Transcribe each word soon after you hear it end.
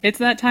It's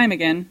that time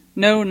again.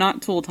 No,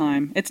 not Tool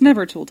Time. It's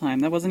never Tool Time.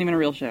 That wasn't even a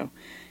real show.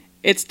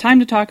 It's time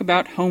to talk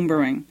about home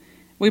brewing.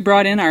 We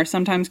brought in our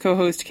sometimes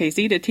co-host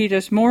Casey to teach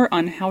us more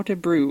on how to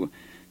brew.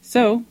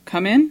 So,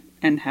 come in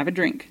and have a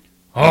drink.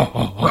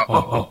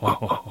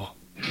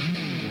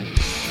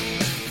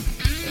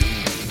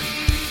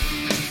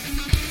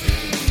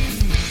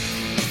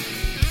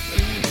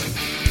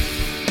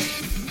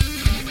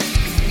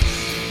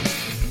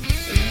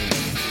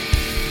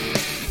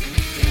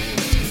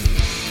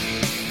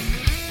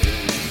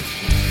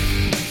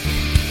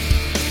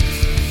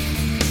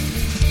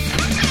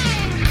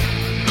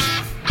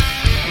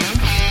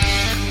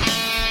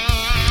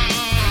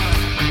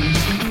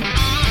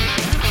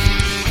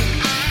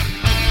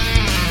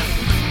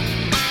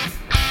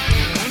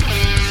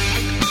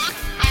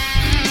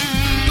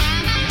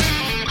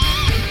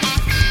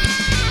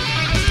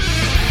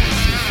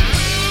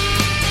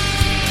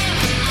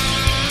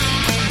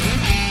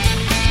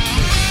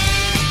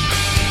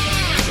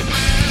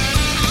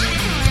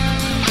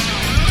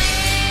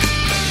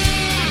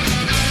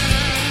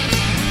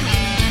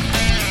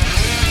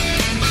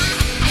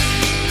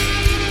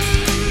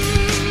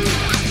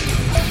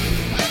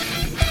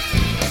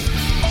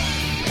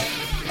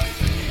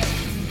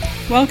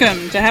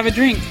 Welcome to Have a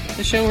Drink,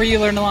 the show where you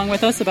learn along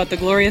with us about the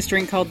glorious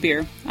drink called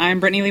beer. I'm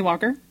Brittany Lee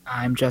Walker.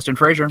 I'm Justin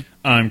Frazier.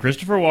 I'm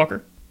Christopher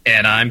Walker.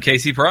 And I'm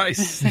Casey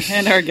Price.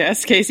 And our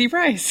guest, Casey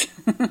Price.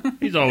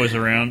 He's always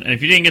around. And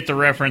if you didn't get the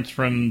reference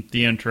from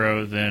the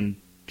intro, then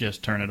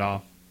just turn it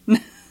off.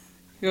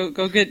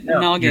 Go get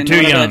Noggin, too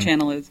whatever young. that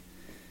channel is.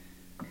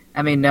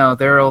 I mean, no,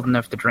 they're old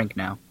enough to drink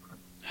now.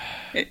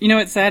 You know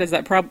what's sad is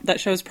that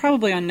show's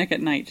probably on Nick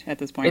at Night at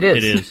this point. It is.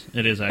 It is.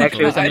 It is Actually,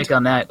 actually. it was on Nick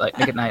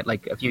at Night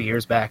like a few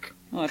years back.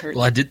 Oh, it hurts.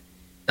 Well,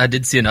 I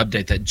did see an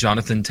update that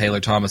Jonathan Taylor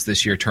Thomas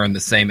this year turned the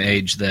same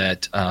age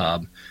that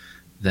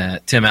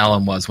that Tim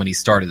Allen was when he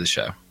started the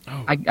show.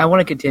 Oh. I want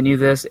to continue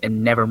this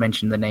and never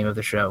mention the name of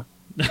the show.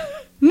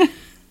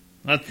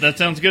 That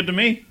sounds good to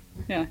me.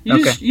 Yeah,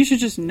 Okay. you should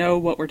just know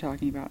what we're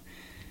talking about.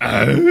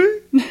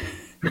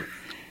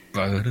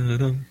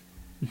 Ba-da-dum.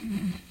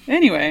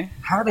 Anyway,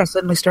 How did I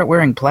suddenly start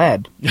wearing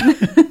plaid?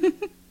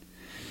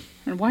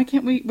 and why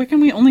can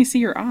we only see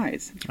your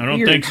eyes? I don't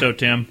Weird. think so,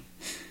 Tim.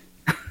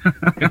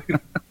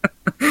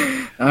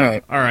 All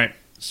right. All right.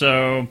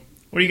 So,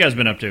 what have you guys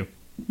been up to?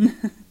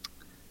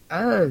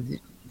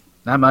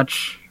 Not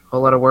much.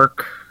 Whole lot of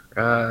work.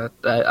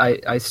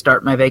 I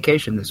start my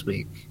vacation this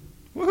week.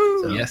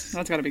 Woohoo! So- Yes,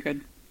 That's got to be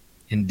good.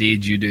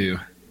 indeed you do.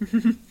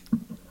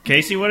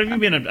 Casey, what have you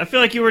been up to? I feel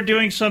like you were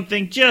doing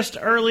something just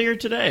earlier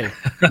today.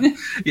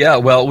 Yeah,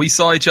 well, we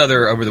saw each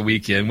other over the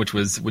weekend, which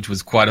was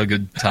quite a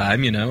good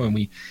time, and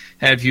we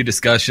had a few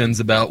discussions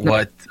about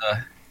what.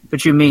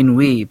 But you mean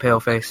we,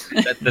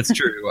 Paleface. That's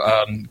true.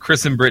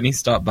 Chris and Brittany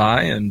stopped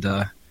by, and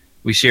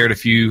we shared a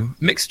few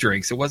mixed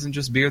drinks. It wasn't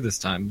just beer this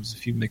time; it was a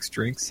few mixed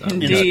drinks.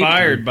 Indeed.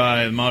 Inspired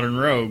by Modern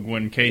Rogue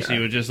when Casey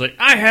was just like,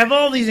 I have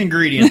all these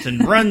ingredients and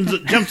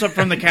jumps up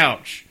from the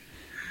couch.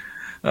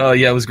 Oh,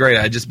 yeah, it was great.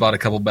 I just bought a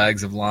couple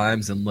bags of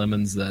limes and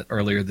lemons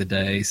earlier the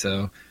day,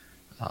 so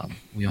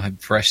we all had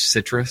fresh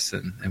citrus,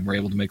 and we're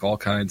able to make all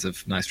kinds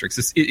of nice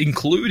drinks,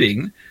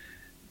 including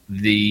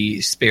the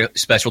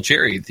special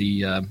cherry.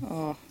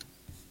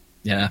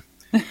 Yeah.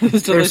 Those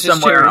There's delicious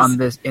somewhere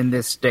cherries. in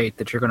this state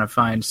that you're going to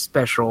find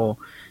special,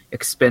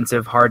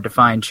 expensive, hard to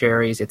find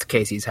cherries. It's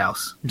Casey's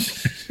house.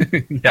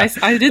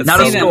 I did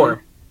Not see a them.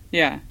 store.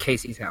 Yeah.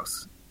 Casey's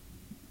house.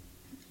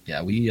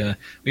 Yeah, we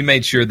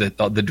made sure that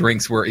the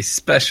drinks were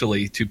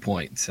especially 2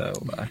 point. So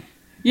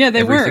Yeah,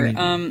 they Everything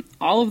were.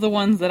 All of the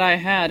ones that I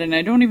had, and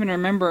I don't even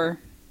remember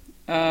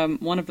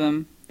one of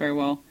them very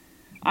well.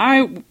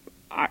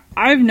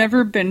 I've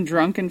never been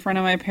drunk in front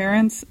of my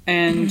parents,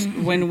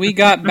 and when we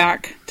got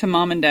back to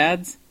Mom and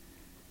Dad's,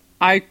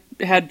 I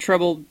had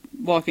trouble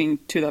walking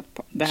to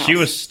the house. She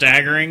was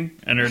staggering,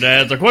 and her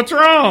dad's like, what's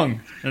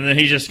wrong? And then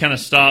he just kind of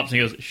stops, and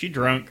he goes, is she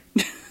drunk?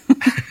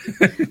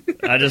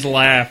 I just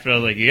laughed. I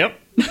was like, yep.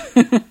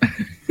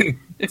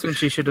 That's when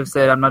she should have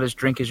said, I'm not as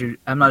drunk as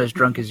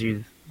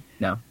you.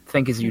 No,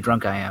 think as you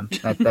drunk I am.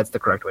 That's the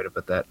correct way to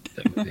put that.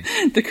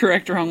 the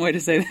correct wrong way to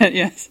say that.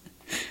 Yes.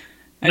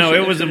 No,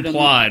 it was should've done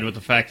implied with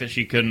the fact that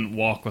she couldn't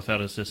walk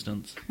without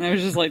assistance. that. I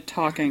was just like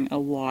talking a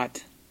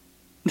lot.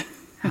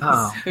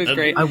 Oh, It was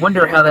great. I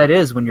wonder how that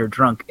is when you're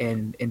drunk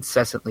and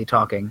incessantly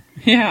talking.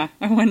 Yeah,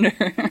 I wonder.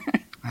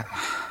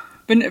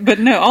 But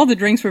no, all the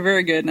drinks were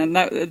very good, and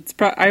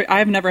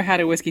I've never had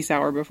a whiskey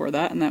sour before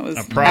that, and that was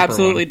A proper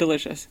absolutely one.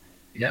 delicious.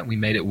 yeah, we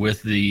made it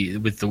with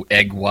the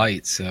egg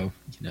white. So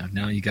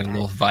now you got a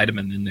little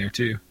vitamin in there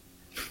too.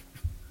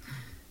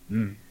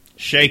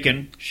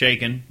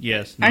 Shaken,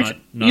 yes.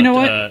 Actually, Not you know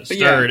what? But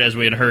stirred yeah. as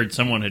we had heard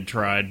someone had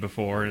tried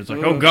before. It's like,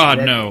 Ooh, oh God,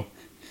 that- no.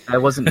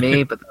 That wasn't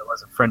me, but that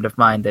was a friend of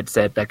mine that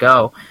said, like,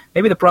 oh,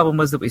 maybe the problem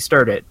was that we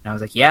stirred it. And I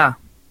was like, yeah.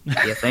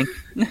 You think?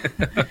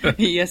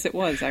 Yes, it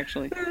was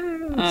actually.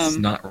 It's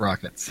not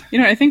rockets.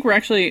 I think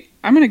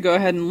I'm going to go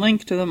ahead and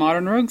link to the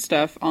Modern Rogue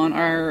stuff on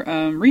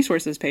our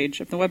resources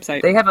page of the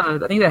website.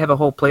 I think they have a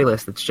whole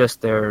playlist that's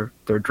just their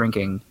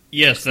drinking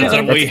Yes, that's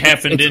what we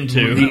happened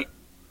into.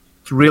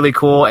 It's really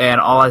cool,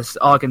 and all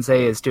I can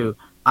say is, too,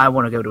 I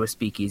want to go to a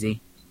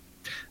speakeasy.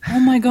 Oh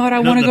my god,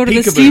 I No, want to the go to the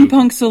Peekaboo.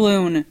 steampunk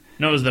saloon.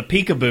 No, it was the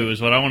Peekaboo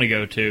is what I want to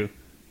go to.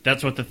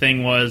 That's what the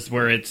thing was,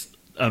 where it's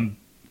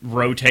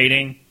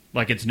rotating,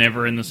 like it's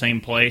never in the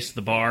same place,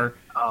 the bar,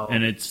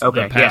 and it's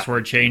okay, the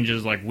password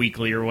changes like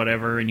weekly or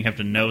whatever, and you have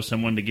to know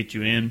someone to get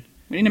you in.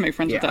 We need to make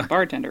friends with Yeah. that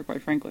bartender,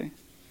 quite frankly.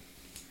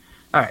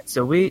 All right,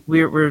 so we're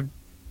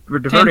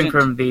diverting Tangent,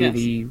 from the yes.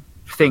 the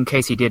thing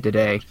Casey did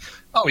today.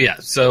 Oh yeah.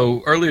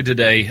 So earlier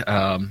today,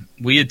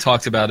 we had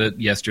talked about it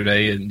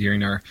yesterday and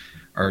during our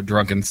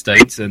drunken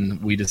states,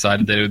 and we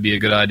decided that it would be a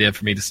good idea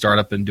for me to start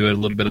up and do a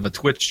little bit of a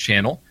Twitch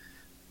channel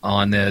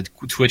on the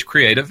Twitch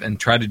Creative and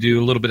try to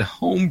do a little bit of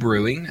home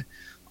brewing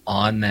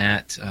on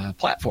that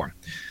platform.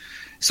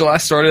 So I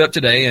started up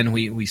today, and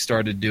I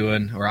started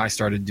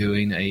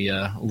doing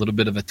a little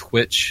bit of a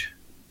Twitch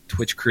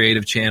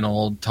Creative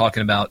channel,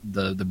 talking about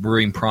the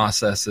brewing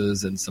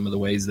processes and some of the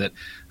ways that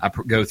I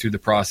go through the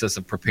process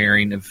of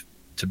preparing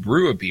to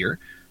brew a beer.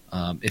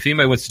 If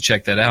anybody wants to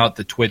check that out,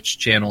 the Twitch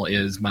channel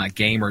is my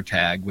gamer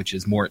tag, which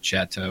is Mort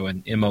Chateau,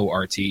 and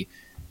MortChateau.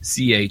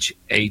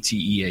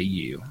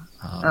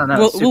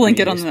 We'll link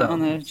it on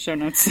the show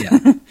notes. Yeah.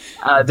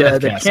 The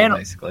Castle, channel,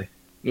 basically.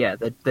 yeah,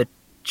 the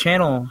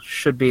channel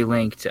should be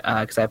linked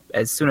because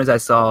as soon as I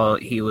saw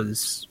he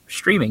was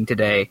streaming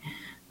today,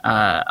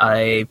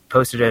 I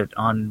posted it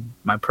on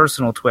my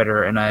personal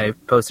Twitter and I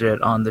posted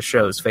it on the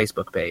show's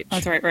Facebook page.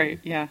 That's right,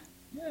 yeah.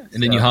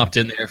 And then you hopped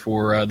in there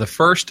for the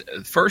first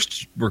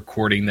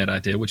recording that I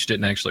did, which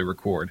didn't actually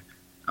record.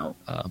 Oh.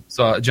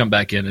 So I jumped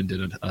back in and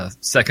did a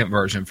second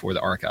version for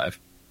the archive.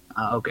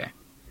 Okay.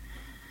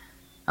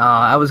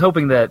 I was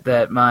hoping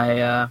that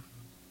my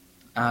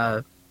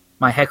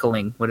my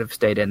heckling would have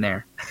stayed in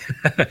there.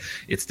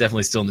 It's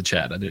definitely still in the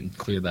chat. I didn't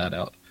clear that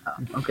out.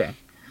 Okay.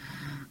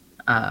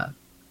 But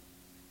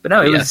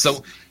no, it was...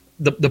 So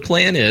the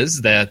plan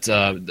is that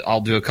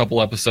I'll do a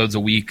couple episodes a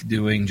week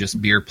doing just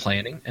beer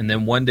planning, and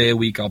then one day a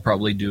week I'll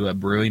probably do a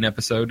brewing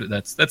episode.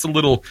 That's a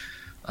little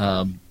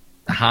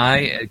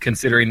high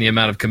considering the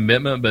amount of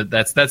commitment, but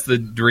that's the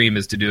dream,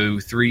 is to do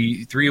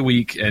three a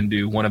week and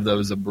do one of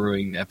those a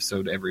brewing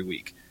episode every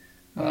week.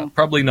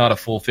 Probably not a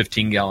full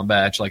 15-gallon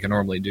batch like I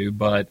normally do,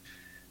 but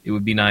it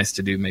would be nice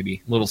to do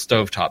maybe little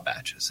stovetop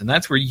batches. And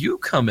that's where you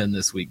come in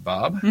this week,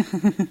 Bob.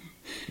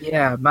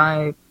 Yeah,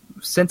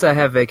 since I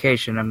have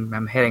vacation,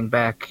 I'm heading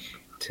back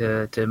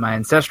to my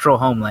ancestral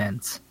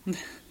homelands,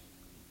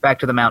 back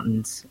to the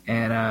mountains,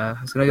 and I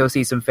was going to go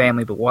see some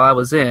family. But while I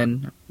was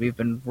in, we've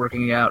been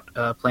working out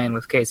a plan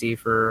with Casey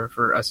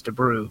for us to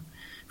brew,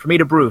 for me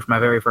to brew for my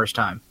very first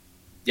time.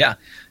 Yeah,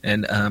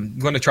 and I'm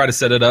going to try to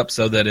set it up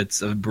so that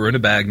it's a brew in a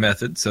bag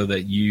method, so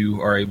that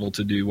you are able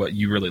to do what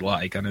you really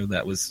like. I know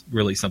that was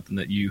really something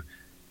that you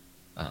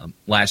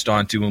latched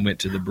onto and went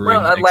to the brewing.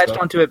 Well, I expo. latched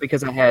onto it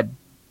because I had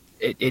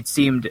it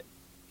seemed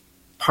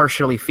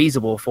partially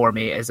feasible for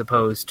me, as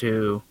opposed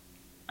to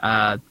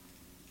in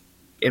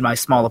my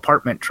small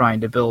apartment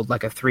trying to build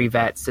like a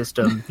 3-vat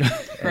system.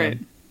 Right.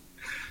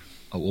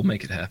 Oh, we'll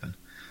make it happen.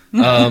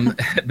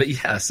 But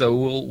yeah, so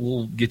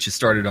we'll get you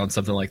started on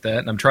something like that.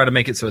 And I'm trying to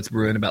make it so it's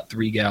brewing about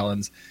 3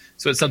 gallons.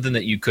 So it's something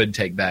that you could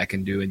take back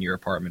and do in your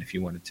apartment if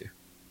you wanted to.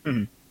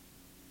 Mm-hmm.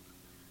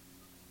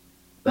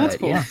 That's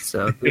cool. Yeah,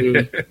 so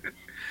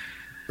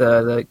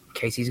the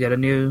Casey's got a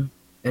new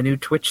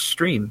Twitch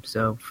stream,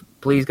 so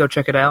please go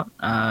check it out.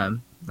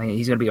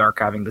 He's going to be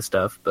archiving the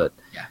stuff, but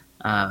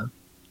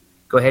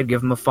go ahead,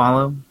 give him a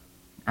follow,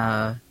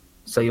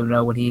 so you'll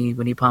know when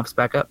he pops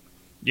back up.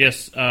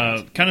 Yes,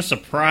 kind of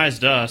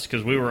surprised us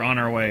because we were on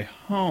our way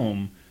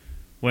home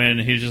when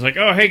he was just like,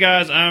 "Oh, hey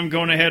guys, I'm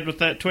going ahead with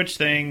that Twitch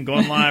thing,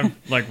 going live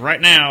like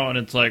right now," and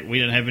it's like we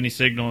didn't have any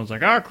signal. It's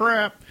like, "Oh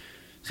crap!"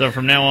 So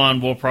from now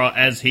on, we'll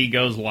as he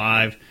goes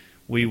live,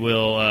 we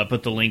will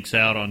put the links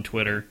out on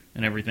Twitter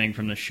and everything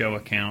from the show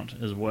account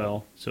as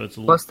well. So it's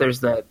plus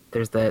there's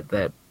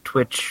that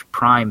Twitch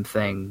Prime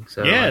thing.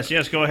 So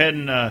yes, go ahead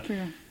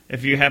and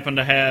if you happen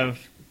to have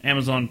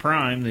Amazon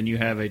Prime, then you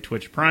have a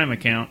Twitch Prime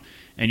account.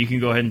 And you can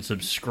go ahead and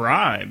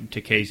subscribe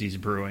to Casey's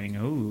Brewing.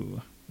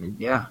 Ooh.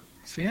 Yeah.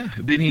 So yeah,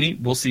 it'd be neat.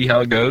 We'll see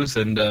how it goes,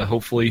 and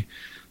hopefully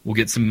we'll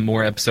get some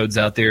more episodes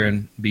out there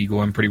and be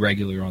going pretty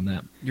regular on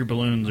that. Your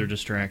balloons are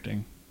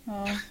distracting.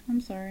 Oh, I'm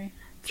sorry.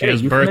 She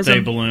has birthday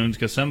balloons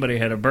because somebody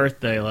had a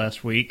birthday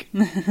last week.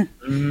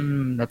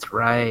 That's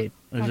right.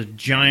 There's a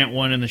giant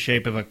one in the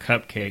shape of a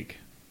cupcake.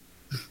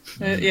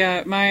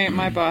 Yeah,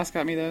 my boss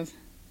got me those.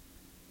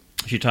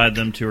 She tied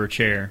them to her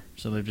chair,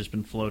 so they've just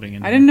been floating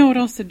in I didn't know what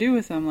else to do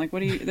with them. Like,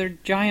 they're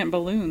giant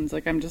balloons.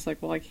 Like, I'm just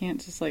like, well, I can't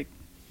just, like,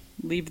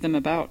 leave them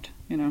about,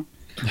 you know?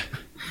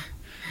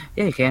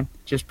 Yeah, you can.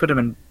 Just put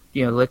them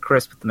in, let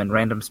Chris put them in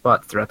random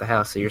spots throughout the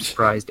house so you're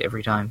surprised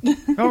every time.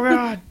 Oh,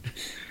 God.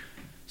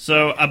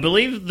 So, I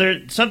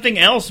believe something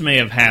else may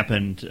have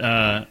happened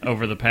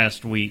over the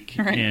past week.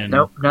 Right.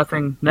 Nope,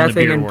 nothing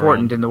important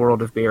world. in the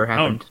world of beer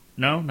happened. Oh,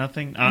 no,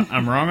 nothing?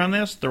 I'm wrong on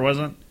this? There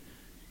wasn't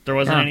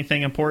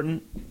anything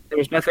important?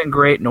 There's nothing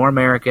great nor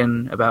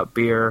American about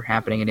beer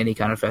happening in any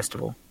kind of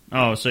festival.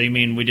 Oh, so you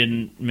mean we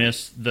didn't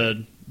miss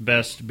the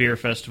best beer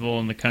festival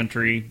in the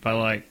country by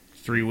like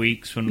 3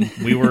 weeks when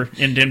we were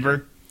in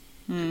Denver?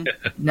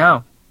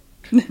 No,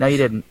 you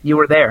didn't. You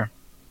were there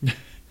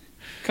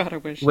God, I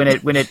wish. when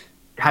it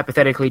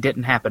hypothetically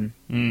didn't happen.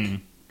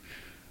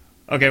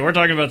 Okay, we're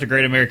talking about the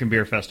Great American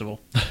Beer Festival.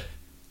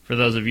 For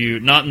those of you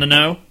not in the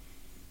know,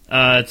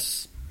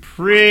 it's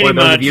pretty Or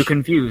those much of you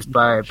confused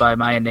by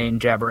my inane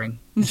jabbering.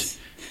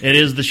 it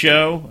is the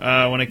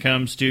show when it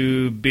comes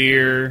to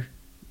beer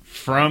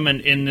from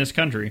and in this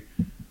country.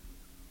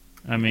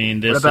 I mean,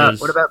 this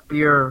What about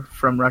beer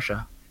from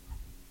Russia?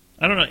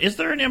 I don't know. Is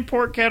there an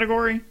import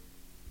category?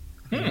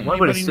 One would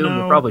Anybody assume know?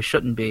 there probably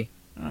shouldn't be.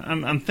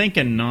 I'm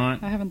thinking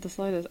not. I haven't the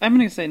slightest. I'm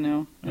going to say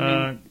no.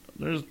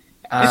 There's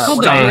It's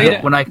called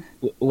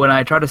when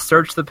I try to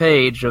search the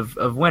page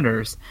of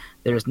winners,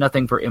 there's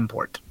nothing for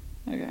import.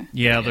 Okay.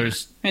 yeah,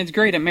 there's I mean, it's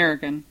great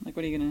American. Like,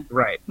 what are you going to...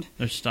 Right.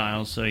 there's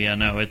styles. So yeah,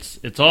 no,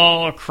 it's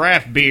all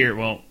craft beer.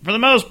 Well, for the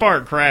most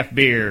part, craft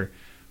beer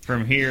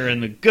from here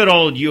in the good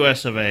old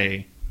U.S. of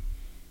A.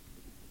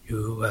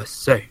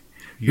 USA.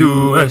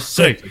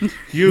 USA.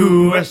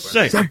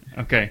 USA.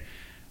 Okay.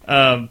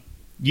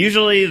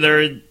 Usually,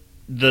 they're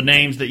the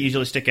names that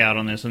usually stick out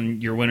on this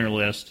on your winner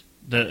list,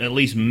 that at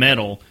least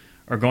metal,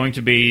 are going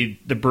to be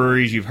the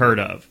breweries you've heard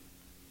of.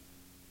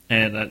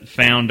 And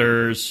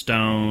Founders,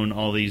 Stone,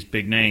 all these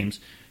big names.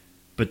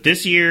 But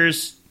this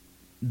year's,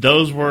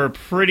 those were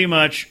pretty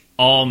much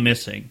all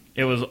missing.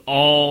 It was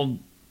all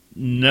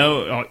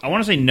I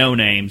want to say no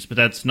names, but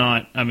that's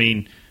not, I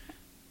mean,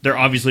 they're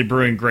obviously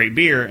brewing great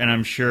beer, and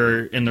I'm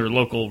sure in their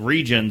local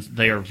regions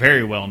they are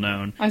very well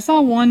known. I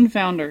saw one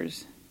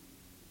Founders.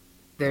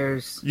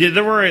 Yeah,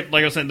 there were,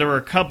 like I was saying, there were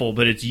a couple,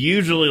 but it's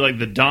usually like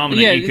the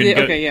dominant.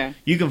 Yeah,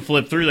 You can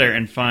flip through there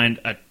and find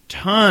a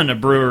ton of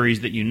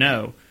breweries that you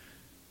know.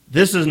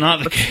 This is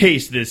not the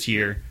case this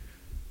year.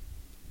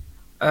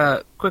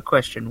 Quick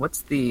question: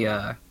 What's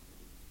the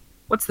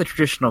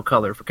traditional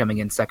color for coming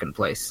in second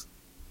place?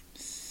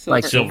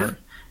 Silver.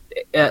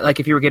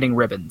 Like if you were getting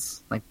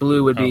ribbons, like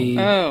blue would be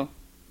Oh,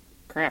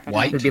 crap. I don't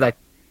White? It'd be like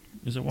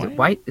Is it is white? it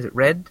white? Is it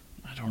red?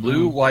 I don't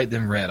Blue, know. white,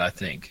 then red, I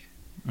think.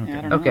 know. Yeah,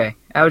 I don't know. Okay,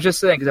 I was just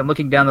saying because I'm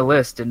looking down the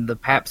list and the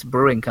Pabst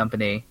Brewing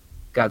Company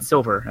got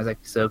silver. I was like,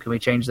 so can we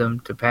change them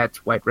to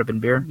Pabst White Ribbon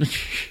Beer?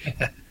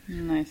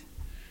 Nice.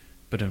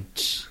 But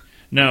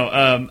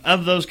no,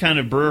 of those kind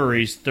of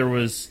breweries, there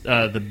was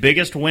the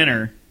biggest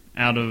winner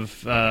out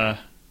of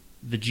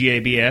the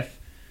GABF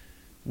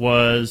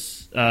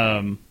was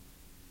I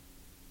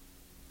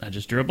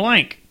just drew a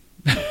blank.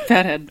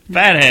 Fathead.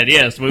 Fathead,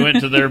 yes. We went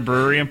to their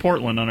brewery in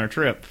Portland on our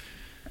trip.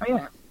 Oh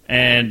yeah.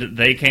 And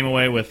they came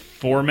away with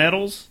 4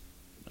 medals.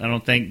 I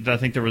think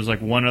there was like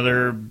one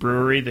other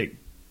brewery that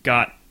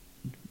got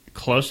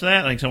close to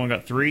that. I think someone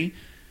got 3.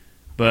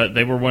 But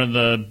they were one of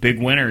the big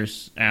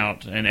winners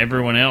out. And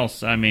everyone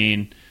else, I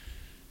mean,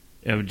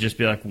 it would just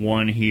be like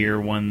one here,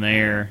 one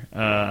there.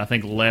 I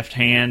think Left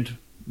Hand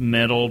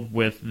medaled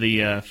with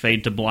the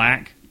Fade to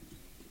Black.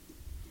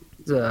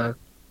 There's a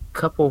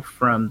couple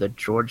from the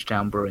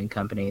Georgetown Brewing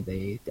Company.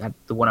 The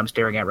one I'm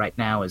staring at right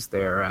now is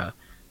their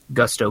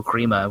Gusto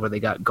Crema, where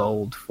they got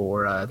gold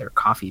for their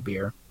coffee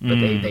beer, but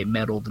they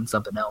medaled in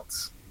something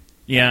else.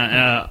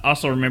 Yeah,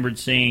 also remembered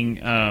seeing,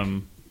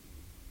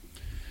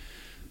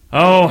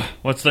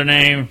 what's their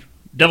name?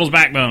 Devil's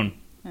Backbone.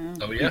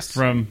 Oh, yes.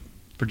 From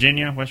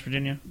Virginia, West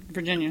Virginia?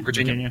 Virginia.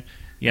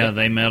 Yeah,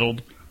 they medaled.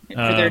 For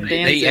their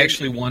They Danzig.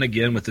 actually won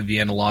again with the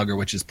Vienna Lager,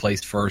 which is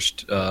placed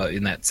first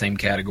in that same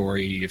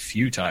category a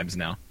few times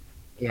now.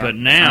 Yeah. But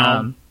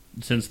now,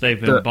 since they've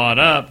been bought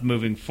up,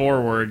 moving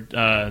forward,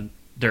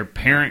 their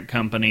parent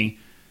company,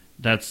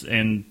 that's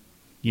in,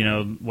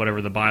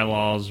 whatever the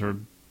bylaws or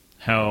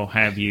how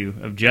have you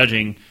of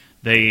judging,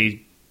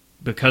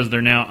 because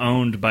they're now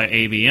owned by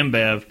AB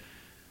InBev,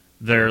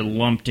 they're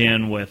lumped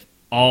in with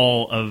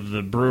all of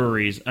the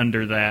breweries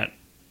under that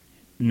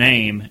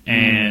name,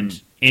 and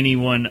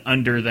anyone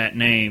under that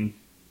name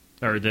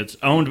or that's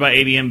owned by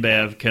AB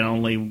InBev can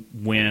only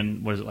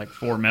win,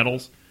 4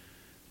 medals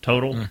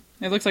total?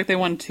 It looks like they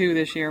won 2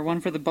 this year. One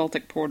for the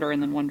Baltic Porter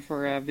and then one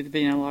for the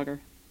Vienna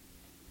Lager.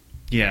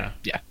 Yeah.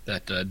 Yeah,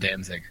 that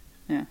Danzig.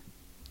 Yeah.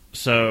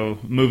 So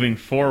moving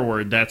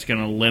forward, that's going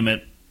to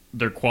limit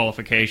their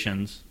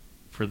qualifications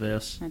for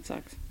this. That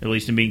sucks. At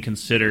least in being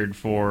considered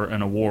for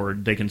an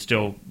award. They can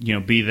still,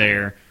 be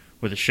there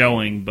with a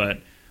showing,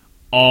 but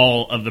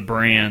all of the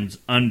brands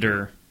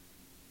under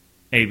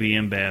AB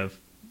InBev,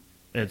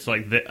 it's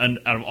like out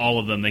of all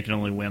of them, they can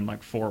only win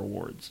 4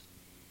 awards.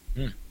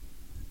 Yeah,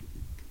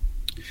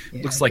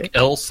 Looks like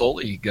El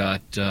Soli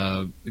got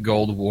the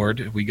gold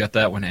award. We got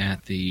that one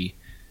at it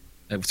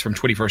was from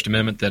 21st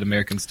Amendment, that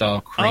American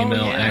style cream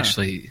ale. Yeah.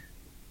 Actually,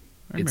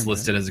 I it's remember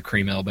listed as a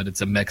cream ale, but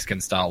it's a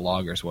Mexican style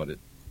lager is what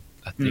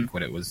I think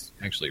what it was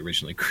actually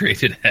originally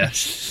created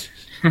as.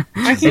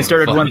 They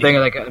started funny. one thing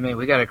like,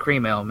 we got a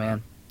cream ale,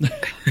 man.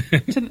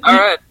 To, All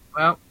right,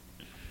 well,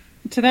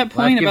 to that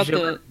point life about gives you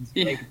the lemons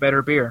to make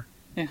better beer.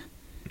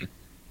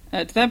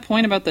 to that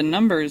point about the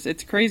numbers,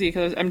 it's crazy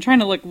because I'm trying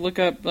to look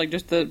up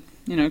just the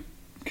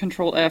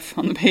Control F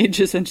on the page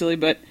essentially,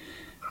 but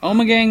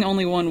Omegang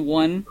only won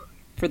 1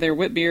 for their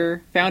wit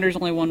beer. Founders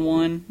only won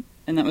 1,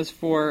 and that was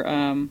for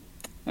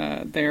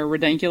their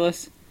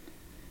Ridiculous.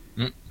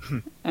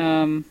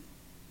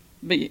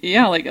 But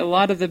yeah, like a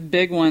lot of the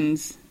big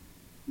ones,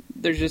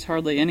 there's just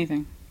hardly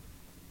anything.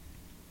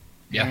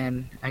 Yeah.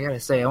 And I gotta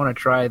say, I want to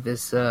try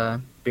this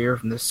beer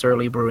from the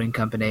Surly Brewing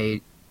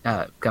Company,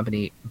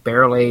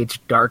 Barrel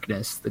Aged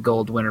Darkness, the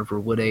gold winner for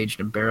Wood Aged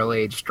and Barrel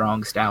Aged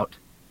Strong Stout.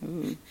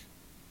 Ooh.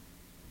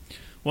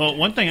 Well,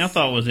 one thing I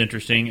thought was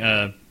interesting,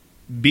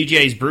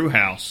 BJ's Brew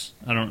House.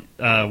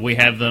 We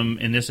have them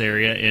in this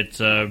area. It's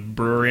a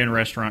brewery and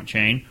restaurant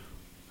chain,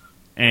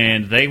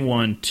 and they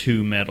won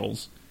 2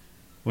 medals,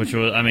 which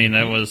was,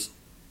 that was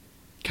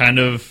kind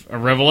of a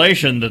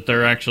revelation that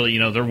they're actually,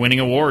 they're winning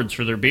awards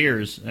for their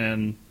beers,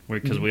 and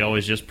because we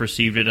always just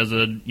perceived it as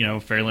a,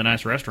 fairly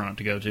nice restaurant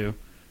to go to.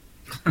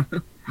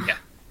 Yeah.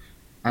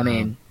 I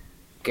mean,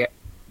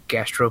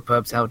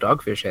 Gastropub's how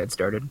Dogfish Head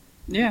started.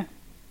 Yeah.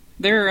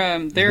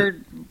 Their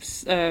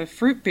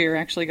fruit beer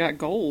actually got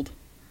gold.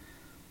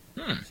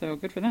 So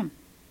good for them.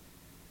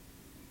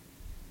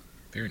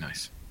 Very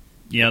nice.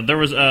 Yeah, there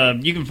was.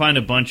 You can find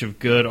a bunch of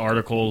good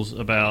articles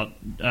about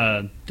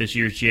this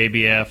year's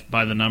JBF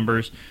by the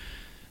numbers.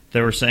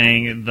 They were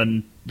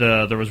saying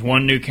there was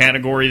one new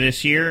category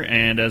this year,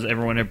 and as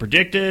everyone had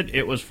predicted,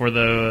 it was for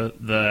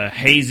the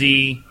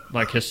hazy,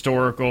 like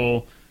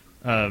historical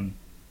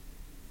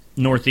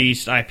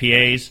Northeast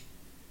IPAs.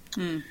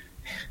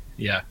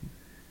 Yeah.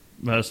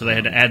 So they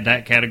had to add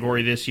that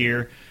category this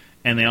year,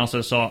 and they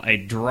also saw a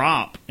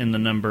drop in the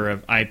number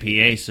of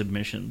IPA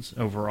submissions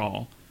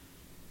overall.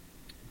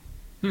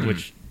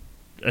 Which,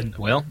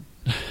 well,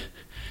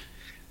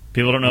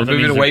 people don't know. We're if that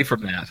moving means away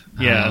from that.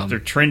 Yeah, if they're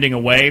trending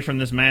away from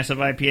this massive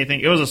IPA thing.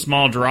 It was a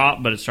small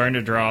drop, but it's starting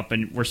to drop,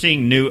 and we're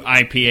seeing new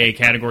IPA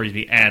categories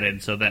be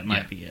added, so that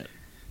might be it.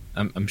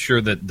 I'm sure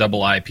that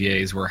double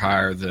IPAs were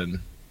higher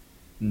than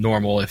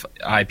normal if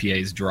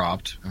IPAs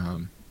dropped,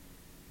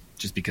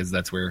 just because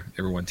that's where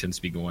everyone tends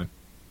to be going.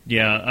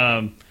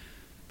 Yeah,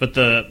 but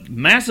the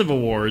massive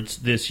awards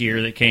this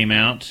year that came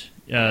out,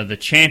 the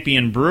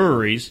champion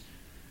breweries,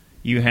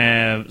 you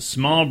have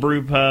Small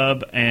Brew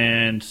Pub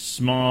and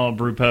Small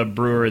Brew Pub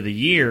Brewer of the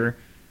Year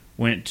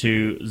went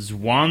to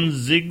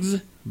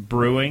Zwanzig's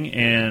Brewing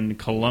in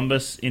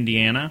Columbus,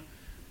 Indiana.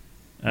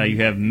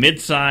 You have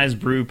Midsize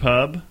Brew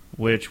Pub,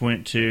 which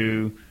went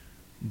to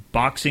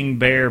Boxing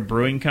Bear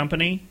Brewing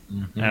Company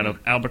out of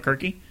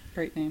Albuquerque.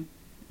 Great name.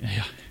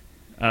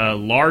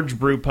 Large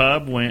Brew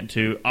Pub went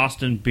to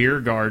Austin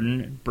Beer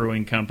Garden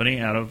Brewing Company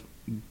out of,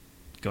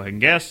 go ahead and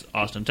guess,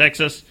 Austin,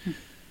 Texas.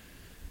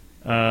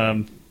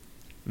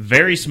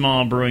 Very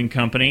Small Brewing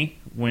Company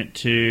went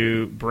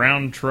to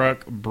Brown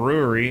Truck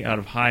Brewery out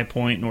of High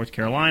Point, North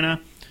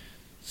Carolina.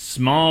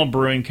 Small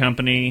Brewing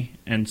Company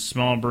and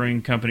Small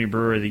Brewing Company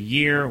Brewer of the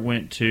Year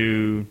went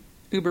to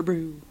Uber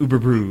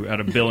Brew out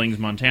of Billings,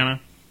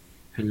 Montana.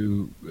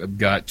 Who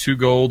got 2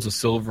 golds, a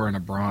silver, and a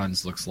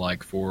bronze, looks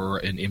like, for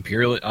an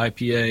Imperial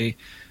IPA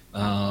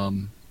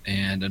and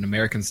an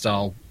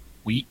American-style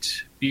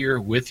wheat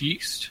beer with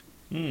yeast.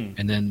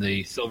 And then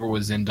the silver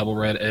was in Double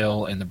Red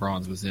Ale, and the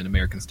bronze was in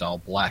American-style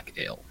Black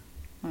Ale.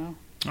 Wow.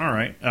 All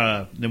right.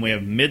 Then we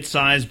have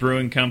Midsize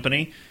Brewing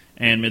Company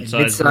and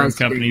Midsize Brewing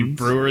Company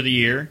Brewer of the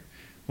Year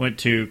went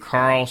to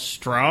Carl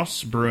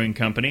Strauss Brewing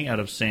Company out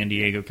of San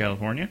Diego,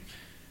 California.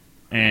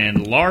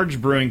 And Large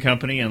Brewing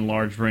Company and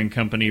Large Brewing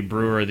Company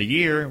Brewer of the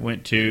Year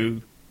went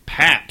to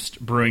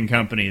Pabst Brewing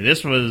Company.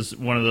 This was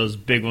one of those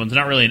big ones.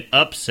 Not really an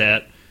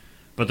upset,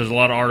 but there's a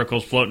lot of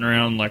articles floating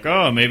around like,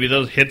 oh, maybe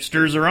those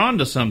hipsters are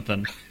onto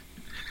something.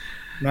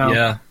 No.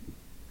 Yeah.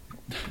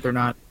 They're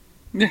not.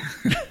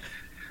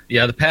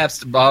 Yeah, the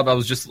Pabst,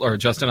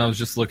 Justin, I was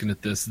just looking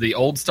at this. The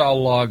old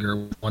style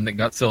lager, one that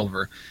got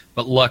silver,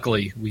 but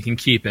luckily we can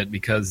keep it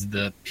because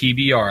the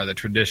PBR, the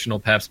traditional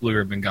Pabst Blue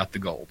Ribbon, got the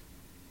gold.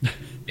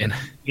 And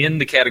in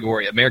the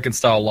category American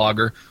style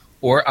lager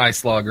or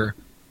ice lager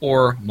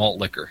or malt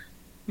liquor.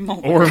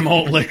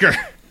 Malt liquor.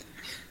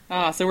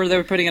 So they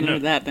were putting it under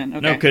that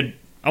then. Okay. No,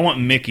 I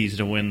want Mickey's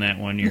to win that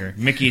one year.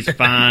 Mickey's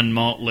Fine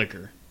Malt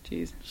Liquor.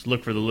 Jeez. Just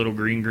look for the little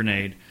green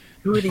grenade.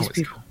 Who are these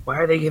people? Why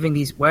are they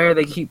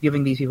keep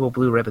giving these people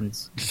blue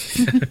ribbons?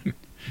 They're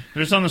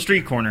just on the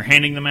street corner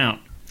handing them out.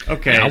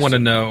 Okay. I want to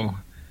know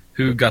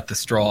who got the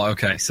straw.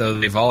 Okay, so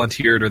they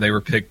volunteered or they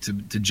were picked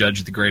to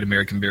judge the Great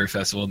American Beer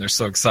Festival, and they're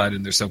so excited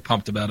and they're so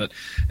pumped about it.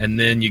 And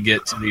then you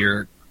get to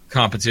your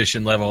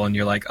competition level and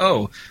you're like,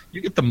 oh,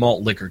 you get the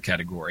malt liquor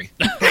category.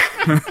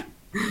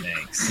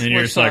 Thanks. And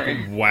you're just like,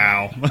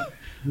 wow.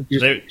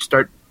 You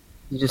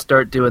just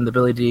start doing the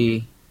Billy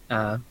D.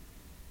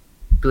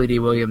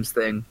 Williams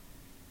thing.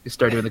 You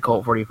start doing the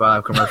Colt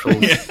 45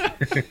 commercials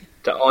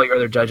to all your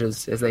other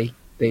judges as they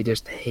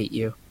just hate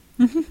you.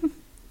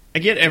 I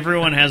get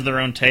everyone has their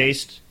own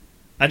taste.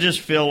 I just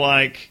feel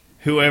like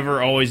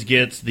whoever always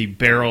gets the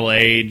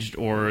barrel-aged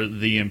or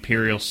the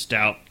Imperial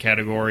Stout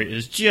category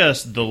is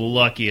just the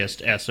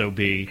luckiest SOB.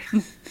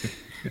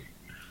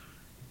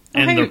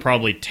 And they're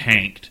probably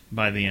tanked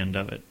by the end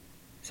of it.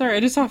 Sorry, I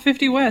just saw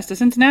 50 West. A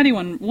Cincinnati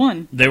one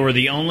won. They were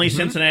the only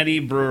Cincinnati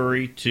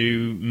brewery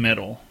to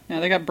medal Yeah,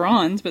 they got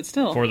bronze, but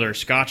still. for their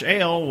Scotch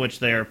Ale, which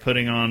they are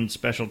putting on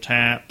special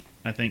tap,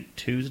 I think,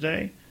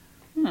 Tuesday?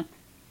 Huh.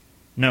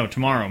 No,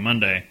 tomorrow,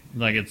 Monday.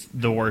 Like, it's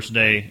the worst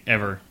day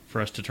ever for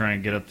us to try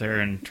and get up there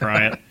and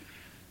try it.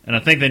 And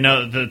I think they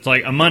know that it's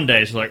like a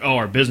Monday, so like, oh,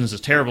 our business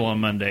is terrible on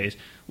Mondays.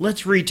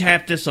 Let's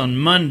retap this on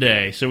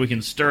Monday so we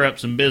can stir up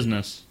some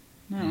business.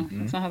 No,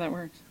 that's not how that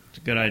works. It's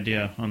a good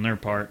idea on their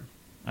part.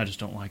 I just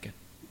don't like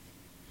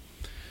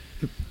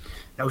it.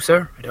 No,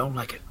 sir, I don't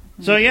like it.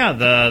 So yeah,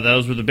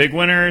 those were the big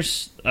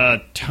winners.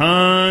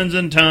 Tons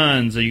and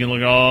tons. You can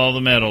look at all the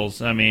medals.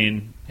 I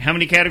mean, how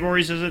many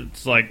categories is it?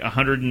 It's like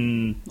 100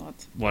 and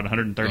Lots. what,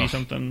 130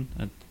 something?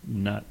 That's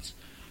nuts.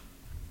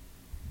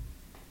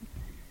 I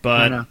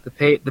But know.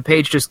 The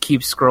page just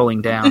keeps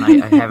scrolling down.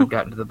 I haven't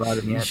gotten to the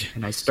bottom yet,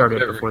 and I started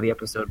Whatever. before the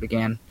episode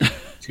began.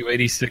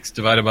 286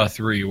 divided by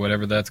 3,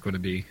 whatever that's going to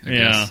be. I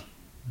yeah, guess.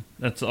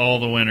 that's all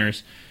the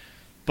winners.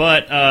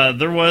 But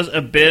there was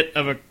a bit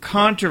of a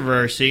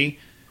controversy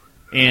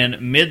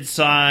in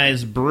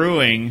Mid-Size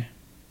Brewing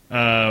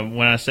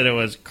when I said it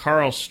was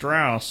Karl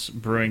Strauss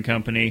Brewing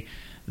Company.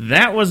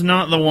 That was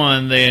not the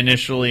one they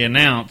initially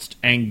announced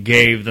and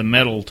gave the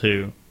medal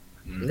to.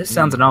 This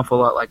sounds an awful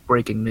lot like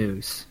breaking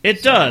news.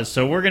 It does,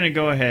 so we're going to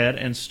go ahead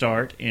and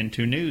start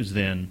into news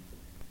then.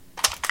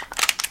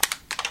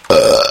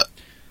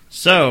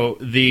 So,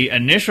 the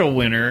initial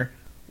winner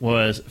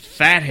was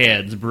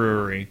Fatheads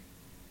Brewery.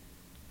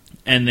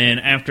 And then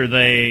after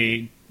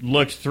they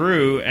looked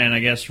through and I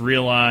guess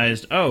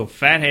realized, oh,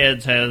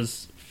 Fatheads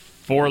has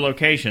 4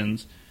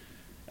 locations,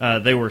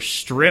 they were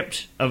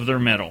stripped of their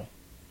medal.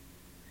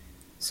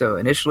 So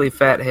initially,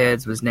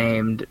 Fatheads was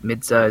named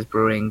Midsize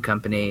Brewing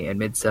Company and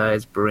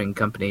Midsize Brewing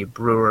Company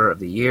Brewer of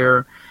the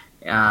Year.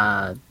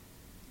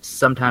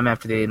 Sometime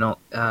after the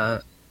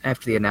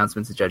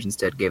announcements, the judge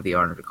instead gave the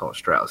honor to Karl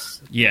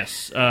Strauss.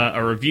 Yes, a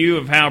review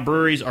of how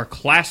breweries are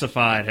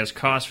classified has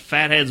cost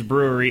Fatheads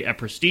Brewery a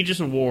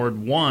prestigious award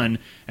won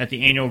at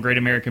the annual Great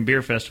American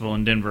Beer Festival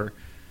in Denver.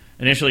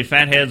 Initially,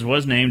 Fatheads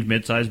was named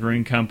Midsize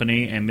Brewing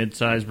Company and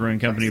Midsize Brewing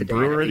Company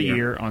Brewer of the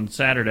Year on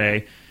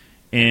Saturday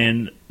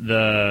in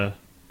the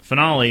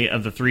finale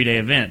of the 3-day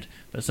event.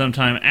 But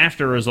sometime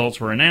after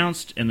results were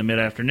announced in the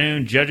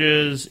mid-afternoon,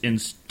 judges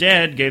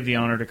instead gave the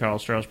honor to Karl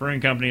Strauss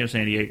Brewing Company of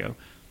San Diego.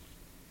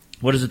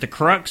 What is at the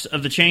crux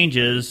of the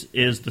changes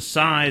is the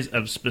size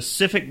of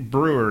specific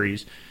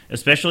breweries,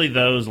 especially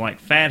those like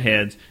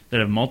Fatheads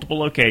that have multiple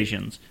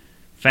locations.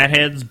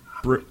 Fatheads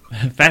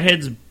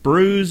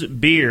brews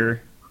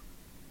beer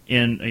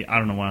in, I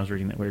don't know why I was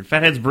reading that weird.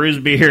 Fatheads brews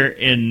beer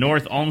in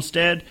North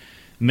Olmsted,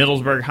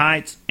 Middlesburg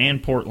Heights,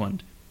 and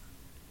Portland.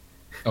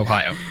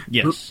 Ohio.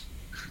 Yes.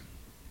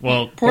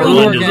 Well,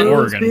 Portland, Portland is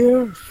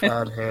Oregon.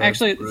 Fatheads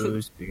actually,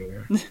 brews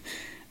beer.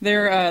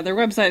 Their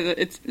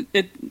website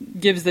it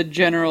gives the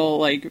general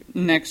like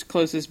next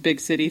closest big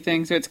city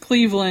thing. So it's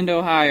Cleveland,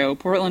 Ohio,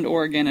 Portland,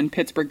 Oregon, and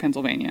Pittsburgh,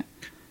 Pennsylvania.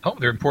 Oh,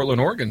 they're in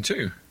Portland, Oregon,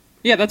 too.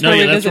 Yeah, that's No, where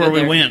yeah, we that's visited where we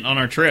there. went on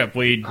our trip.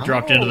 We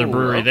dropped into the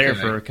brewery there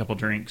okay. for a couple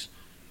drinks.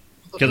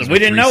 Those Because are we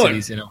didn't 3 know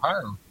cities it. in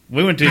Ohio.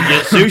 We went to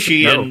get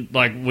sushi No. and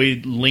like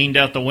we leaned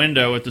out the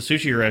window at the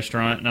sushi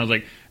restaurant and I was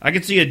like, I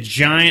could see a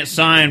giant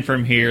sign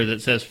from here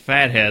that says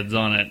Fatheads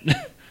on it.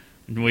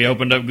 And we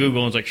opened up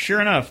Google and it's like, sure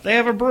enough, they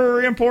have a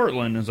brewery in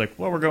Portland. It's like,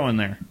 well, we're going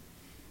there.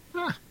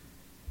 But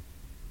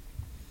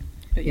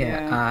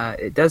yeah.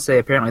 It does say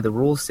apparently the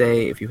rules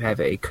say if you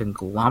have a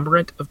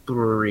conglomerate of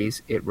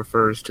breweries, it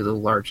refers to the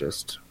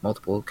largest.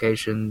 Multiple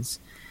locations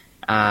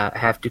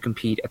have to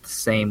compete at the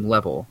same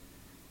level.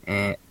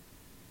 And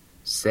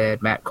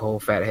said Matt Cole,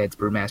 Fatheads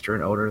brewmaster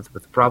and owner.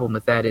 But the problem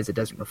with that is it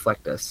doesn't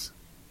reflect us.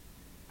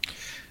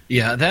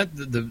 Yeah,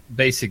 the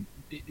basic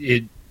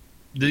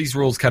these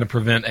rules kind of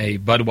prevent a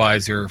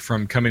Budweiser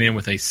from coming in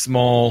with a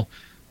small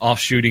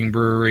offshooting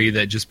brewery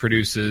that just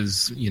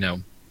produces,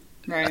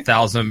 Right.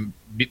 1,000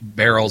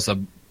 barrels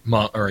a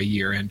month or a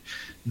year, and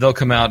they'll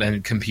come out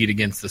and compete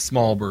against the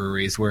small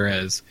breweries.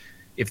 Whereas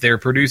if they're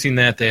producing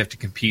that, they have to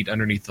compete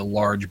underneath the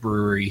large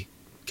brewery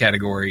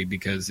category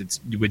because it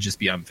would just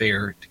be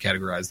unfair to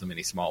categorize them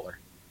any smaller.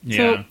 Yeah.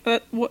 So,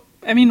 but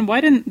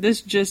why didn't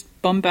this just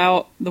bump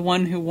out the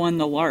one who won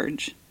the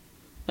large?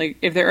 Like,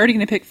 if they're already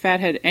going to pick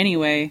Fathead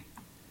anyway.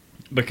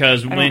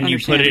 Because don't when you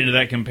put understand. it into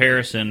that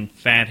comparison,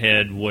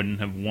 Fathead wouldn't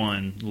have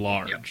won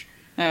large.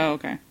 Oh,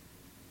 okay.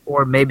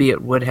 Or maybe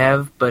it would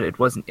have, but it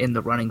wasn't in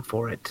the running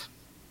for it.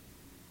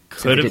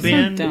 Could It have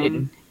didn't-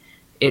 been.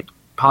 It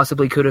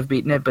possibly could have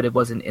beaten it, but it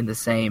wasn't in the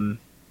same.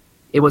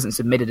 It wasn't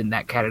submitted in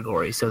that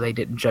category, so they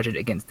didn't judge it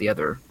against the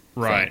other.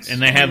 Right, things. and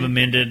they have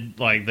amended,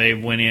 like they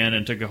went in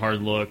and took a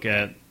hard look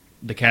at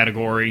the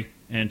category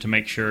and to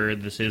make sure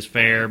this is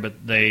fair, but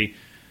it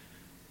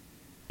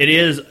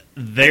is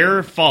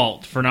their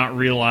fault for not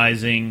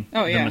realizing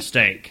the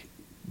mistake,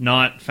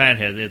 not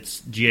Fathead.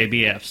 It's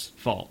GABF's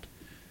fault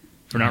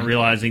for not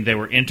realizing they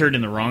were entered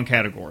in the wrong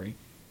category.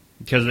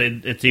 Because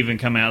it's even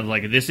come out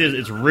like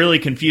it's really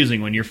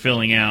confusing when you're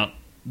filling out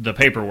the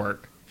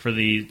paperwork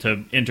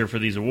to enter for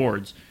these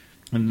awards.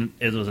 And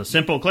it was a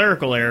simple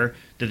clerical error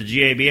that the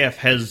GABF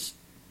has,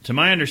 to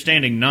my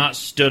understanding, not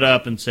stood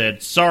up and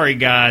said, sorry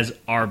guys,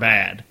 our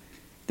bad.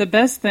 The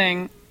best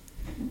thing,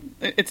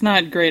 it's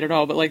not great at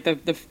all, but like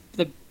the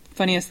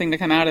funniest thing to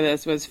come out of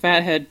this was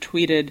Fathead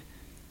tweeted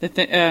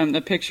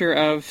the picture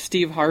of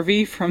Steve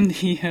Harvey from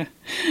the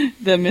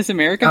Miss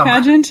America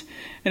pageant,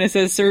 and it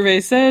says,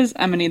 survey says,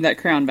 I'm going to need that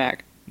crown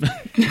back.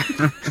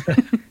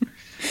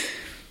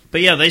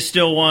 But yeah, they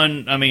still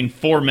won,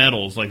 4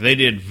 medals. Like, they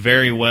did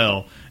very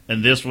well.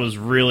 And this was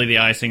really the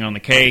icing on the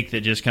cake that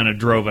just kind of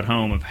drove it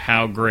home of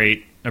how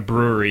great a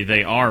brewery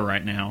they are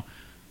right now.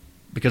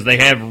 Because they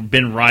have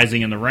been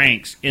rising in the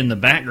ranks in the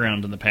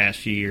background in the past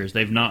few years.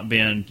 They've not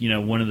been,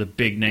 one of the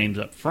big names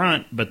up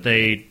front, but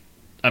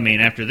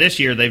after this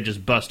year, they've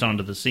just bust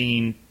onto the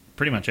scene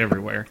pretty much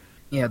everywhere.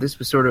 Yeah, this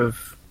was sort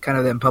of kind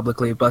of them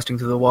publicly busting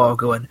through the wall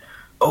going,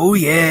 oh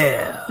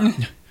yeah.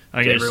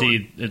 I get to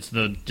see it's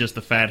just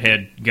the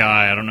Fathead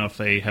guy. I don't know if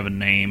they have a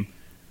name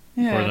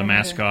for the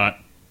mascot.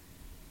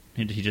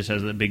 He just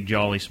has that big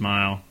jolly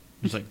smile.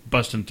 He's like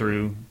busting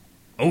through.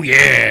 Oh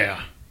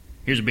yeah!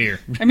 Here's a beer.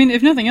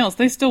 If nothing else,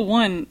 they still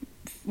won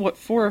 4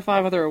 or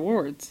 5 other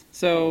awards.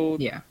 So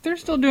yeah, they're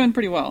still doing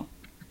pretty well.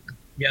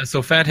 Yeah,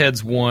 so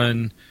Fatheads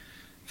won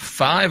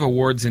 5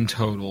 awards in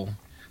total,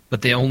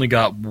 but they only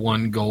got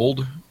 1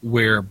 gold,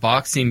 where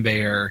Boxing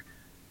Bear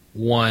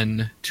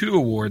won 2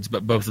 awards,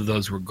 but both of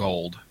those were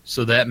gold.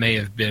 So that may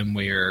have been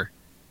where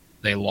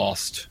they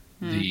lost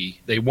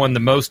they won the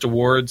most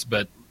awards,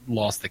 but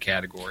lost the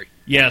category.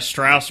 Yeah,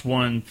 Strauss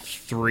won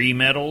 3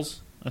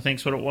 medals, I think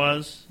is what it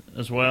was,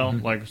 as well.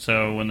 Mm-hmm.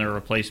 So when their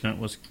replacement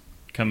was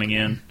coming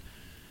in.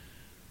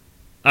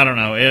 I don't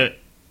know.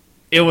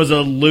 It was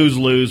a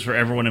lose-lose for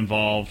everyone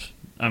involved.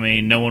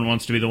 No one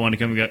wants to be the one to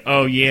come and go,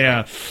 oh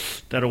yeah,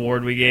 that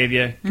award we gave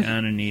you,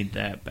 kind of need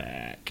that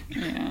back.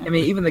 Yeah.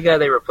 Even the guy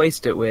they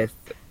replaced it with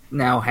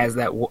now has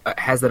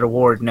that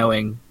award,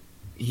 knowing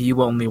he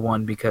only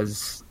won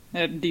because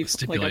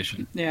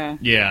stipulation.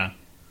 Yeah.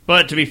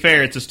 But to be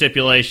fair, it's a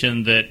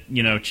stipulation that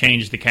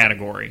changed the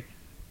category.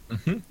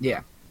 Mm-hmm.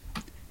 Yeah.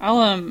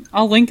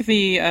 I'll link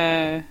the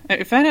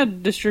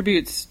Fathead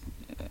distributes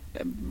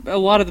a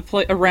lot of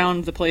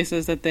around the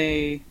places that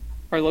they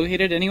are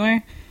located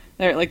anyway.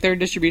 Their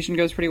distribution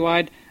goes pretty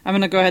wide. I'm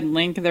going to go ahead and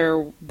link their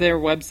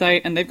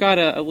website, and they've got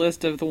a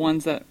list of the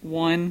ones that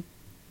won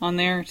on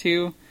there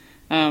too,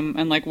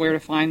 and where to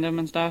find them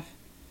and stuff.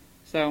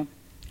 So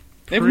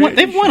they've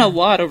won a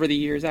lot over the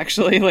years.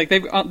 Actually,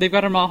 they've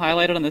got them all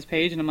highlighted on this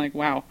page, and I'm like,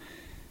 wow.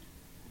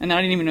 And I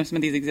didn't even know some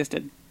of these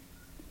existed.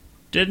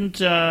 Didn't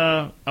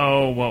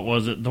what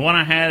was it? The one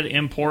I had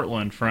in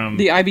Portland from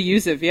the IB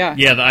Yusuf, yeah.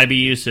 Yeah, the IB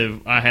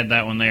Yusuf. I had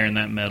that one there, and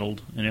that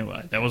medaled,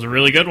 and that was a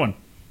really good one.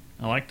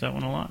 I liked that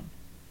one a lot.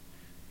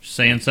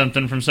 Saying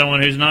something from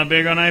someone who's not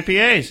big on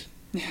IPAs.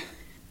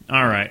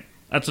 All right.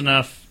 That's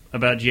enough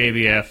about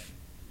GABF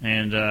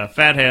and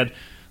Fathead.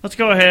 Let's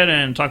go ahead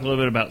and talk a little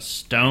bit about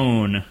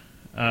Stone.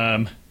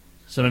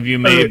 Some of you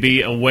may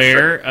be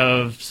aware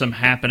of some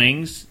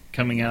happenings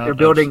coming out.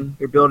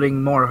 They're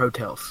building more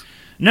hotels.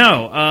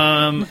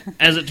 No.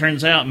 As it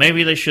turns out,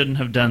 maybe they shouldn't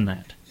have done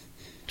that.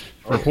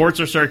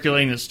 Reports are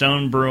circulating that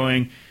Stone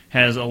Brewing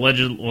has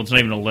it's not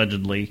even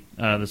allegedly,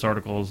 this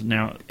article is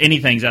now,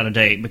 anything's out of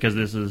date because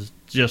this is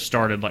just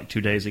started 2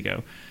 days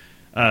ago.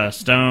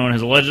 Stone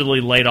has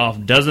allegedly laid off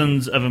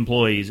dozens of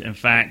employees. In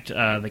fact,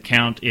 the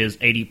count is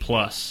 80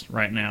 plus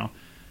right now.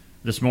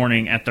 This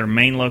morning at their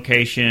main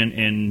location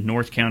in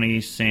North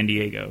County, San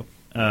Diego.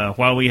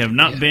 While we have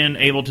not been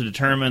able to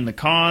determine the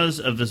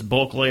cause of this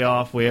bulk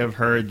layoff, we have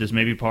heard this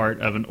may be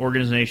part of an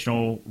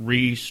organizational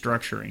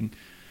restructuring.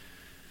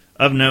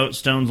 Of note,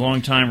 Stone's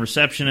longtime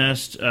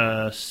receptionist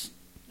at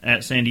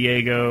San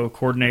Diego,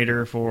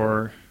 coordinator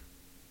for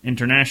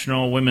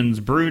International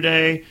Women's Brew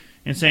Day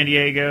in San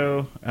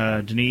Diego,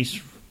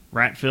 Denise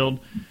Ratfield,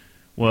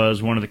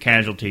 was one of the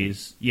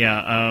casualties.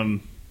 Yeah,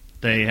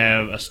 they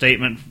have a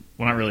statement.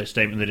 Well, not really a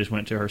statement. They just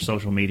went to her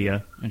social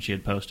media, and she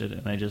had posted it,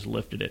 and they just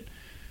lifted it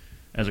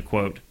as a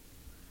quote.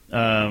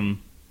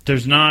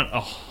 There's not a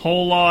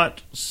whole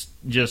lot,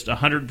 just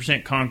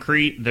 100%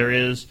 concrete. There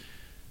is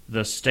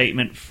the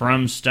statement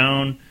from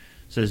Stone.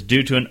 It says,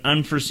 due to an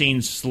unforeseen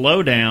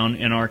slowdown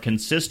in our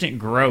consistent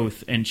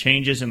growth and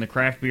changes in the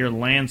craft beer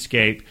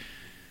landscape,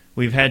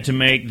 we've had to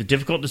make the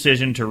difficult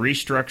decision to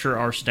restructure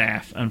our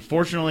staff.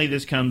 Unfortunately,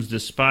 this comes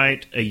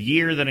despite a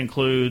year that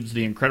includes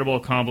the incredible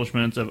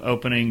accomplishments of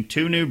opening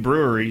 2 new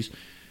breweries,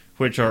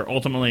 which are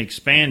ultimately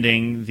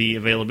expanding the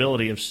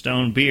availability of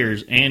Stone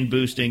beers and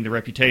boosting the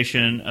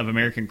reputation of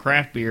American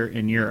craft beer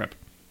in Europe.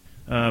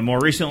 More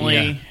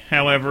recently,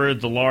 however,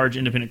 the large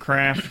independent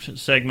craft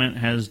segment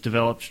has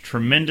developed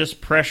tremendous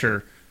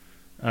pressure,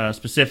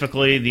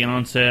 specifically the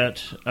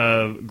onset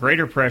of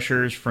greater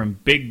pressures from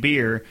big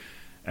beer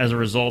as a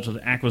result of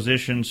the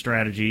acquisition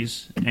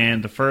strategies,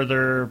 and the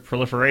further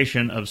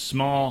proliferation of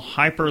small,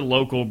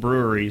 hyper-local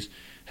breweries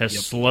has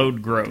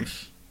slowed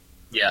growth.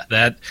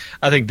 Yeah,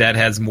 I think that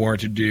has more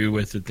to do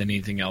with it than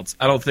anything else.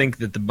 I don't think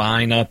that the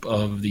buying up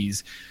of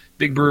these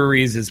big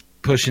breweries is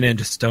pushing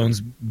into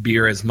Stone's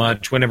beer as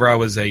much. Whenever I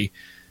was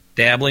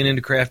dabbling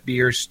into craft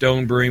beer,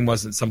 Stone Brewing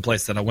wasn't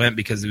someplace that I went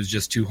because it was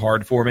just too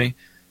hard for me.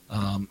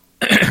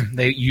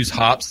 They use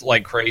hops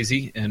like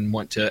crazy and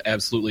want to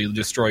absolutely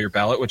destroy your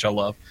palate, which I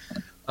love.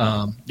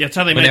 That's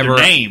how they made their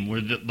name.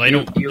 Where they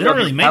don't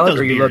really make those beers.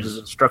 Or you love beers.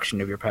 the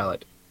destruction of your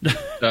palate?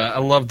 I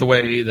love the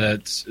way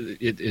that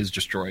it is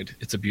destroyed.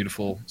 It's a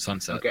beautiful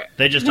sunset. Okay.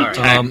 They just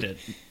attacked it.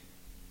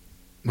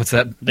 What's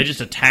that? They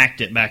just attacked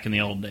it back in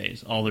the old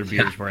days. All their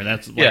beers were.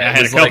 That's like, Yeah, I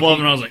had a it's couple like- of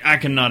them, and I was like, I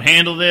cannot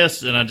handle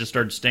this, and I just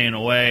started staying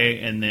away.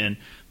 And then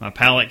my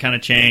palate kind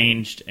of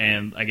changed,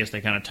 and I guess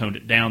they kind of toned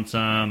it down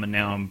some, and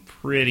now I'm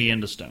pretty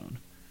into Stone.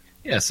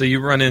 Yeah, so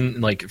you run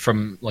in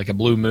from a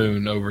Blue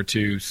Moon over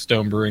to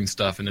Stone Brewing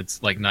stuff, and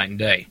it's like night and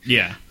day.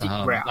 Yeah,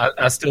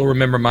 I still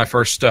remember my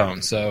first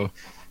Stone, so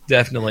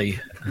definitely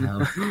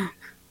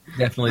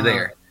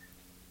there.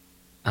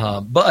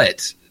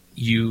 But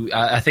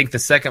I think the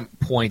second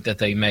point that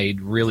they made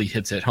really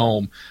hits it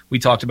home. We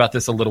talked about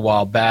this a little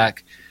while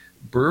back.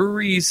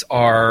 Breweries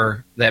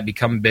that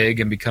become big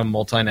and become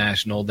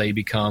multinational, they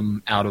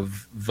become out of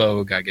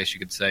vogue, I guess you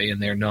could say,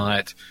 and they're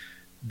not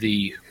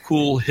the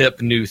cool, hip,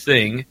 new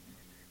thing.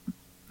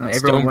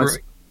 Everyone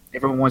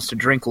wants to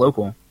drink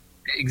local.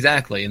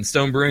 Exactly, and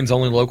Stone Brewing's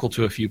only local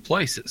to a few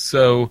places.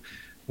 So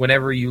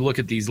whenever you look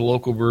at these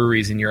local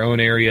breweries in your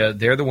own area,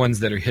 they're the ones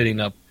that are hitting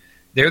up.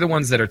 They're the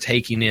ones that are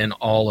taking in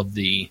all of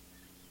the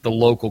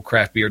local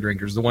craft beer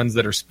drinkers, the ones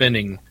that are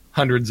spending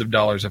hundreds of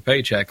dollars a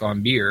paycheck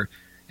on beer,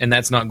 and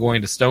that's not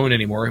going to Stone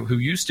anymore, who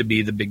used to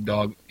be the big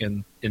dog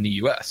in the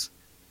U.S.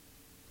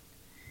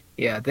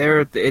 Yeah,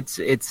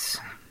 it's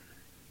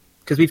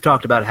because we've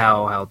talked about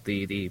how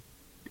the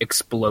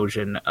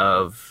explosion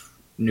of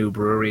new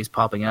breweries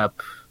popping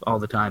up all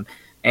the time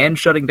and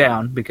shutting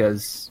down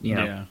because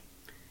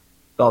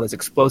all this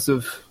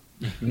explosive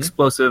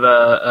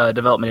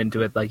development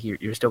into it. Like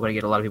you're still going to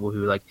get a lot of people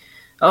who are like,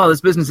 oh,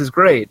 this business is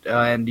great,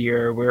 and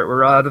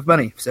we're out of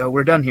money, so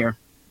we're done here.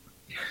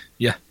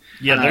 Yeah.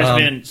 There's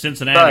been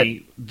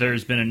Cincinnati.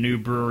 There's been a new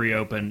brewery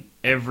open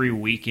every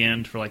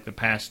weekend for like the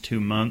past 2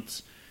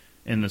 months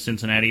in the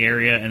Cincinnati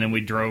area, and then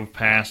we drove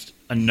past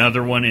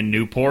another one in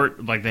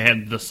Newport. Like they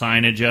had the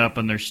signage up,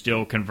 and they're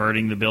still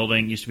converting the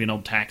building. It used to be an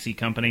old taxi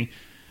company,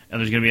 and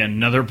there's going to be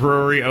another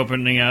brewery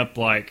opening up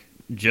like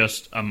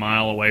just a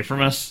mile away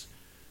from us.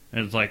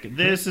 And it's like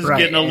this is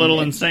getting a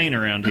little insane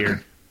around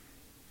here.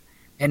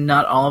 And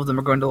not all of them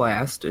are going to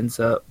last,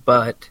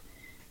 but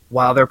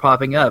while they're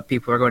popping up,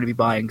 people are going to be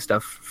buying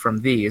stuff from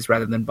these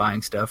rather than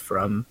buying stuff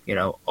from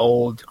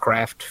old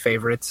craft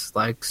favorites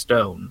like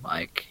Stone.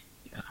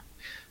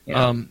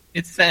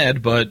 It's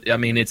sad, but I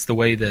mean, it's the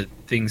way that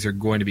things are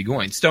going to be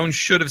going. Stone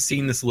should have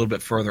seen this a little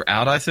bit further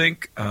out, I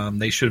think.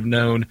 They should have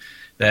known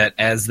that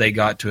as they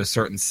got to a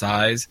certain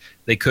size,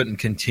 they couldn't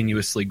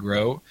continuously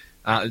grow.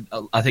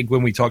 I think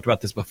when we talked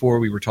about this before,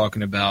 we were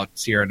talking about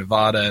Sierra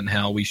Nevada and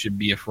how we should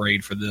be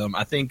afraid for them.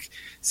 I think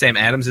Sam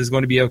Adams is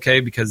going to be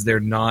okay because they're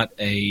not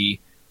a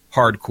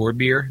hardcore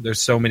beer. There's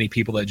so many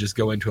people that just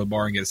go into a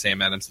bar and get a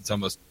Sam Adams. It's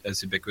almost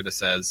as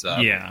ubiquitous as,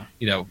 Well,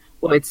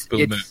 it's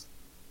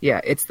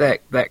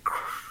that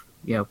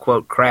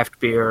quote craft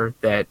beer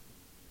that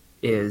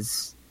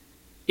is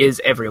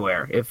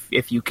everywhere.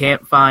 If you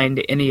can't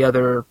find any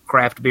other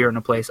craft beer in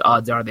a place,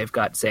 odds are they've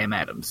got Sam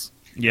Adams.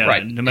 Yeah,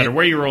 right. No matter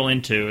where you roll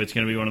into, it's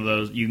going to be one of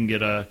those. You can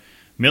get a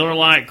Miller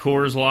Lite,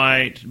 Coors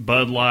Light,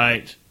 Bud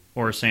Light,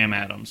 or a Sam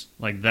Adams.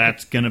 Like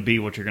that's going to be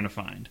what you're going to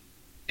find.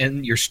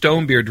 And your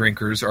Stone beer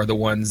drinkers are the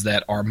ones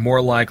that are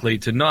more likely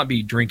to not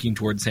be drinking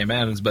towards Sam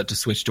Adams, but to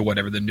switch to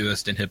whatever the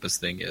newest and hippest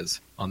thing is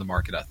on the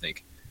market, I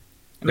think.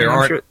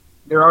 I'm sure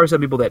there are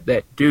some people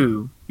that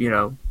do,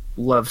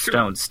 love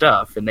Stone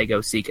stuff, and they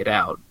go seek it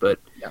out. But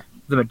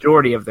the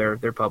majority of their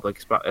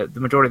public, the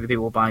majority of the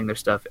people buying their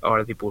stuff are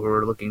the people who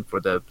are looking for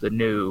the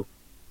new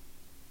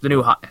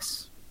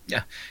hotness.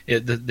 Yeah,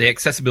 the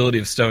accessibility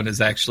of Stone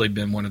has actually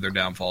been one of their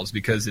downfalls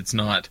because it's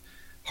not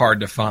hard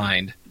to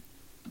find.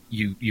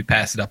 You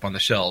pass it up on the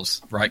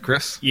shelves, right,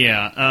 Chris?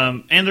 Yeah,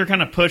 and they're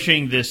kind of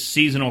pushing this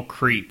seasonal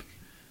creep.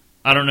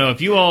 I don't know if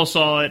you all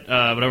saw it,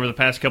 but over the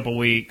past couple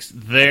weeks,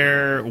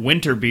 their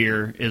winter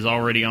beer is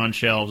already on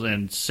shelves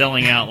and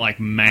selling out like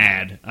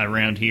mad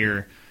around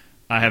here.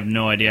 I have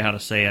no idea how to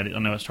say it. I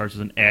know it starts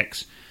with an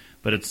X,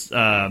 but it's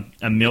a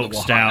milk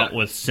stout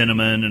with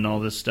cinnamon and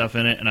all this stuff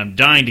in it, and I'm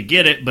dying to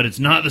get it, but it's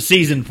not the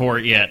season for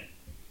it yet.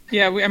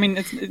 Yeah,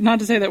 it's not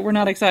to say that we're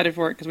not excited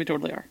for it, because we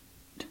totally are.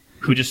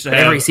 We just have,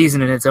 every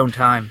season in its own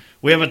time.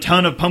 We have a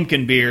ton of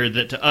pumpkin beer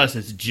that to us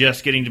it's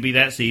just getting to be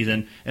that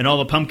season, and all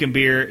the pumpkin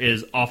beer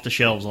is off the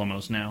shelves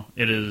almost now.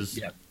 It is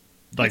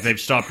like they've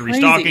stopped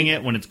restocking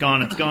it. When it's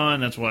gone, it's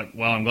gone. That's what.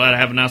 Well, I'm glad I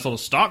have a nice little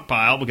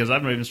stockpile because I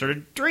haven't even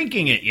started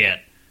drinking it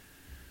yet.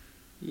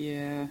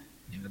 Yeah,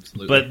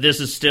 absolutely. But this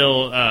is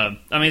still.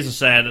 It's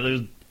sad.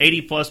 There's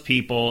 80 plus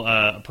people.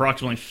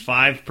 Approximately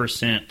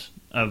 5%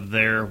 of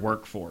their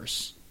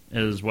workforce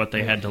is what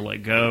they had to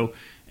let go.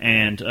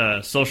 And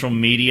social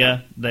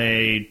media,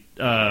 they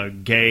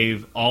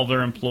gave all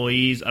their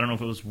employees, I don't know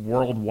if it was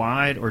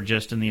worldwide or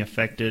just in the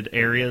affected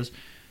areas,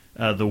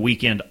 the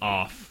weekend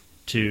off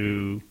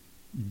to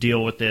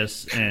deal with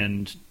this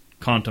and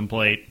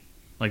contemplate.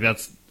 Like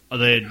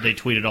they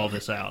tweeted all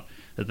this out,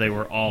 that they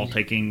were all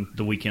taking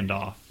the weekend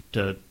off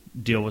to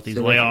deal with these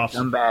layoffs.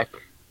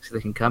 So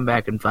they can come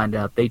back and find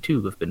out they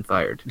too have been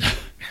fired.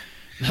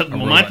 Well,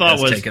 my thought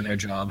was taking their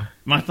job.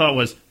 My thought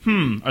was,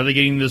 are they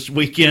getting this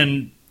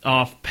weekend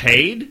off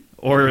paid,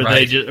 or are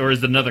they just, or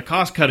is it another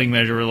cost cutting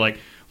measure? We're like,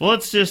 well,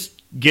 let's just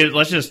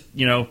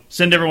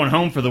send everyone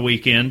home for the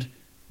weekend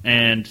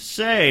and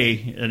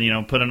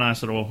put a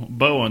nice little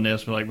bow on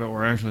this. We're like, but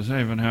we're actually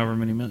saving however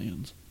many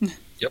millions.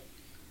 Yep.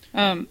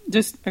 I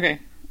just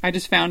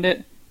found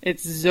it.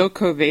 It's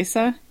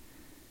Zocovesa,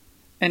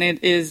 and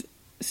it is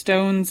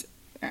Stone's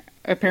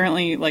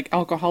apparently like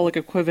alcoholic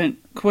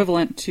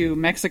equivalent to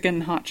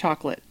Mexican hot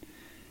chocolate.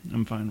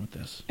 I'm fine with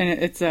this.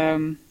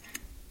 And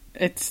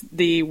it's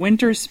the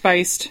winter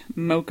spiced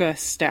mocha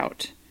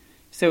stout.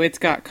 So it's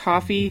got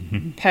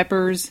coffee,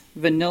 peppers,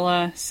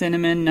 vanilla,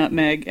 cinnamon,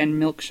 nutmeg, and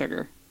milk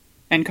sugar,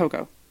 and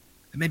cocoa.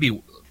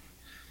 It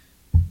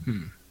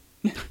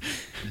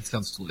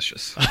sounds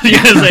delicious.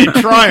 Because they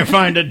try and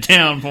find a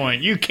down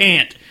point. You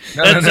can't.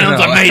 That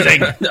sounds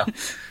amazing. No.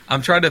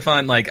 I'm trying to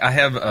find, like, I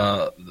have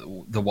the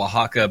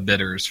Oaxaca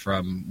bitters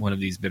from one of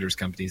these bitters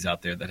companies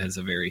out there that has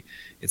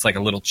it's like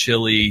a little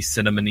chili,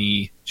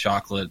 cinnamony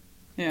chocolate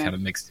kind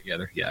of mixed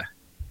together. Yeah.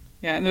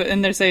 Yeah,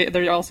 and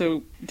they're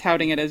also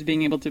touting it as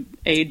being able to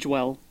age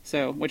well,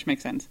 which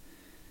makes sense.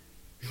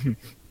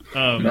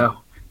 No,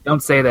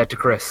 don't say that to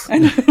Chris.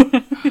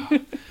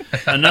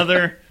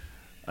 Another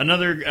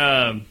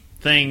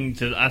thing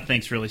that I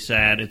think is really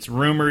sad. It's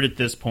rumored at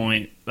this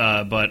point,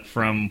 but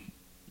from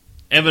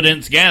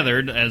evidence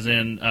gathered, as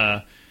in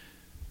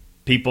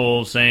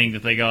people saying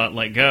that they got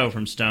let go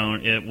from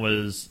Stone, it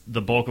was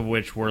the bulk of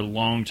which were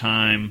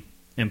longtime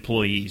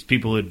employees,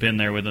 people who had been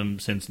there with them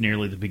since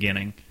nearly the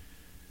beginning.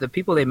 The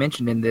people they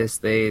mentioned in this,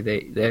 they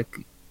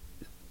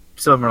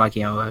some of them are like,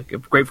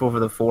 grateful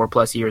for the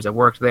 4+ years I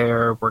worked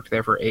there for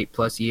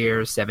 8+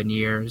 years, 7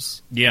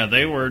 years. Yeah,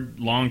 they were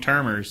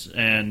long-termers,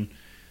 and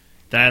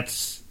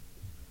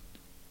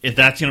if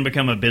that's going to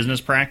become a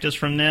business practice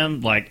from them,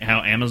 like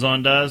how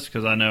Amazon does,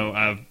 because I know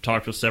I've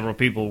talked with several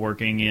people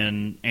working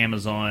in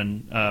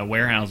Amazon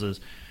warehouses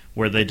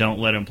where they don't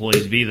let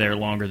employees be there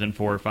longer than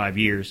 4 or 5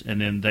 years,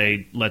 and then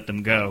they let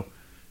them go.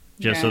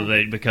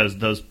 Because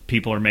those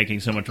people are making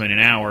so much money an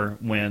hour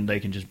when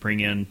they can just bring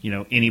in,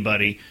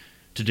 anybody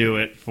to do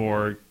it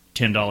for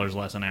 $10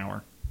 less an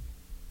hour.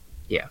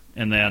 Yeah.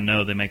 And I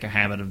know they make a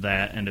habit of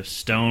that. And if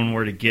Stone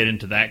were to get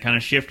into that kind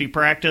of shifty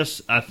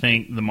practice, I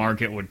think the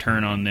market would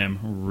turn on them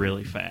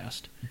really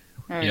fast.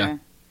 Oh, yeah.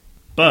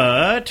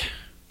 But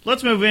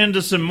let's move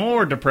into some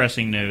more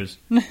depressing news.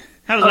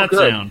 How does that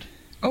sound?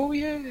 Oh,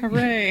 yeah.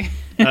 Hooray.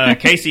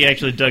 Casey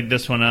actually dug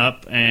this one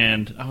up,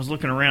 and I was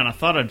looking around. I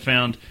thought I'd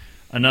found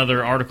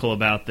another article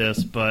about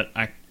this, but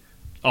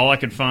all I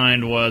could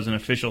find was an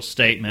official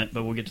statement,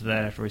 but we'll get to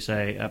that after we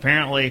say.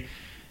 Apparently,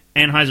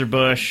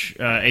 Anheuser-Busch,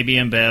 AB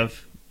InBev,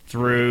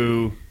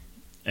 through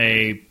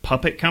a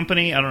puppet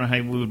company, I don't know how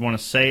we would want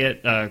to say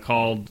it,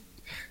 called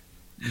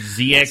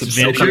ZX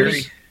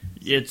Ventures.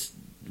 It's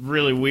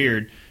really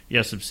weird.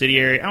 Yeah,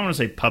 subsidiary. I want to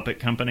say puppet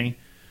company.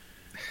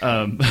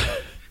 Beverage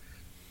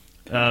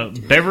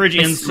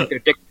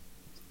Insight.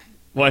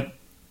 What?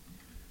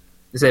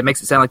 It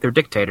makes it sound like they're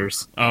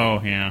dictators.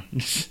 Oh, yeah.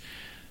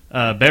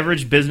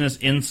 Beverage Business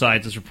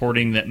Insights is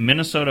reporting that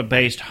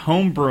Minnesota-based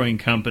home brewing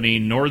company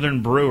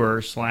Northern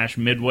Brewer /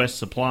 Midwest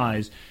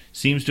Supplies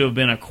seems to have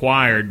been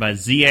acquired by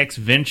ZX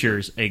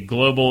Ventures, a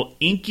global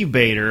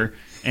incubator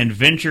and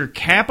venture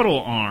capital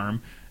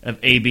arm of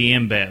AB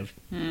InBev.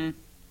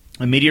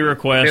 A media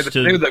request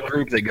they're the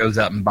group that goes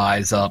out and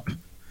buys up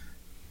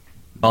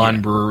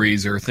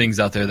non-breweries or things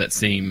out there that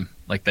seem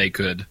like they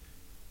could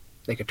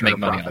make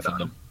money off of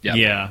them.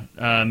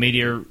 Yeah.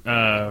 Media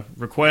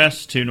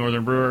request to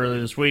Northern Brewer earlier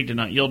this week did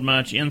not yield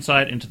much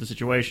insight into the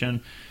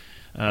situation.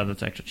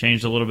 That's actually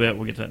changed a little bit.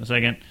 We'll get to that in a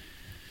second.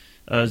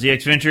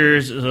 ZX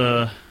Ventures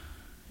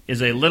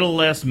is a little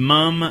less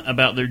mum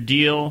about their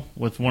deal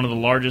with one of the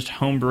largest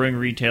home brewing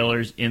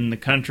retailers in the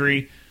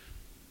country.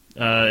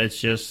 It's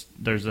just,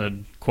 there's a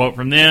quote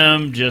from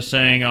them just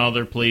saying,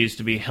 they're pleased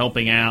to be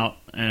helping out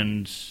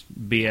and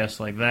BS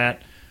like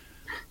that.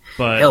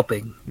 But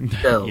helping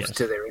themselves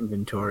to their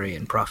inventory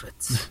and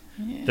profits.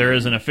 Yeah. There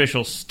is an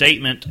official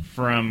statement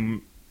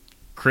from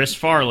Chris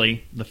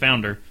Farley, the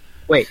founder.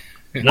 Wait,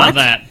 not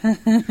that.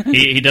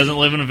 He doesn't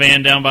live in a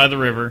van down by the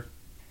river.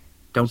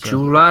 Don't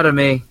you lie to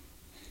me.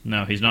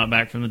 No, he's not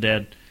back from the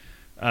dead.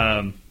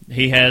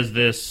 He has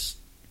this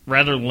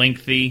rather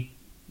lengthy,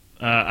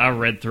 I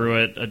read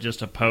through it,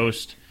 just a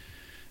post.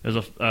 It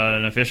was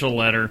an official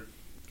letter.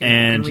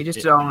 And can we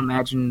just all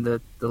imagine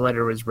that the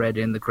letter was read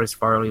in the Chris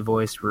Farley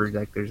voice where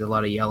there's a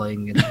lot of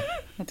yelling? And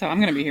That's how I'm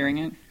going to be hearing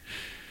it.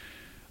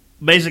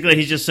 Basically,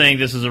 he's just saying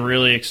this is a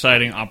really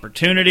exciting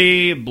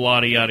opportunity, blah,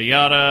 yada,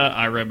 yada.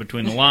 I read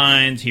between the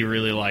lines. He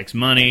really likes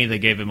money. They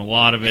gave him a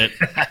lot of it.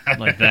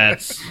 Like,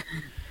 that's...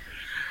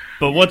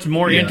 But what's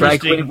more Yeah.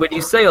 Like interesting? when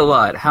you say a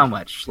lot, how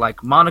much?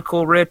 Like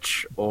monocle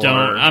rich, or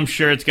I'm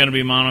sure it's going to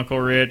be monocle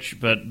rich,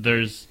 but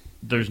there's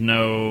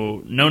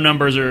no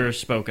numbers are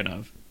spoken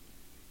of.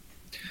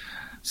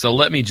 So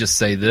let me just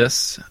say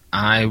this.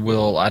 I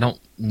don't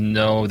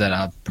know that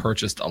I've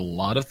purchased a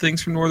lot of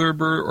things from Northern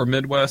Brewer or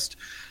Midwest.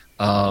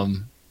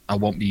 I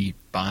won't be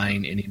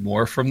buying any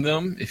more from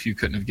them, if you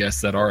couldn't have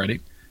guessed that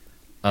already.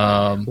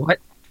 what?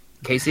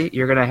 Casey,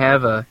 you're gonna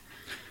have a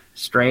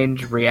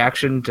strange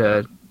reaction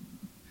to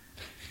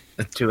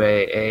a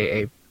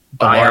large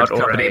buyout or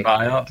company a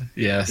buyout.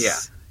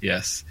 Yes,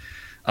 yes.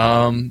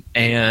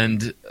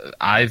 And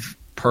I've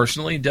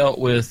personally dealt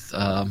with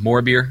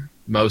more beer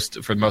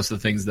for most of the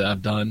things that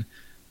I've done,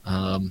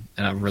 and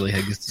I've really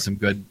had some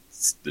good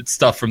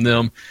stuff from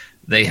them.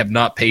 They have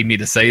not paid me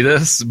to say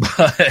this,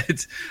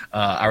 but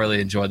I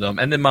really enjoy them.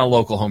 And then my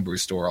local homebrew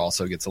store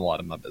also gets a lot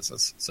of my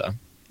business. So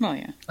Well,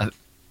 yeah. I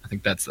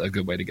think that's a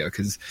good way to go.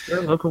 Because Is there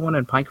a local one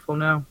in Pikeville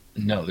now?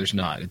 no, there's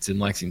not. It's in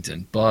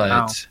Lexington,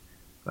 but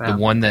Oh. Wow. the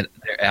one that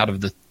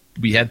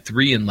we had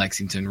 3 in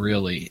Lexington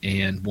really,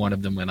 and one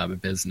of them went out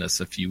of business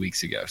a few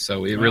weeks ago.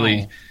 So it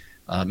really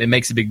it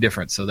makes a big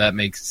difference. So that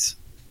makes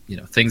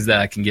things that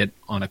I can get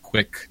on a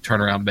quick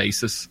turnaround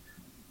basis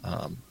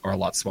are a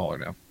lot smaller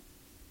now.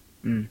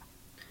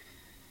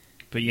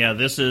 But yeah,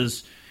 this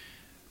is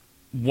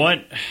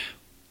what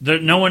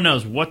no one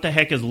knows what the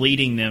heck is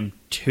leading them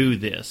to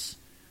this.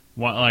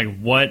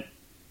 What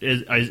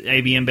is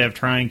AB InBev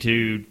trying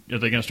to? Are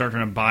they going to start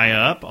trying to buy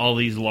up all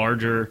these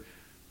larger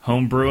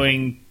home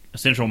brewing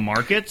essential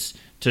markets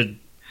to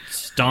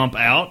stomp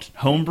out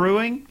home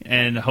brewing,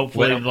 and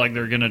hopefully,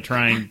 they're going to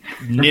try and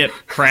nip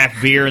craft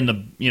beer in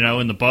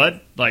the bud,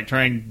 like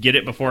try and get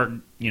it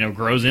before it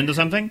grows into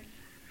something?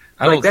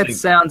 I don't that think,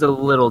 sounds a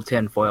little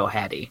tinfoil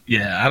hatty.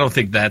 yeah, I don't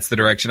think that's the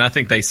direction. I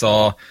think they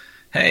saw,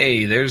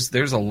 hey, there's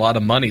a lot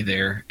of money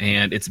there,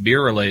 and it's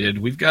beer related.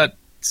 We've got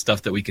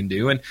stuff that we can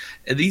do, and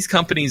these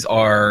companies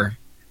are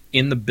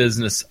in the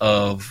business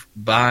of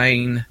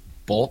buying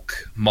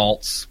bulk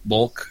malts,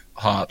 bulk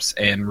hops,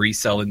 and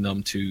reselling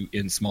them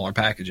in smaller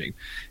packaging.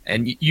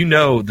 And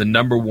the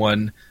number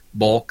one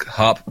bulk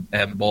hop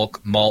and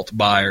bulk malt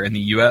buyer in the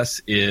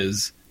U.S.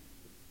 is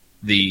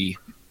the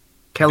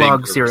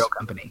Kellogg big Cereal brewers.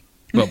 Company.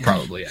 Well,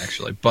 probably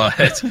actually,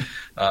 but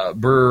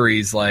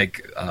breweries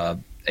like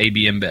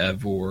AB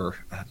InBev or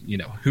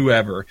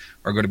whoever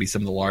are going to be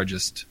some of the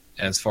largest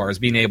as far as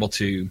being able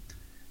to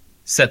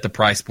set the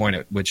price point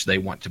at which they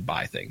want to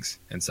buy things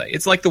and say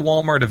it's like the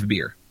Walmart of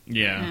beer.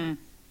 Yeah.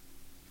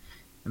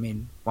 I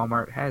mean,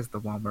 Walmart has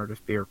the Walmart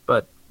of beer,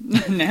 but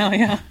Now,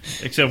 yeah.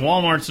 Except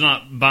Walmart's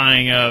not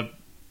buying up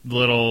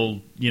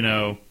little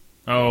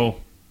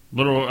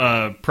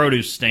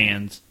produce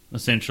stands,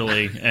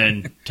 essentially,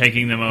 and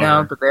taking them over.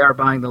 no, but they are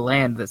buying the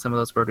land that some of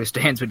those produce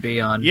stands would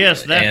be on.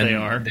 Yes, that And they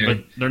are, they're-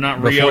 but they're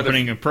not before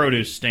reopening a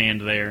produce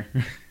stand there.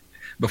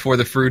 Before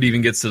the fruit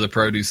even gets to the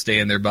produce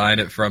stand, they're buying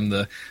it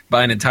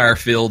buying entire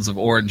fields of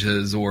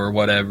oranges or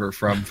whatever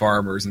from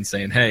farmers and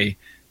saying, hey,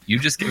 you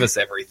just give us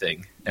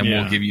everything and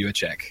Yeah. we'll give you a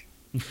check.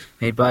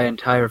 They buy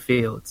entire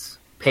fields,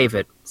 pave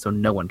it so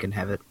no one can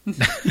have it.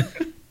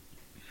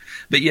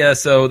 But yeah,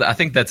 so I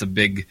think that's a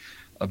big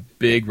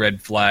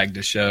red flag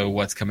to show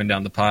what's coming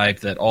down the pipe,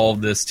 that all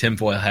this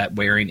tinfoil hat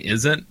wearing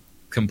isn't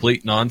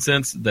complete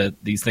nonsense, that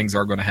these things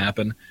are going to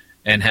happen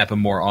and happen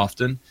more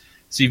often.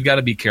 So you've got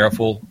to be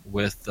careful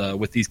with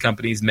these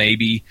companies.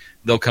 Maybe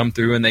they'll come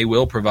through and they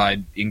will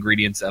provide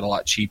ingredients at a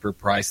lot cheaper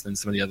price than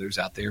some of the others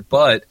out there.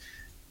 But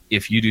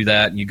if you do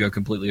that and you go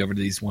completely over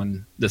to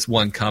this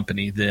one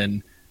company,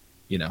 then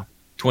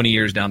 20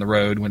 years down the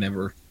road,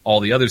 whenever all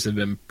the others have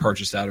been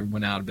purchased out or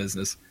went out of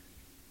business,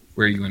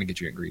 where are you going to get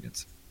your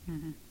ingredients?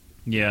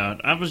 Yeah,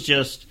 I was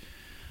just,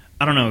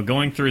 I don't know,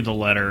 going through the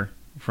letter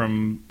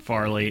from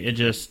Farley,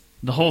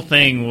 the whole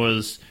thing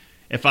was,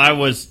 if I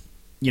was,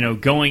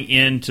 going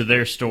into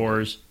their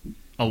stores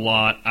a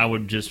lot, I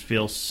would just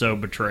feel so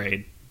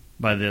betrayed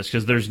by this,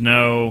 because there's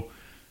no,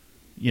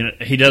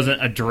 he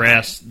doesn't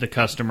address the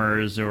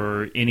customers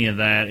or any of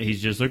that.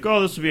 He's just like,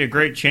 oh, this would be a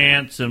great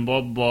chance, and blah,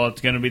 blah, blah.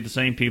 It's going to be the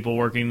same people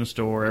working in the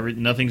store.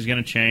 Nothing's going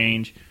to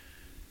change.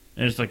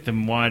 And it's like,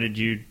 then why did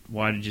you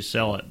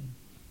sell it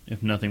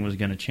if nothing was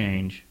going to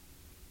change?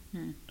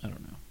 I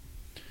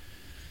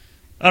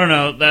don't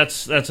know.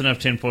 That's enough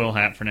tinfoil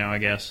hat for now, I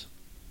guess.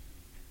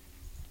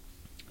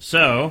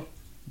 So,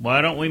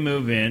 why don't we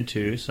move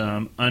into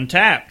some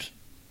Untapped?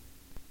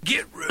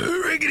 Get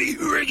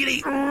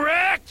riggedy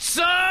wrecked,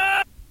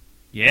 son!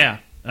 Yeah.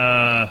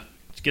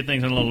 Let's get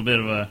things on a little bit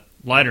of a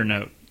lighter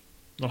note.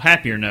 A little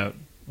happier note.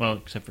 Well,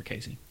 except for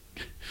Casey.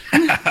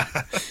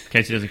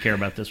 Casey doesn't care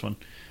about this one.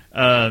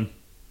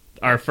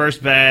 Our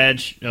first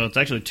badge, it's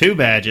actually 2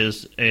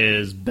 badges,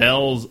 is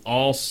Bell's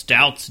All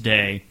Stouts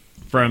Day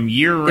from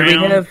year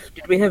round.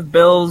 Did we have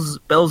Bell's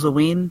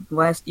Halloween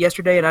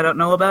yesterday and I don't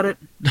know about it?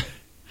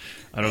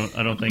 I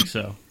don't think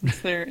so.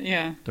 It's there,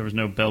 yeah. There was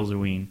no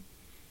Bellsoween.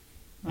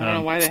 I don't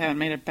know why they haven't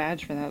made a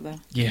badge for that, though.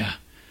 Yeah.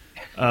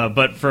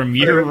 But from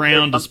year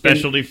round to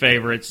specialty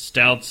favorites,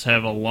 stouts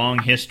have a long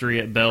history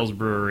at Bell's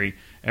Brewery,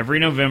 Every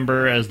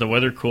November, as the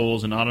weather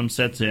cools and autumn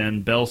sets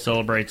in, Bell's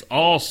celebrates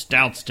All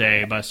Stouts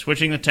Day by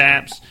switching the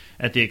taps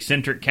at the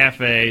Eccentric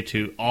Cafe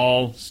to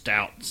All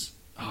Stouts.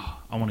 Oh,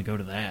 I want to go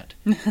to that.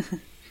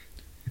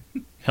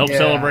 Help Yeah.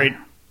 celebrate...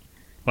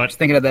 What? Just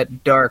thinking of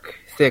that dark,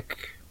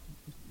 thick,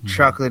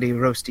 chocolatey,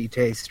 roasty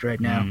taste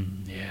right now.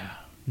 Yeah.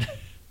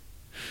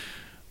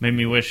 Made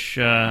me wish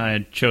I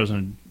had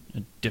chosen a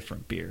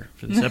different beer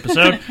for this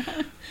episode.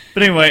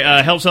 But anyway,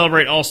 help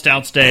celebrate All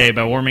Stouts Day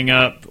by warming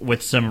up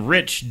with some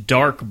rich,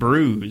 dark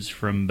brews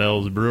from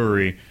Bell's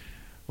Brewery.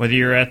 Whether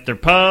you're at their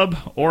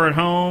pub or at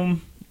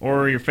home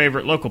or your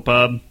favorite local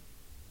pub,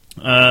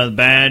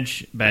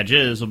 the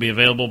badges will be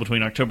available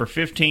between October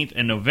 15th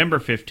and November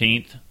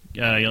 15th.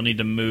 You'll need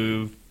to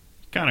move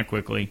kind of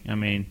quickly. I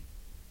mean,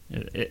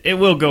 it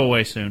will go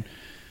away soon,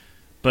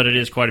 but it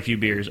is quite a few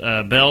beers.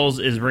 Bell's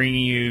is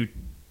bringing you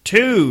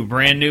 2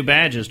 brand new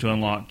badges to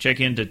unlock. Check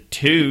into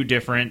 2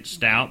 different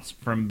stouts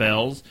from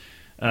Bell's.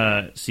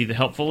 See the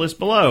helpful list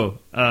below.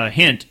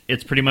 Hint,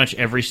 it's pretty much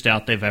every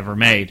stout they've ever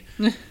made.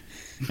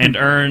 And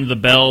earn the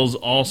Bell's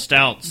All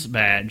Stouts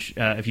badge.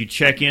 If you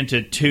check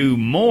into 2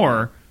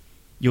 more,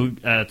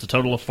 it's a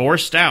total of 4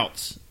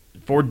 stouts,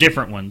 4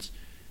 different ones.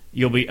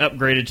 You'll be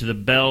upgraded to the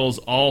Bell's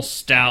All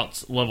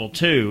Stouts Level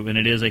 2, and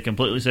it is a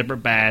completely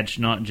separate badge,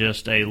 not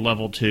just a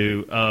Level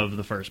 2 of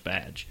the first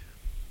badge.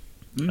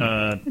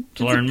 To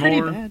learn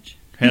more, badge.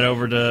 head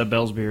over to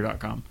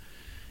bellsbeer.com.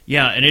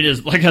 Yeah, and it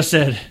is, like I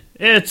said,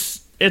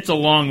 it's a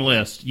long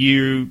list.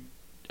 You're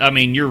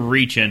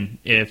reaching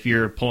if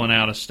you're pulling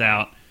out a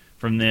stout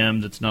from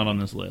them that's not on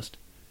this list.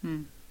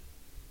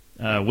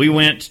 We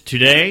went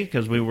today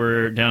because we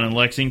were down in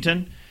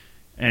Lexington,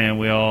 and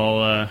we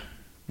all,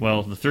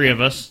 the 3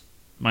 of us,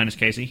 minus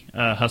Casey,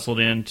 hustled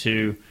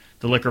into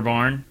the liquor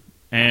barn,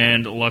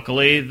 and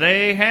luckily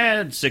they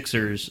had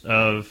sixers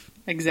of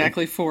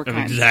Exactly 4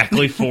 kinds.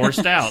 exactly 4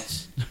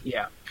 stouts.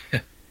 Yeah.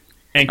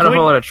 And Not a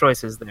whole lot of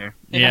choices there.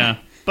 yeah,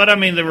 but I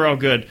mean they were all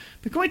good.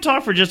 But can we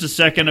talk for just a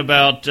second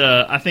about?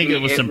 I think it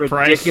was some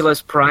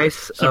ridiculous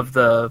price of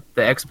the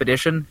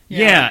expedition.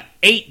 Yeah,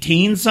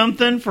 18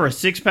 something for a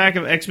 6-pack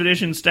of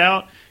Expedition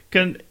Stout.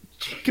 Can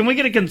we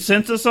get a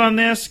consensus on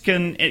this?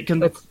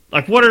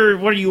 What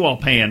are you all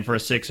paying for a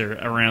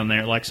 6er around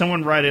there? Like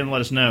someone write in and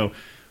let us know.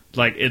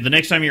 Like the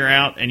next time you're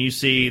out and you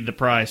see the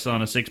price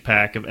on a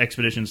 6-pack of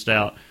Expedition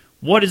Stout,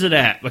 what is it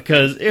at?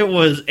 Because it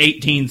was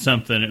 18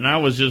 something and I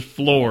was just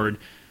floored.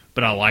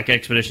 But I like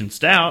Expedition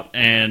Stout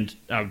and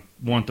I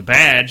want the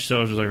badge, so I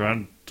was just like,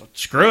 well,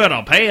 screw it,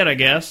 I'll pay it, I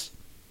guess.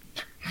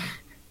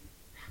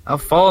 I'll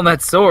fall on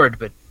that sword,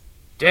 but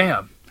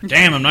damn.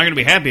 Damn, I'm not going to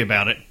be happy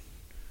about it.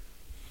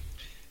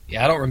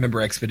 Yeah, I don't remember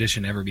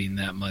Expedition ever being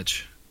that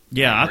much.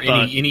 Yeah, I Or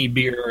thought... any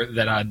beer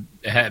that I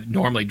have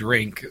normally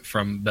drink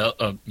from Bell,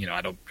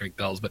 I don't drink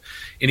Bell's, but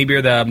any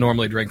beer that I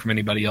normally drink from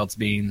anybody else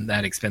being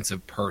that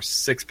expensive per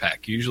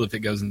 6-pack. Usually, if it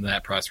goes into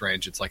that price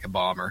range, it's like a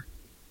bomber.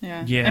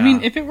 Yeah. I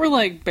mean, if it were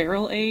like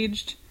barrel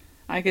aged,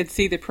 I could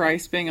see the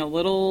price being a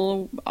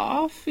little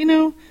off,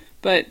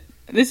 but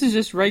this is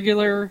just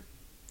regular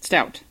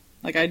stout.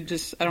 Like I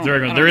don't.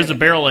 There is a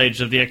barrel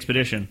age of the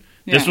Expedition.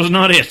 Yeah. This was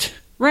not it.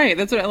 Right.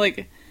 That's what I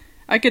like.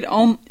 I could.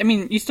 I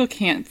mean, you still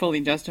can't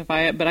fully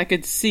justify it, but I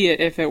could see it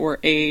if it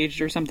were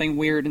aged or something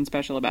weird and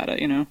special about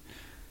it.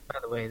 By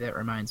the way, that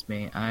reminds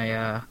me.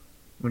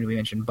 When we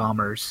mentioned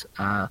bombers,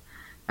 I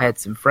had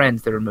some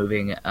friends that were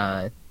moving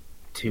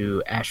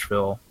to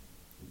Asheville.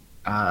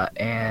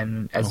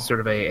 And as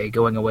sort of a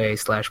going away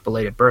 /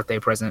 belated birthday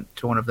present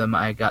to one of them,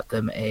 I got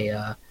them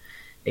a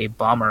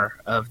bomber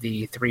of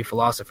the 3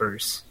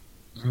 philosophers,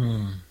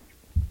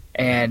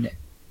 and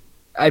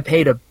I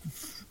paid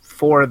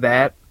for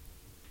that.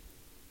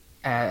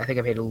 I think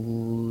I paid a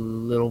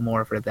little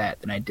more for that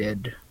than I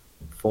did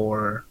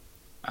for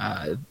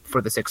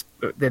the 6.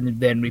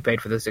 Then we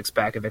paid for the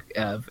 6-pack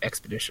of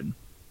Expedition.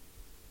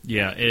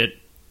 Yeah, it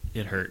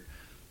hurt.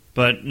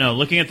 But no,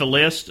 looking at the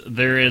list,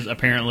 there is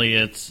apparently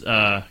it's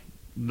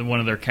one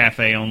of their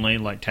cafe only,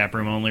 like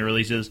taproom only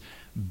releases,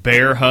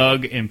 Bear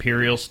Hug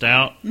Imperial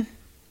Stout.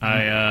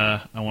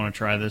 I want to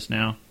try this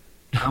now.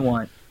 I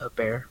want a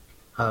Bear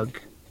Hug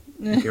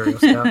Imperial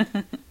Stout.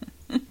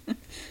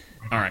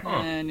 All right.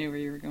 I knew where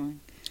you were going.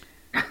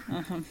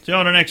 So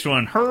on the next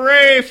one,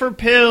 hooray for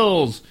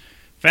pills!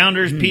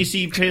 Founders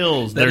PC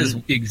Pills. That is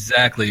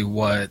exactly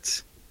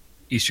what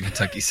Eastern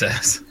Kentucky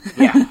says.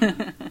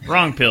 Yeah.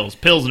 Wrong pills.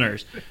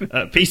 Pilsners.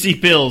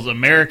 PC Pills,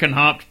 American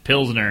Hopped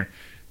Pilsner.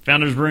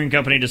 Founders Brewing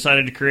Company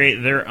decided to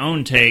create their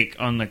own take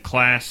on the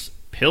class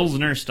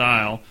Pilsner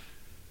style,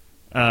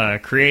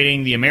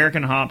 creating the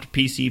American Hopped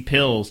PC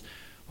Pills.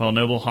 While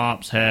noble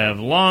hops have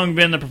long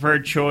been the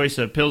preferred choice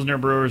of Pilsner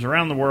brewers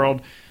around the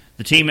world,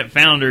 the team at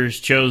Founders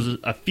chose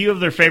a few of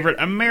their favorite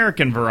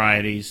American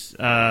varieties.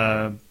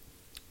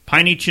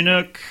 Piney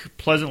Chinook,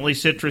 Pleasantly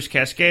Citrus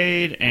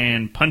Cascade,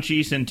 and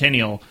Punchy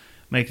Centennial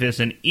make this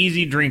an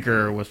easy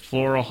drinker with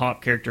floral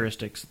hop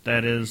characteristics.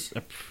 That is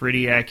a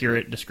pretty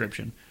accurate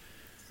description.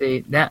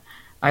 See, now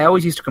I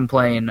always used to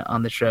complain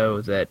on the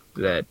show that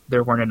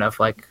there weren't enough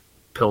like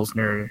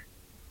Pilsner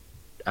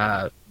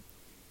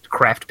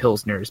craft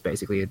pilsners.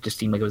 Basically, it just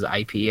seemed like it was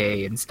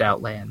IPA and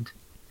stout land.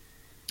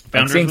 Like,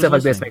 Founders seeing was stuff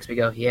like this listening. makes me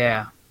go,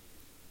 yeah.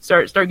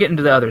 Start getting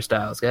to the other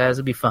styles, guys.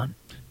 It'll be fun.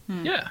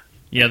 Yeah.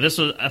 Yeah,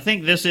 I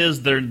think this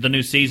is the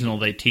new seasonal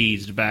they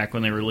teased back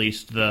when they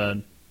released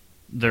their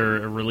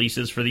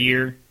releases for the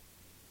year.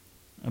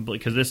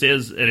 Because it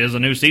is a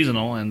new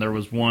seasonal, and there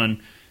was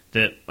one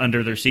that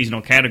under their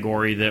seasonal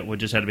category that would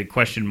just had a big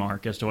question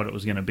mark as to what it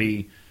was going to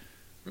be.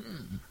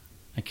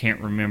 I can't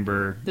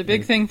remember. The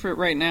big thing for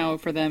right now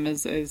for them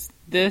is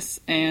this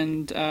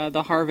and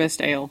the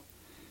Harvest Ale.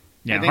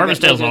 I Yeah, think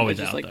Harvest those Ale's are always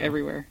just out, like though.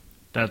 everywhere.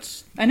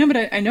 That's I know,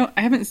 but I know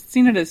I haven't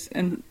seen it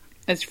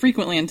as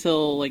frequently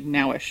until like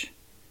nowish.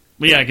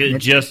 yeah.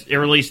 'Cause it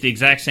released the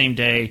exact same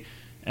day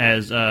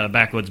as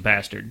Backwoods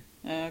Bastard,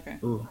 Okay.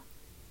 Ooh.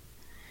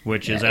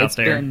 which is Yeah, out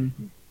there.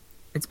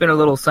 It's been a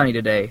little sunny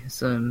today.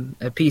 Some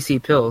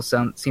PC pills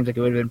seems like it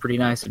would have been pretty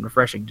nice and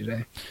refreshing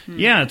today.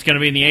 Yeah, it's going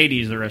to be in the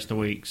 80s the rest of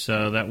the week,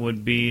 so that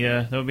would be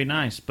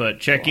nice. But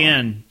check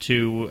in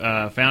to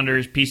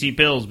Founders PC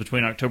Pills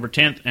between October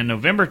 10th and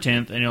November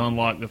 10th, and you'll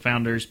unlock the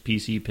Founders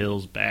PC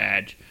Pills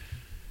badge.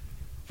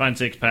 Find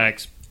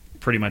 6-packs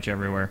pretty much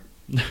everywhere.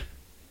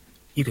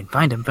 You can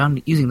find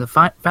them using the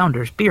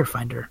Founders Beer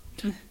Finder.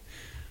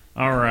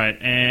 All right,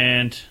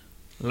 and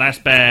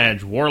last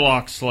badge,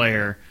 Warlock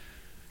Slayer.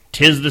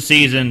 'Tis the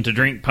season to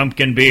drink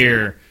pumpkin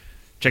beer.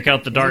 Check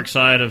out the dark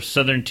side of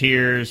Southern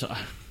Tier's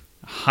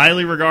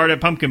highly regarded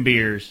pumpkin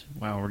beers.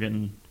 Wow,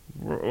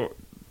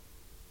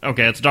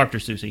 okay, it's Dr.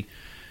 Susie.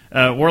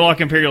 Warlock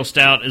Imperial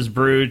Stout is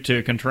brewed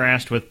to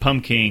contrast with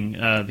Pumpkin,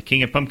 the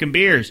king of pumpkin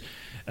beers.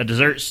 A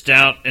dessert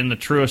stout in the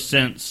truest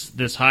sense.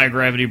 This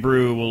high-gravity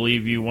brew will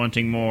leave you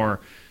wanting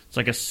more. It's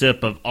like a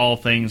sip of all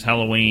things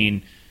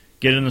Halloween.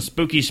 Get in the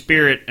spooky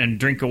spirit and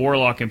drink a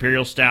Warlock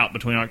Imperial Stout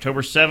between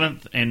October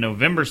 7th and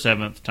November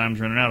 7th.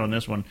 Time's running out on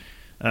this one.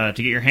 To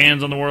get your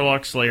hands on the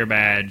Warlock Slayer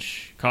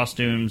badge.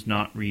 Costumes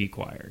not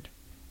required.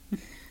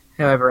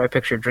 However, I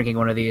pictured drinking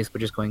one of these,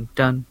 but just going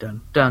dun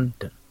dun dun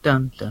dun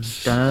dun dun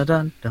dun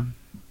dun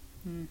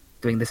dun.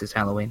 Doing This Is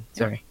Halloween.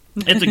 Sorry.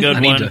 It's a good I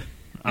need one. to-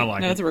 I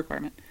like No, it. that's a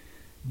requirement.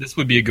 This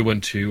would be a good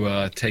one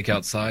to take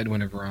outside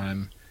whenever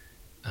I'm,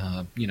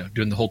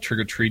 doing the whole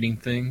trick-or-treating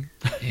thing.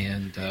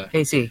 And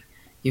Casey,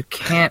 you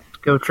can't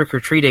go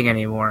trick-or-treating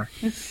anymore.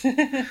 I'm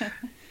going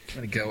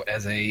to go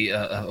as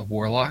a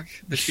warlock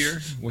this year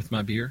with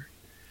my beer.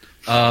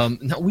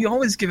 No, we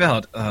always give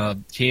out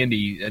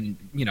candy, and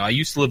I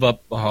used to live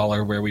up a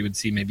holler where we would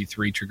see maybe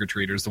 3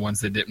 trick-or-treaters, the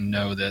ones that didn't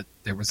know that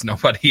there was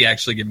nobody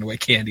actually giving away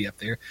candy up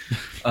there.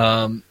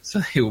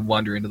 So they would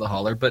wander into the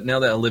holler. But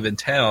now that I live in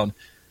town,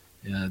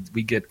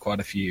 we get quite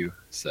a few.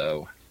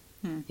 So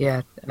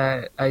Yeah,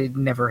 I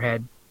never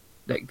had...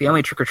 Like, the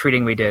only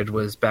trick-or-treating we did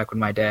was back when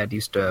my dad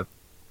used to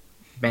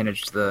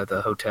manage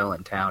the hotel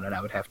in town, and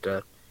I would have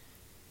to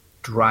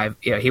drive...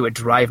 Yeah, he would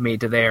drive me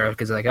to there,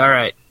 because like, all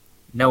right,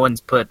 no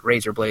one's put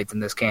razor blades in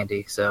this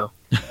candy, so...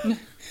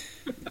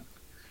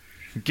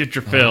 Get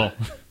your fill.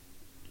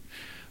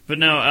 But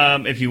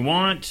no, if you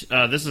want,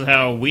 this is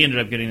how we ended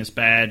up getting this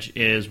badge.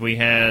 Is we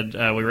read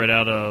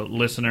out a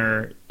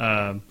listener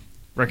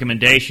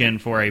recommendation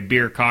for a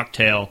beer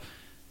cocktail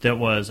that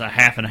was a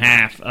half and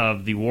half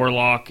of the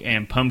Warlock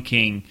and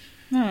Pumpkin.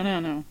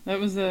 No. That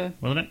was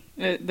Wasn't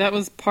it? that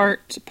was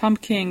part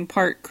pumpkin,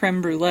 part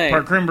creme brulee.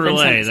 Part creme from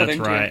brulee, that's Southern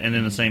right. Tier. And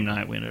then the same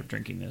night we ended up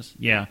drinking this.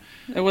 Yeah.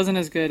 It wasn't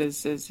as good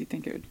as you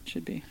think it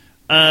should be.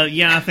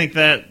 Yeah, I think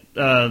that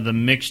the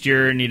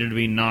mixture needed to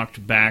be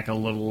knocked back a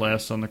little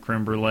less on the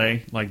creme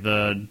brulee. Like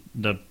the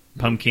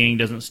pumpkin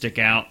doesn't stick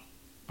out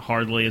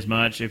hardly as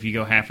much if you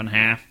go half and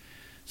half.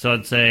 So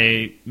I'd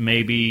say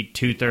maybe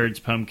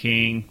 2/3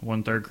 pumpkin,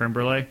 1/3 creme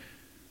brulee.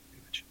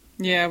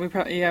 Yeah, we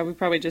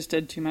probably just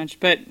did too much.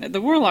 But the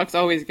Warlock's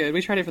always good.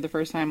 We tried it for the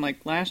first time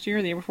like last year,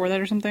 the year before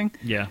that or something.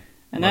 Yeah.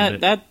 And loved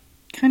it. that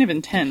kind of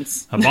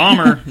intense. A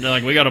bomber. They're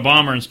like, we got a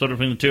bomber and split it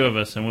between the two of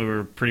us, and we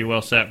were pretty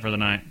well set for the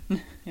night.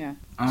 Yeah.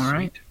 All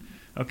right.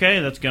 Okay,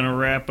 that's going to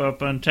wrap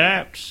up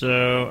Untapped.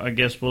 So I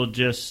guess we'll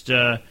just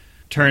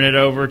turn it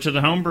over to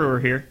the home brewer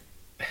here.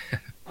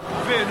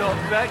 We're not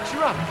that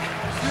drunk.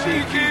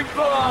 Cheeky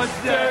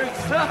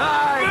bastards!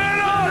 We're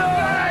not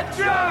that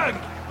drunk!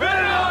 We're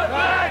not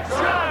that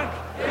drunk!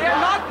 We're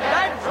not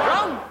that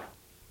drunk!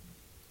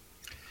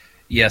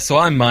 yeah, so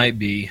I might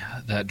be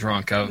that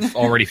drunk. I've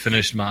already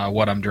finished my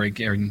what I'm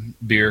drinking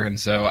beer, and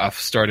so I've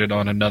started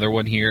on another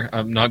one here.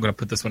 I'm not going to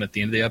put this one at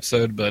the end of the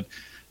episode, but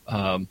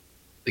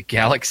the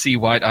Galaxy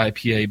White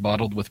IPA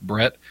bottled with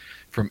Brett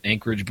from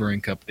Anchorage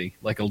Brewing Company,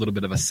 like a little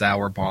bit of a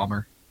sour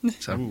bomber.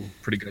 So Ooh.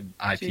 pretty good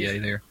IPA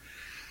Jeez. there.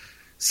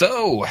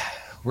 So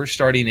we're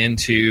starting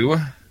into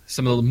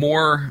some of the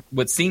more,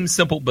 what seems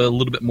simple, but a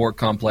little bit more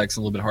complex,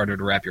 and a little bit harder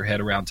to wrap your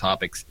head around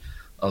topics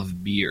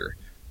of beer.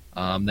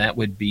 That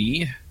would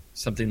be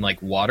something like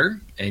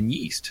water and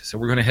yeast. So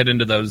we're going to head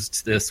into those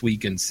this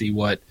week and see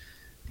what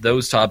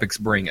those topics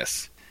bring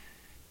us.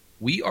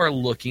 We are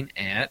looking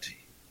at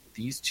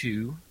these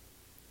two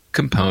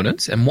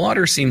components, and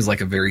water seems like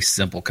a very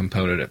simple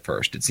component at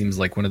first. It seems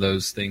like one of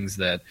those things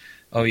that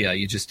Oh yeah,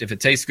 if it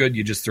tastes good,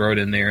 you just throw it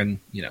in there and,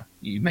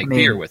 you make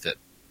beer with it.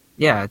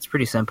 Yeah, it's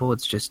pretty simple.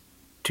 It's just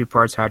 2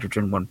 parts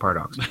hydrogen, 1 part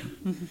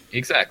oxygen.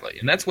 Exactly.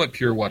 And that's what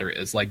pure water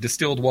is. Like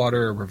distilled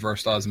water or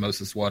reversed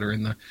osmosis water,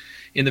 in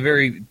the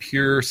very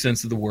pure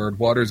sense of the word,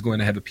 water is going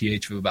to have a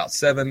pH of about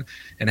 7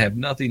 and have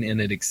nothing in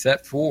it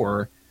except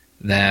for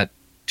that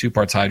 2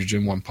 parts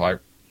hydrogen, 1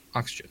 part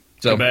oxygen.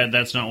 So too bad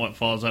that's not what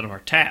falls out of our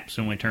taps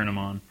when we turn them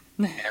on.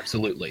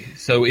 Absolutely.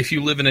 So if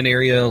you live in an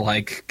area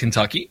like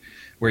Kentucky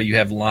where you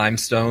have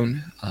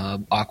limestone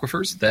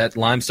aquifers, that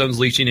limestone's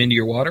leaching into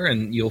your water,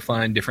 and you'll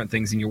find different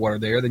things in your water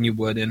there than you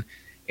would in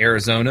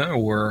Arizona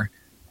or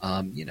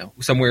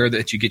somewhere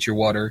that you get your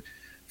water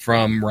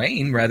from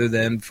rain rather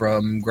than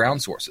from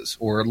ground sources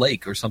or a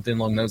lake or something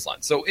along those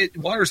lines. So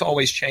water's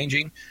always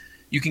changing.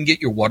 You can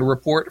get your water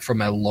report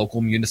from a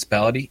local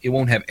municipality. It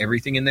won't have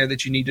everything in there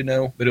that you need to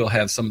know, but it'll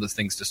have some of the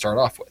things to start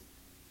off with.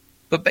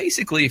 But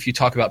basically, if you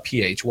talk about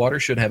pH, water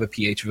should have a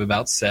pH of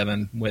about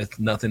 7 with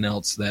nothing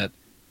else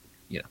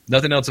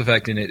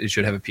affecting it. It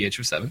should have a pH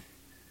of 7.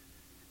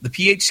 The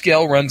pH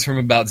scale runs from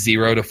about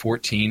 0 to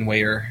 14,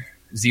 where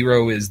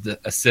 0 is the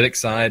acidic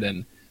side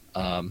and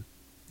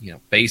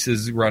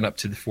bases run up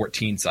to the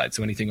 14 side,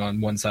 so anything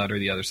on one side or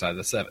the other side of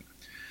the 7.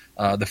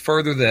 The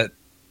further that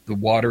the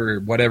water or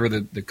whatever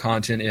the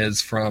content is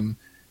from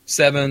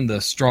 7, the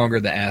stronger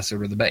the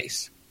acid or the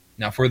base.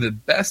 Now, for the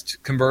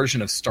best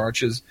conversion of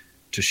starches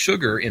to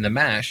sugar in the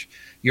mash,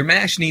 your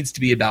mash needs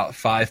to be about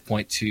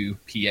 5.2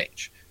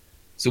 pH.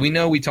 So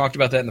we talked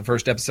about that in the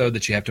first episode,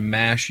 that you have to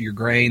mash your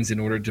grains in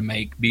order to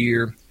make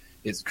beer.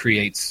 It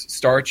creates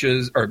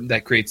starches, or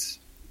that breaks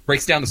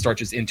down the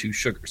starches into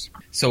sugars.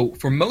 So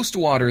for most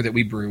water that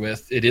we brew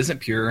with, it isn't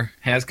pure,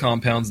 has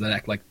compounds that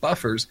act like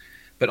buffers,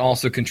 but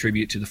also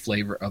contribute to the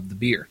flavor of the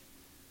beer.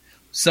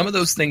 Some of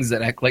those things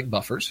that act like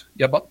buffers.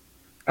 Yeah, Bob?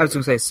 I was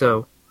going to say,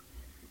 so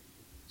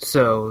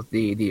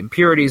the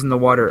impurities in the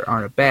water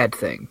aren't a bad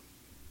thing.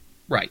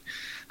 Right.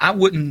 I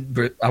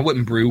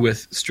wouldn't brew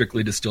with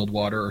strictly distilled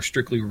water or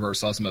strictly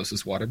reverse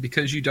osmosis water,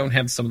 because you don't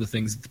have some of the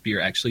things that the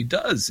beer actually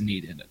does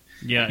need in it.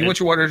 Yeah, you want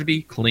your water to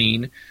be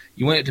clean.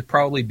 You want it to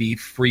probably be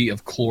free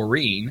of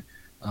chlorine.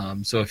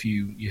 So if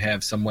you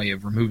have some way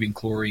of removing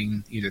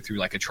chlorine, either through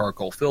like a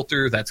charcoal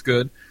filter, that's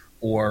good,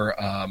 or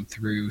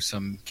through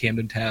some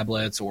Camden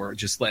tablets, or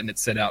just letting it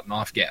sit out and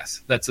off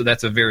gas. That's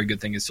a very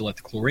good thing, is to let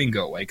the chlorine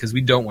go away, because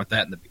we don't want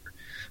that in the beer.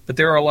 But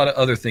there are a lot of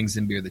other things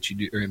in beer that you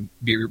do, or in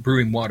beer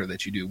brewing water,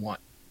 that you do want.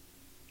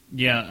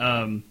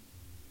 Yeah,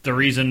 the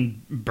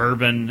reason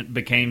bourbon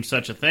became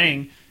such a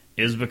thing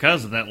is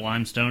because of that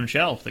limestone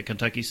shelf that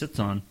Kentucky sits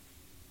on.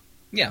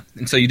 Yeah,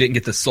 and so you didn't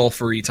get the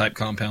sulfur-y type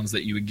compounds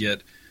that you would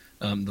get.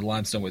 The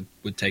limestone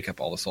would take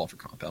up all the sulfur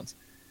compounds.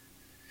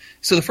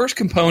 So the first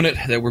component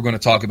that we're going to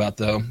talk about,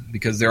 though,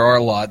 because there are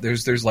a lot,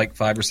 there's like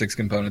 5 or 6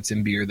 components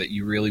in beer that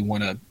you really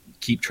want to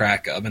keep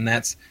track of, and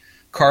that's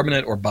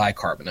carbonate or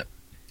bicarbonate.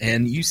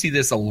 And you see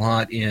this a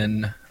lot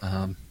in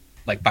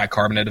like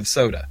bicarbonate of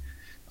soda.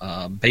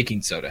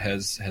 Baking soda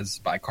has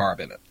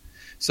bicarb in it.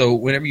 So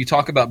whenever you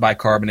talk about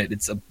bicarbonate,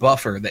 it's a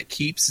buffer that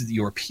keeps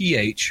your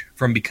pH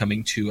from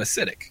becoming too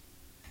acidic.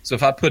 So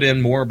if I put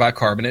in more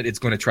bicarbonate, it's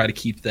going to try to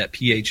keep that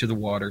pH of the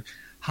water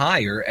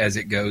higher as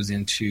it goes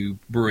into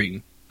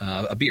brewing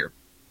a beer.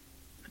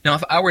 Now,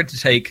 if I were to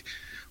take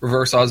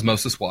reverse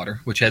osmosis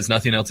water, which has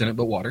nothing else in it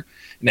but water,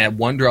 and add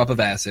 1 drop of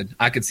acid,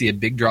 I could see a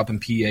big drop in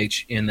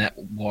pH in that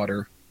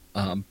water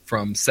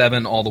from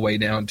 7 all the way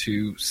down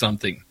to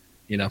something.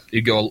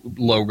 It'd go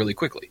low really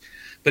quickly.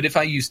 But if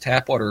I use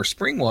tap water or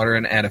spring water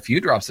and add a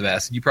few drops of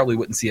acid, you probably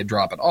wouldn't see a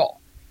drop at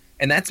all.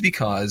 And that's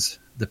because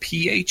the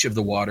pH of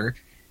the water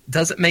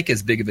doesn't make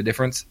as big of a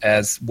difference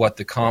as what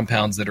the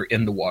compounds that are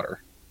in the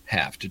water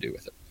have to do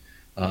with it.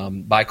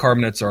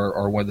 Bicarbonates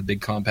are one of the big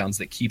compounds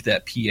that keep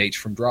that pH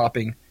from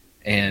dropping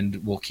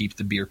and will keep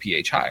the beer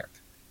pH higher.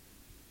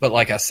 But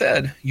like I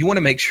said, you want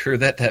to make sure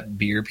that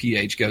beer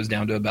pH goes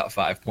down to about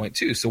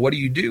 5.2. So what do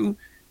you do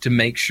to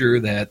make sure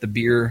that the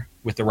beer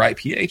with the right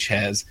pH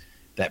has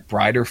that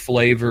brighter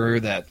flavor,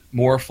 that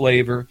more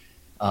flavor?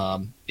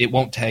 It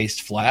won't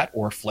taste flat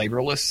or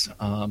flavorless.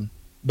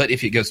 But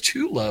if it goes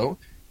too low,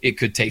 it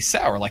could taste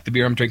sour. Like the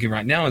beer I'm drinking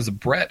right now is a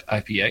Brett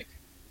IPA.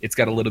 It's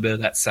got a little bit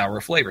of that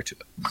sour flavor to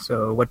it.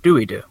 So what do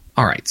we do?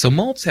 All right. So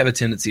malts have a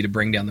tendency to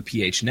bring down the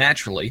pH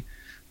naturally,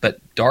 but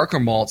darker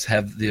malts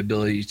have the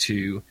ability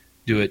to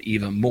do it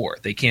even more.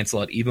 They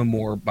cancel out even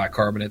more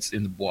bicarbonates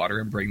in the water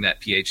and bring that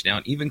pH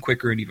down even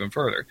quicker and even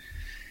further.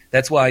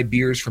 That's why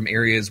beers from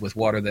areas with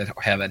water that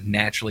have a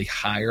naturally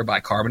higher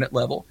bicarbonate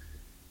level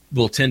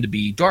will tend to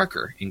be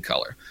darker in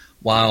color,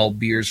 while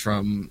beers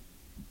from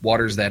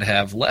waters that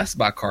have less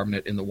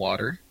bicarbonate in the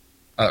water,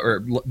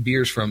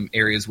 beers from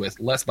areas with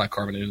less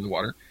bicarbonate in the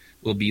water,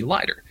 will be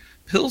lighter.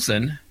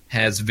 Pilsen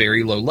has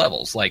very low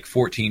levels, like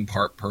 14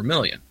 part per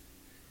million,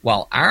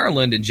 while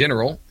Ireland in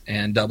general,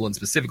 and Dublin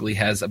specifically,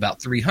 has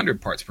about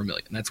 300 parts per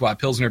million. That's why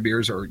Pilsner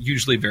beers are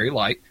usually very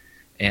light,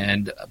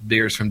 and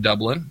beers from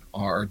Dublin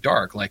are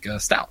dark, like a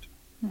stout.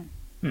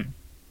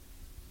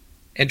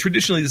 And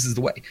traditionally, this is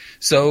the way.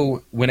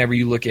 So whenever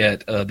you look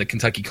at the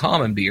Kentucky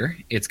Common beer,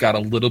 it's got a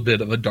little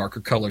bit of a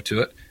darker color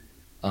to it.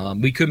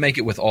 We could make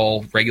it with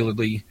all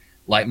regularly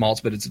light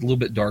malts, but it's a little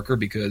bit darker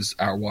because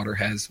our water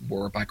has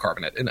more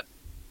bicarbonate in it.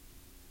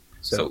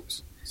 So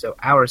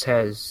ours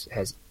has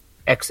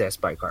excess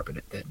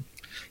bicarbonate then.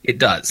 It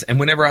does. And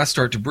whenever I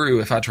start to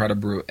brew, if I try to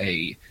brew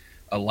a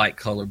light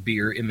colored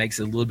beer, it makes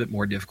it a little bit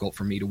more difficult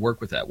for me to work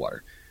with that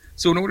water.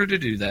 So in order to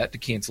do that, to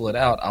cancel it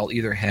out, I'll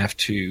either have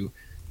to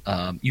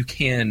you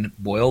can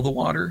boil the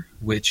water,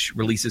 which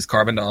releases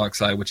carbon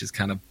dioxide, which is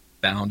kind of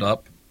bound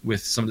up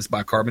with some of this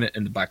bicarbonate,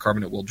 and the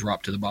bicarbonate will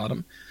drop to the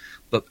bottom.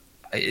 But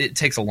it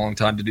takes a long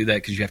time to do that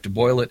because you have to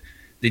boil it,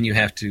 then you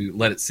have to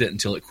let it sit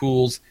until it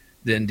cools,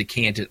 then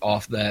decant it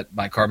off that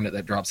bicarbonate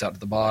that drops out to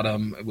the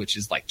bottom, which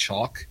is like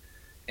chalk,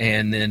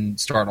 and then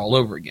start all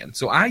over again.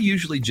 So I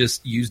usually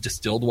just use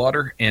distilled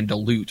water and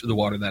dilute the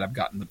water that I've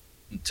gotten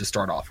to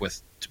start off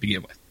with to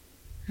begin with.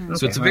 Okay,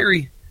 So it's a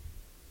very...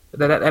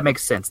 That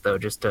makes sense, though,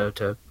 just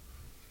to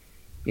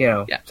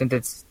since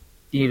it's,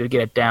 you need to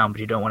get it down,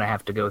 but you don't want to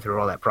have to go through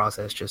all that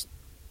process, just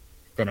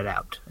thin it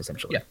out,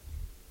 essentially.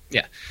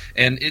 Yeah,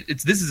 and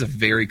this is a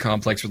very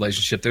complex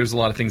relationship. There's a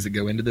lot of things that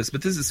go into this,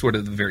 but this is sort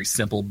of the very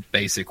simple,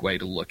 basic way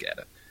to look at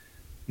it.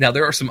 Now,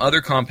 there are some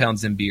other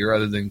compounds in beer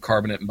other than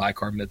carbonate and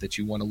bicarbonate that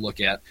you want to look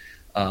at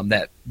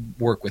that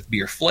work with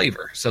beer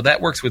flavor. So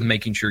that works with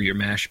making sure your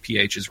mash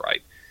pH is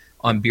right.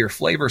 On beer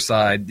flavor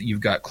side,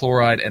 you've got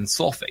chloride and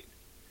sulfate.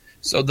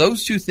 So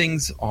those two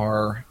things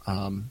are,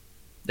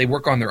 they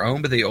work on their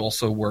own, but they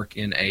also work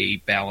in a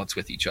balance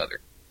with each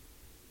other.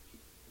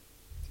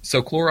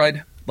 So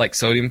chloride, like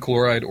sodium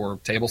chloride or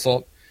table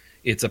salt,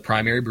 it's a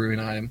primary brewing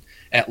item.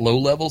 At low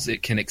levels,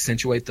 it can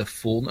accentuate the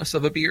fullness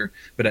of a beer,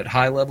 but at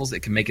high levels, it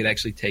can make it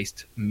actually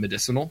taste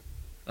medicinal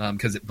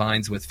because it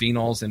binds with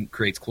phenols and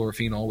creates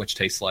chlorophenol, which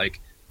tastes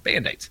like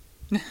Band-Aids.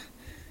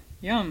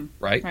 Yum.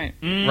 Right? Right.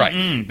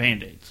 Right.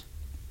 Band-Aids.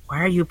 Why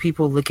are you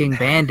people licking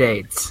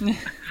Band-Aids?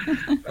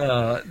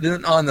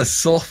 Then on the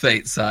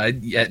sulfate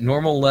side, at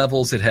normal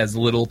levels, it has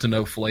little to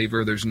no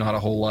flavor. There's not a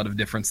whole lot of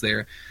difference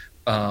there.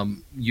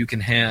 You can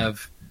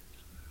have,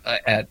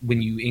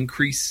 when you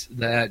increase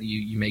that,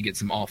 you may get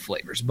some off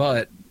flavors.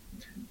 But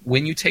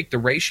when you take the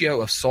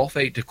ratio of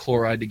sulfate to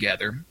chloride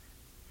together,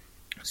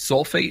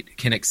 sulfate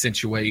can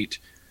accentuate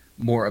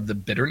more of the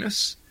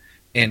bitterness,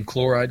 and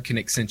chloride can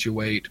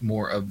accentuate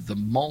more of the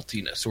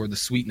maltiness or the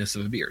sweetness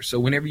of a beer. So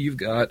whenever you've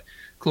got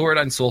chloride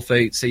and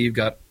sulfate, say you've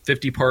got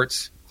 50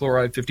 parts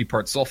chloride, 50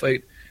 parts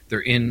sulfate,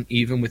 they're in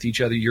even with each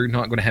other. You're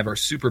not going to have a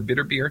super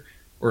bitter beer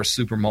or a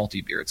super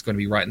malty beer. It's going to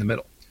be right in the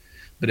middle.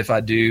 But if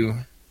I do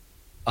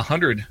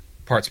 100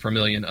 parts per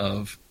million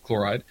of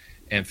chloride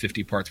and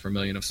 50 parts per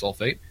million of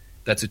sulfate,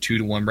 that's a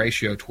 2-to-1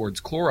 ratio towards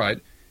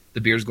chloride.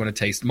 The beer is going to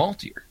taste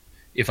maltier.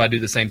 If I do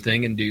the same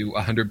thing and do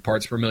 100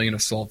 parts per million of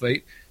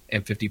sulfate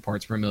and 50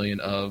 parts per million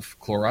of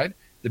chloride,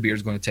 the beer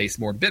is going to taste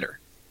more bitter.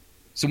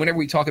 So whenever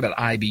we talk about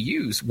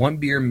IBUs, one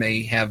beer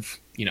may have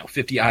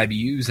 50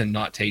 IBUs and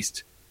not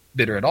taste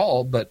bitter at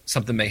all, but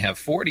something may have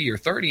 40 or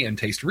 30 and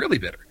taste really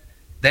bitter.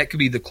 That could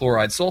be the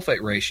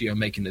chloride-sulfate ratio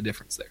making the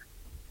difference there.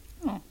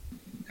 Oh.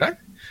 Okay?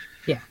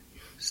 Yeah.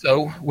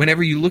 So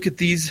whenever you look at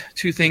these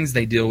two things,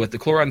 they deal with the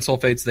chloride and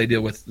sulfates, they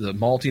deal with the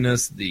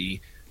maltiness,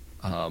 the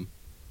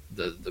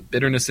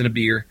bitterness in a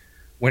beer.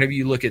 Whenever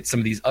you look at some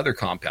of these other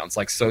compounds,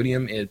 like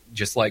sodium, it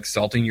just like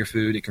salting your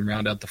food, it can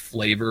round out the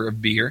flavor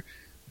of beer,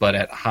 but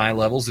at high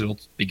levels, it'll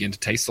begin to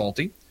taste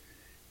salty.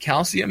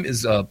 Calcium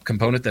is a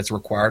component that's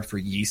required for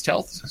yeast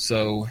health.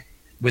 So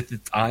with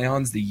its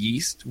ions, the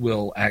yeast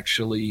will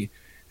actually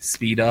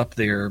speed up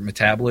their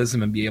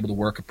metabolism and be able to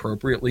work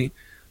appropriately.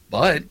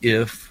 But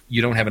if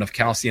you don't have enough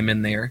calcium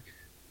in there,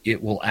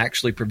 it will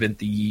actually prevent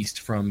the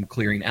yeast from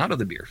clearing out of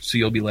the beer. So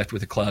you'll be left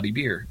with a cloudy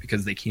beer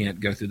because they can't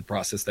go through the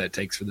process that it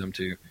takes for them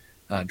to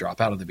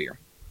drop out of the beer.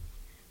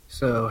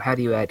 So how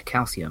do you add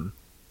calcium?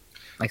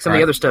 Like some of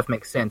the other stuff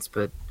makes sense,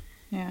 but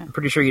Yeah. I'm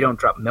pretty sure you don't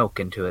drop milk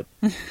into it.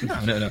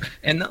 No.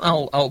 And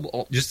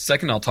I'll just a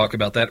second. I'll talk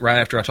about that right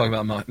after I talk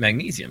about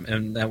magnesium,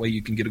 and that way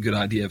you can get a good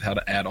idea of how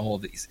to add all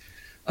of these.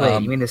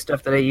 Wait, you mean the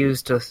stuff that I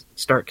use to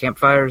start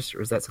campfires,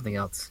 or is that something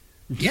else?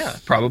 Yeah,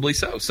 probably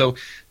so. So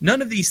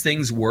none of these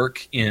things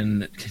work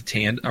in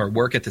or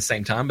work at the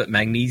same time, but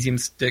magnesium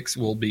sticks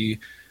will be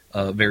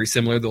very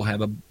similar. They'll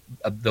have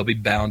they'll be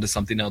bound to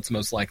something else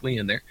most likely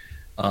in there.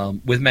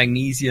 With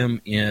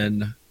magnesium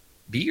in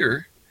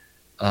beer,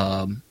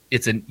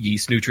 it's a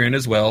yeast nutrient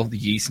as well. The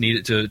yeast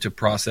need it to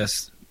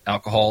process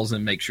alcohols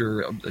and make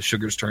sure the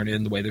sugars turn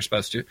in the way they're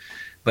supposed to.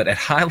 But at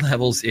high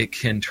levels, it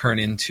can turn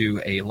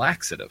into a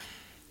laxative.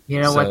 You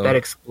know what?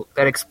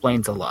 That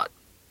explains a lot.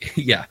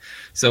 Yeah.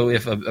 So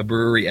if a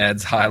brewery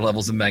adds high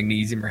levels of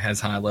magnesium or has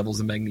high levels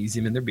of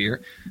magnesium in their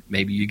beer,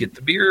 maybe you get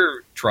the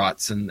beer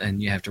trots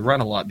and you have to run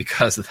a lot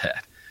because of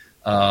that.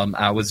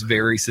 I was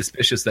very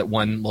suspicious that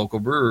one local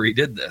brewery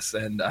did this,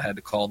 and I had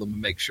to call them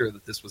and make sure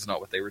that this was not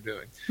what they were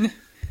doing.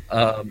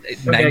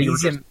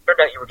 Magnesium. Turned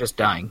out you were just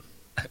dying.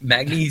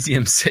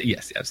 Magnesium,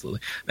 yes,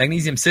 absolutely.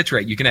 Magnesium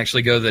citrate. You can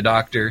actually go to the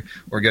doctor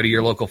or go to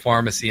your local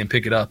pharmacy and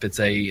pick it up. It's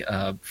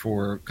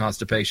for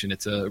constipation.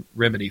 It's a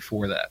remedy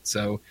for that.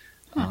 So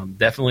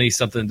definitely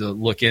something to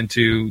look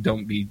into.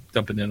 Don't be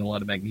dumping in a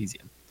lot of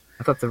magnesium.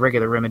 I thought the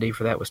regular remedy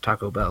for that was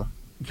Taco Bell.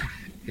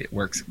 It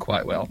works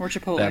quite well. Or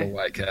Chipotle. That or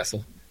White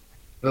Castle.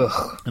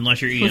 Ugh.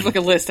 Unless you're It was Ian. like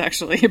a list,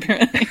 actually,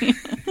 apparently.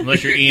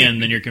 Unless you're Ian,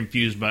 then you're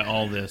confused by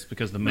all this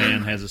because the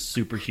man has a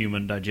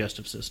superhuman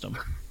digestive system.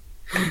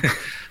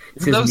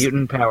 It's his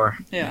mutant power.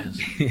 Yeah.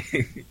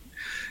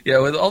 Yeah,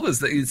 with all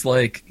this, it's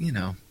like,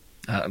 we'll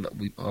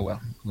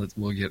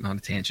get on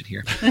a tangent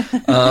here.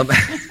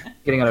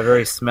 Getting on a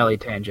very smelly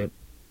tangent.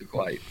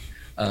 Quite.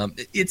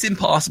 It's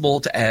impossible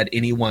to add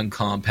any one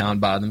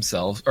compound by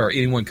themselves, or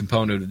any one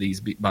component of these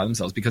by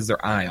themselves, because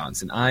they're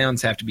ions, and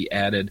ions have to be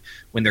added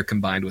when they're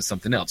combined with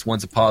something else.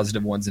 One's a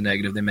positive, one's a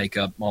negative. They make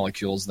up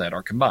molecules that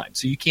are combined.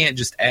 So you can't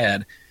just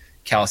add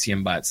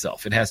calcium by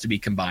itself. It has to be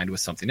combined with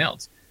something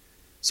else.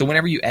 So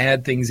whenever you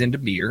add things into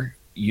beer,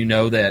 you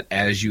know that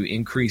as you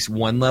increase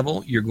one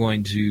level, you're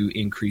going to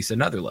increase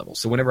another level.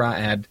 So whenever I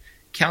add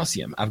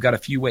calcium, I've got a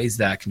few ways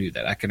that I can do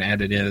that. I can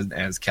add it in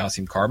as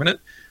calcium carbonate,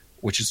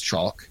 which is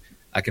chalk.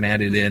 I can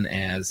add it in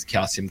as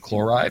calcium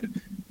chloride,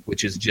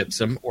 which is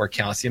gypsum, or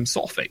calcium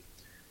sulfate.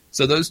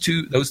 So those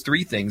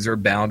three things are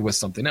bound with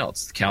something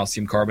else.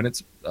 Calcium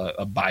carbonate's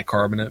a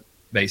bicarbonate.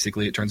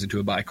 Basically, it turns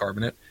into a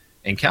bicarbonate,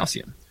 and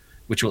calcium,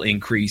 which will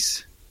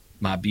increase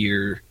my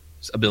beer's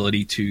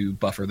ability to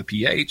buffer the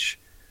pH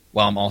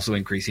while I'm also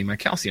increasing my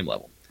calcium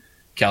level.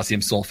 Calcium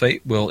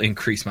sulfate will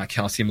increase my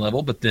calcium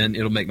level, but then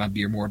it'll make my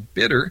beer more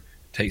bitter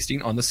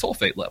tasting on the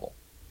sulfate level.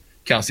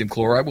 Calcium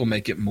chloride will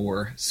make it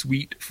more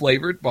sweet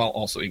flavored while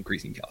also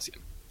increasing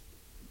calcium.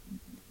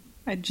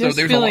 I just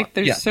there's feel a like lot.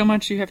 there's Yeah. so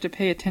much you have to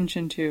pay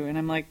attention to, and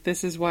I'm like,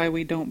 this is why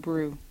we don't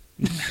brew.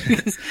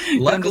 Because I'm just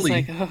Luckily,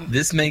 like, ugh.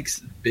 this makes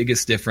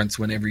biggest difference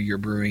whenever you're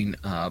brewing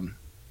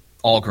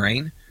all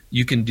grain.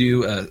 You can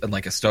do a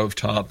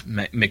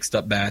stovetop mixed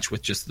up batch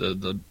with just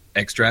the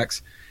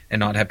extracts and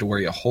not have to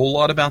worry a whole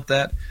lot about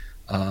that.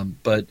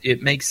 But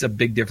it makes a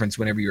big difference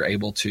whenever you're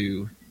able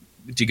to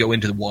go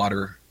into the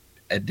water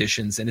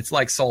additions, and it's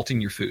like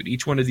salting your food.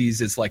 Each one of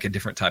these is like a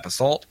different type of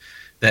salt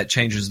that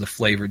changes the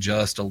flavor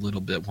just a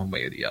little bit one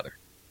way or the other.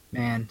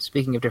 Man,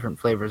 speaking of different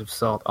flavors of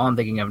salt, all I'm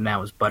thinking of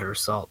now is butter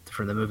salt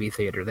from the movie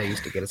theater they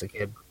used to get as a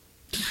kid.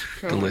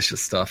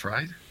 Delicious stuff,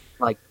 right?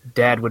 Like,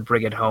 Dad would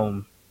bring it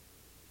home,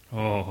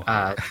 Oh,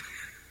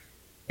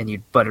 and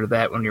you'd butter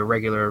that on your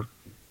regular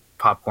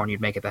popcorn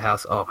you'd make at the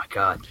house. Oh my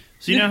god.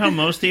 so you know how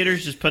most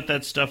theaters just put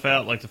that stuff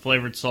out, like the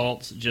flavored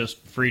salts,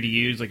 just free to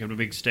use, like at a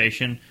big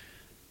station?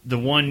 The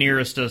one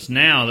nearest us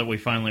now that we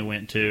finally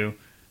went to,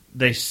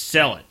 they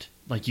sell it.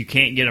 Like, you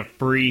can't get a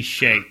free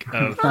shake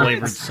of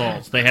flavored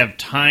salts. They have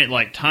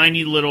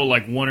tiny little,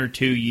 like 1 or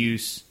 2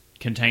 use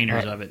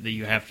containers of it that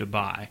you have to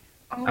buy.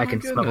 Oh, I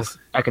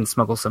can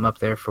smuggle some up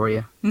there for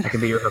you. I can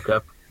be your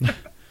hookup.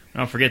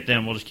 Don't forget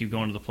them. We'll just keep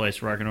going to the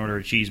place where I can order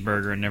a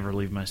cheeseburger and never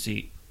leave my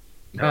seat.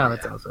 Oh,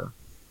 that's also.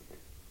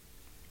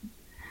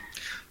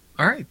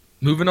 All right.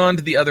 Moving on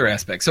to the other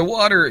aspects. So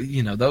water,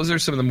 those are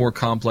some of the more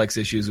complex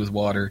issues with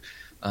water.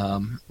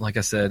 Like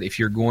I said, if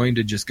you're going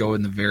to just go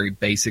in the very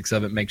basics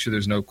of it, make sure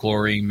there's no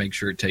chlorine, make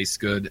sure it tastes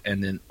good,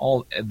 and then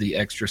all the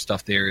extra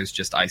stuff there is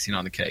just icing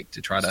on the cake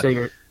to try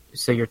to...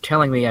 So you're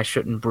telling me I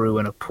shouldn't brew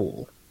in a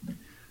pool?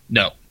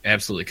 No,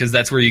 absolutely, because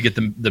that's where you get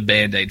the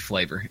Band-Aid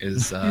flavor,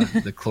 is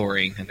the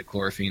chlorine and the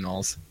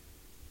chlorophenols.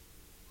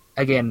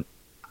 Again,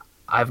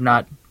 I've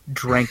not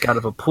drank out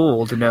of a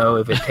pool to know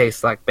if it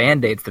tastes like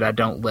Band-Aids that I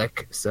don't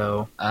lick,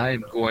 so...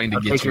 I'm going to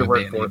I'll get take you your a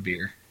word for Band-Aid it.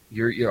 beer.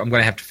 I'm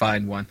going to have to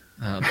find one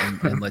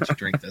and let you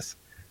drink this.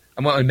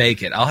 I'm going to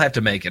make it. I'll have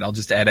to make it. I'll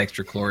just add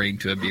extra chlorine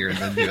to a beer and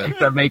then do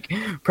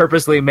it.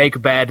 Purposely make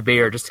bad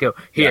beer just to go,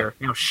 here,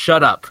 now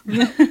shut up.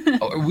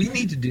 We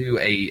need to do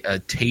a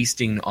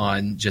tasting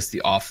on just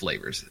the off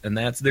flavors, and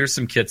there's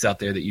some kits out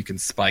there that you can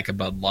spike a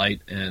Bud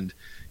Light, and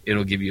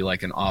it'll give you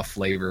like an off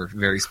flavor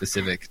very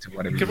specific to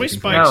whatever. Could you're we looking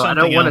spike for. No, I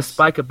don't something want to else?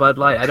 spike a Bud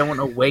Light. I don't want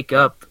to wake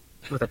up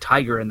with a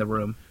tiger in the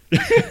room.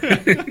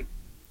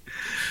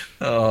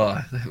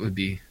 Oh, that would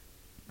be.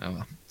 Oh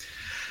well.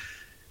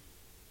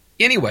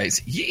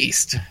 Anyways,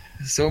 yeast.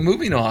 So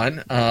moving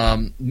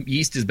on,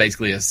 yeast is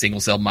basically a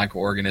single-celled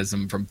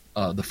microorganism from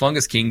the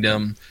fungus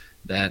kingdom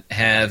that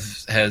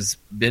has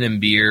been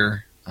in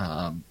beer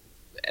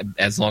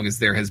as long as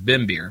there has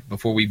been beer.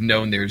 Before we've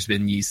known there's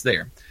been yeast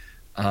there.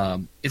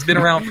 It's been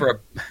around for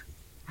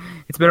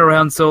It's been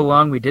around so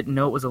long we didn't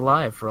know it was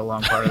alive for a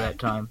long part of that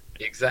time.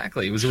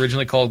 Exactly. It was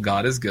originally called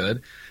God is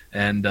Good,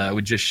 and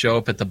would just show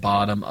up at the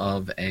bottom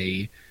of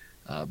a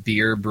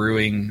beer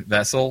brewing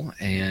vessel,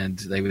 and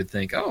they would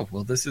think, oh,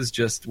 well, this is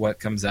just what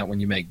comes out when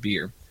you make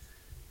beer.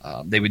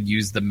 They would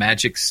use the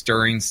magic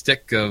stirring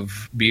stick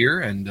of beer,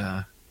 and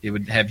it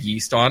would have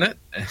yeast on it.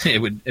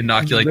 It would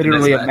inoculate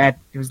the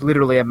It was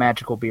literally a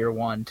magical beer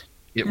wand.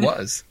 It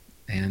was.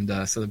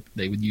 And so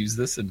they would use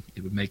this, and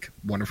it would make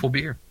wonderful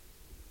beer.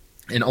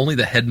 And only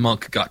the head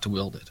monk got to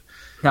wield it.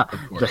 No, Of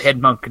course. the head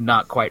monk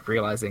not quite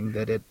realizing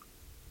that it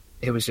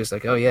it was just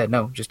like, oh yeah,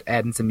 no, just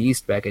adding some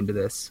yeast back into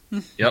this.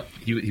 Yep,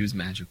 he was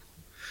magical.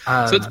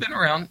 Uh, So it's been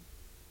around.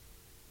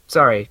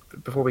 Sorry,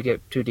 before we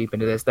get too deep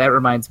into this, that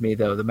reminds me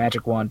though, the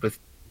magic wand with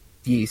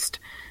yeast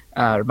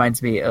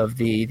reminds me of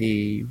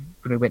the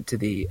when we went to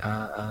the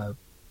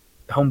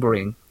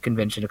homebrewing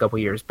convention a couple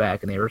years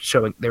back, and they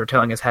were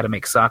telling us how to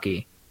make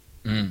sake,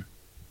 Mm.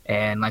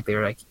 and like they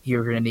were like,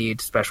 you're going to need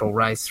special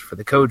rice for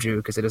the koju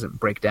because it doesn't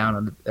break down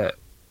on the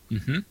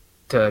Hmm.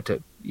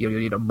 to you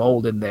need a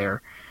mold in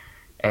there,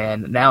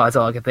 and now that's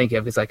all I can think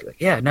of. It's like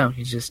yeah, no,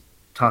 you just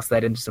toss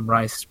that into some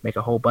rice, make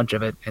a whole bunch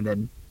of it, and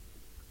then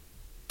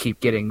keep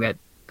getting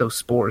those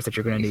spores that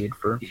you're going to need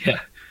for. Yeah,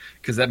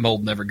 because that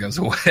mold never goes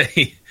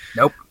away.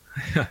 Nope.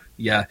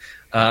 Yeah,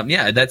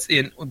 that's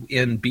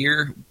in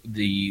beer.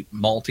 The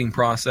malting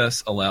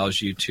process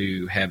allows you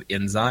to have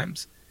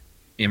enzymes.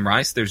 In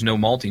rice, there's no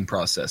malting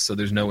process, so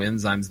there's no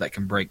enzymes that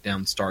can break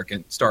down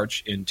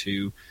starch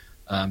into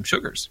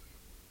sugars.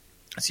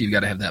 So you've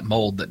got to have that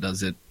mold that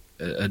does it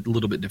a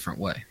little bit different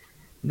way.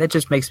 That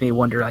just makes me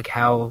wonder, like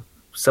how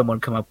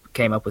someone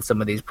came up with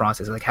some of these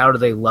processes. Like how do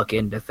they luck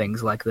into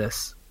things like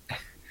this?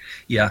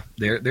 Yeah,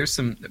 there's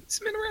some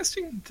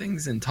interesting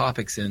things and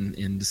topics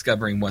in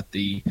discovering what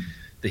the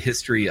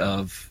history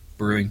of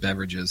brewing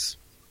beverages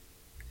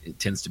it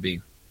tends to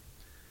be.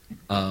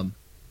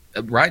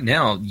 Right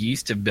now,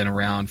 yeast have been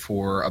around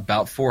for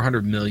about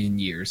 400 million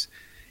years,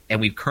 and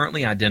we've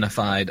currently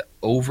identified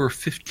over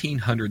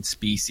 1,500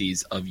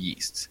 species of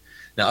yeasts.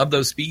 Now, of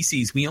those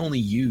species, we only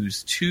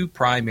use 2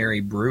 primary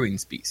brewing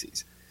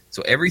species.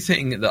 So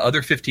everything, the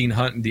other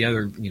 1,500, the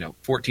other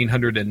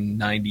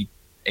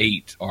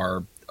 1,498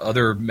 are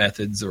other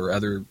methods or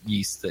other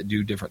yeasts that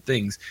do different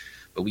things,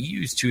 but we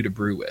use 2 to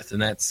brew with,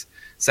 and that's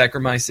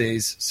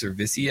Saccharomyces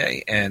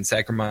cerevisiae and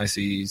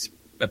Saccharomyces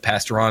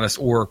pastorianus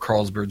or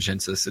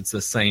Carlsbergensis. It's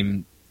the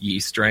same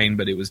yeast strain,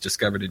 but it was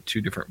discovered in 2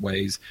 different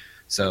ways,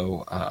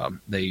 so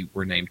they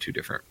were named 2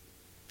 different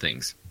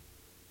things.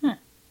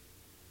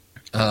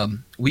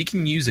 We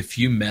can use a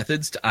few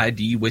methods to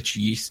ID which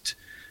yeast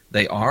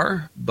they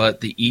are,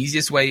 but the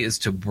easiest way is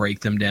to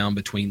break them down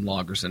between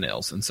lagers and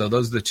ales, and so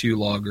those are the 2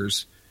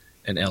 lagers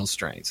and ale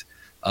strains.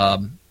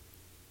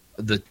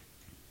 The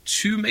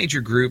 2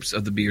 major groups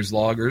of the beer's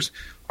lagers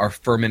are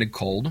fermented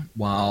cold,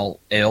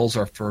 while ales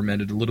are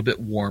fermented a little bit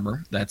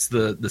warmer. That's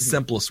the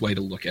simplest way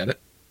to look at it.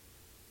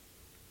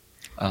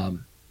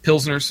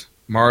 Pilsners,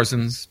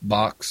 Marzens,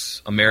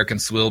 Bocks, American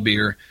swill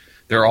beer,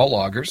 they're all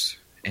lagers,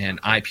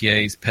 and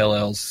IPAs, pale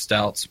ales,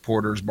 stouts,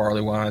 porters,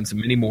 barley wines,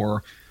 and many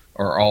more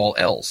are all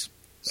ales.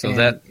 So And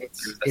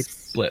that's it's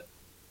split.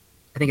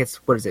 I think it's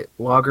what is it?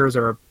 Lagers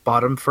are a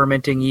bottom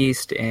fermenting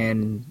yeast,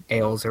 and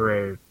ales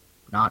are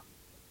not.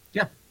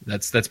 Yeah,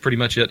 that's pretty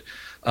much it.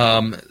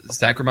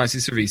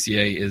 Saccharomyces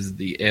cerevisiae is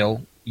the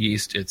ale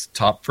yeast. It's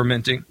top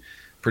fermenting,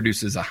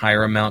 produces a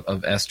higher amount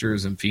of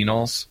esters and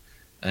phenols,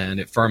 and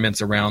it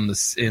ferments around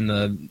in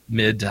the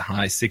mid to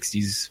high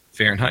 60s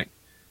Fahrenheit.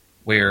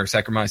 Where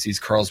Saccharomyces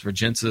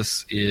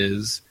carlsbergensis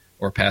is,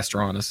 or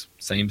pastorianus,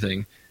 same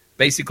thing.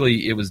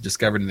 Basically, it was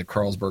discovered in the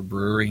Carlsberg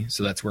Brewery,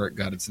 so that's where it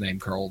got its name,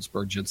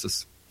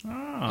 Carlsbergensis.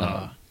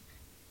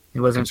 It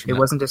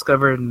wasn't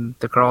discovered in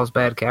the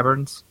Carlsbad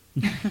Caverns.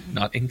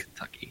 Not in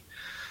Kentucky.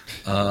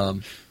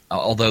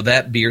 Although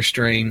that beer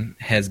strain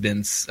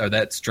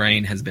that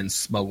strain has been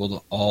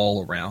smuggled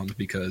all around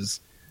because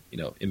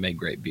it made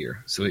great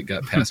beer, so it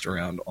got passed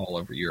around all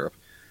over Europe.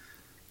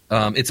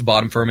 It's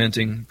bottom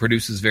fermenting,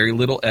 produces very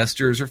little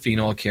esters or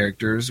phenol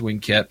characters when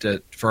kept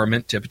at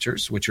ferment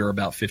temperatures, which are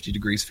about 50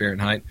 degrees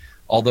Fahrenheit,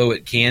 although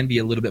it can be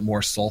a little bit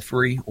more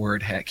sulfury, or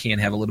it can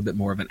have a little bit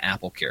more of an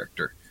apple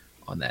character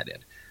on that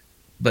end.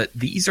 But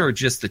these are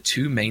just the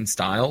 2 main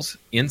styles.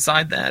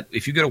 Inside that,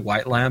 if you go to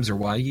White Labs or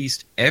Y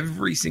Yeast,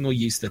 every single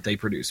yeast that they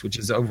produce, which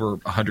is over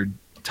 100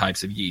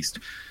 types of yeast,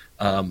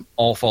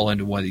 all fall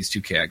into one of these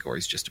 2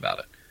 categories, just about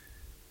it.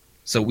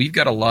 So we've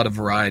got a lot of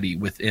variety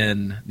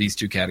within these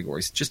 2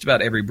 categories. Just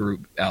about every brew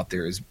out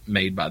there is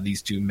made by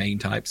these 2 main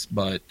types,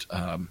 but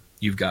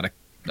you've got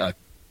a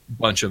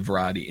bunch of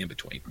variety in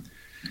between.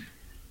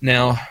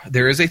 Now,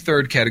 there is a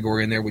third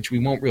category in there, which we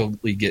won't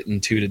really get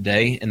into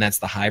today, and that's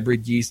the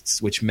hybrid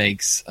yeasts, which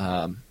makes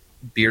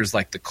beers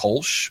like the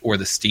Kolsch or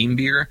the steam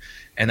beer,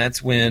 and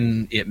that's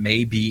when it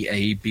may be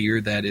a beer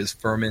that is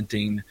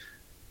fermenting,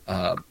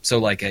 so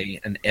like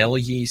an ale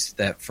yeast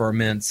that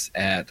ferments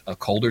at a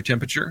colder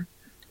temperature,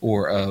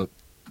 or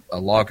a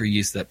lager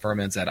yeast that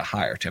ferments at a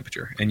higher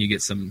temperature, and you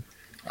get some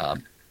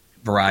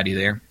variety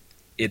there.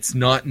 It's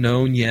not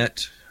known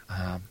yet.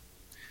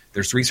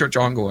 There's research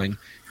ongoing.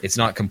 It's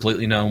not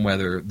completely known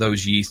whether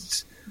those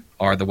yeasts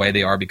are the way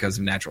they are because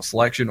of natural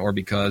selection or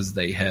because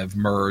they have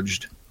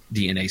merged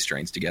DNA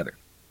strains together.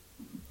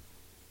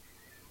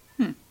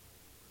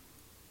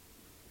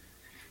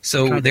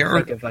 So there are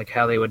think of like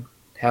how they would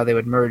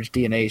merge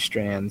DNA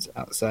strands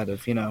outside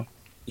of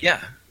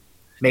yeah.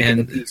 making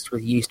And- the yeast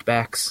with yeast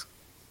backs.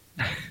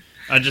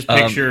 I just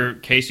picture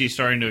Casey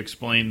starting to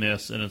explain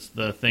this, and it's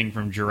the thing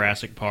from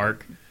Jurassic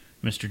Park.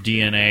 Mr.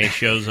 DNA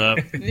shows up.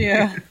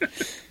 Yeah.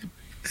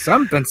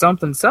 Something.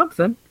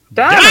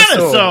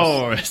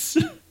 Dinosaurs!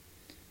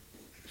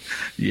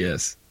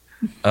 Yes.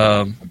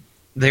 And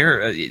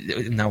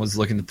I was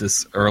looking at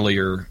this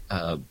earlier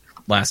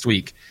last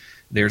week.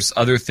 There's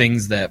other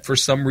things that, for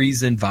some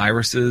reason,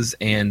 viruses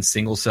and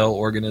single-cell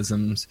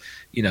organisms,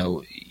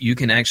 you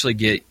can actually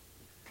get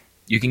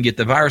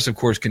the virus, of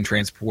course, can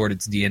transport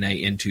its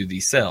DNA into the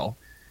cell,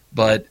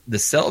 but the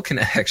cell can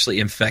actually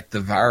infect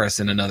the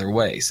virus in another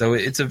way. So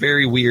it's a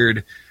very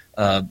weird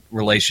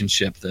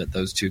relationship that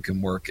those two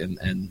can work,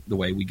 and the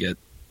way we get,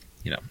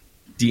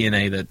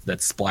 DNA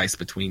that's spliced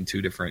between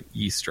two different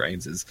yeast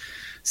strains is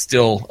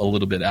still a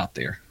little bit out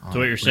there. So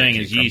what you're saying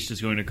is yeast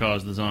is going to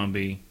cause the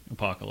zombie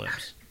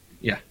apocalypse.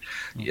 Yeah.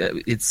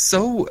 It's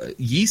so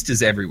yeast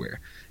is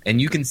everywhere,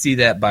 and you can see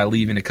that by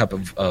leaving a cup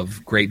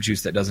of grape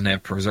juice that doesn't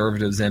have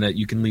preservatives in it.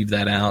 You can leave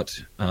that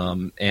out,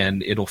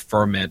 and it'll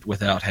ferment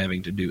without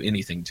having to do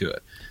anything to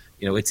it.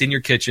 It's in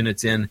your kitchen.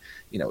 It's in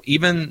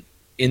even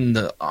in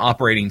the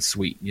operating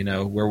suite,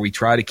 where we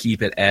try to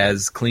keep it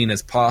as clean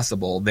as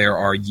possible. There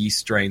are yeast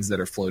strains that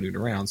are floating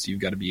around, so you've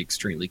got to be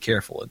extremely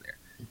careful in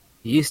there.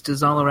 Yeast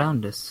is all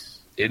around us.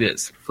 It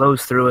is.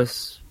 Flows through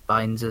us,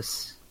 binds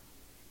us.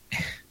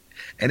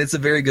 And it's a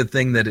very good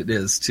thing that it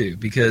is, too,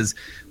 because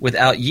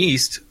without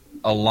yeast,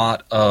 a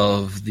lot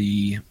of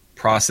the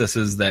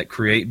processes that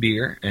create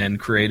beer and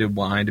created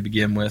wine to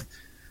begin with,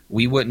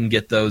 we wouldn't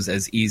get those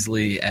as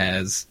easily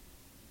as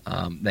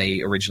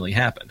they originally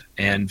happened.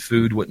 And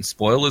food wouldn't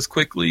spoil as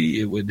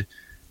quickly. It would,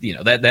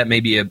 that may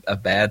be a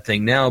bad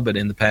thing now, but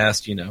in the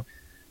past,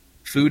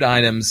 food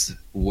items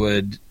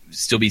would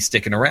still be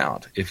sticking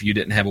around if you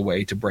didn't have a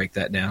way to break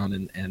that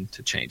down and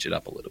to change it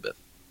up a little bit.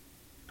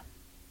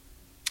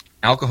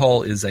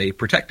 Alcohol is a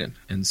protectant,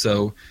 and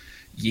so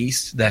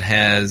yeast that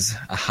has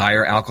a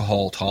higher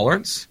alcohol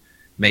tolerance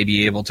may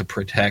be able to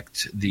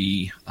protect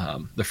the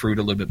fruit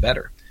a little bit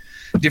better.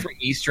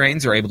 Different yeast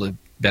strains are able to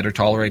better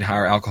tolerate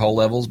higher alcohol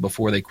levels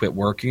before they quit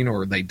working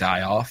or they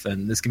die off,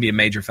 and this can be a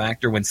major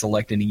factor when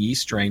selecting a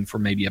yeast strain for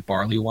maybe a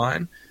barley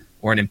wine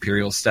or an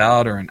imperial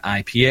stout or an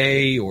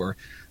IPA or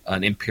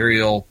an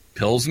imperial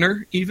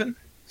pilsner even.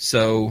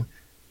 So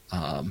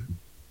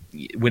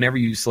whenever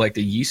you select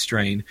a yeast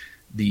strain,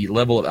 the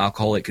level of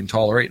alcohol it can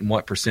tolerate and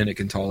what percent it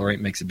can tolerate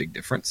makes a big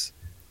difference.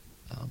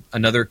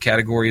 Another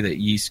category that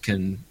yeast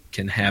can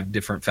have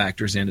different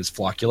factors in is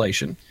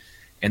flocculation,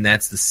 and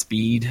that's the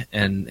speed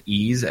and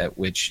ease at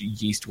which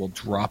yeast will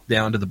drop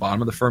down to the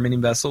bottom of the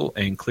fermenting vessel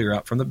and clear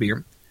out from the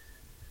beer.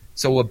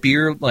 So a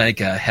beer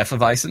like a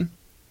Hefeweizen,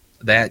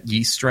 that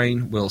yeast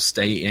strain will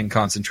stay in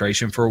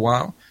concentration for a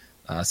while.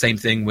 Same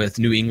thing with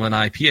New England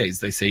IPAs.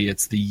 They say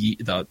it's the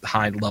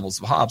high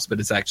levels of hops, but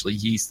it's actually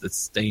yeast that's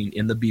staying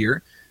in the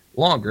beer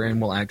longer and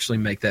will actually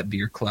make that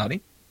beer cloudy.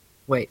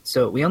 Wait,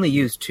 so we only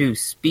use 2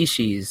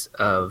 species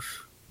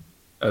of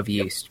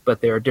yeast,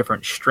 but there are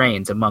different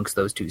strains amongst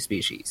those 2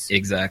 species.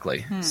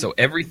 Exactly. So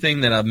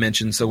everything that I've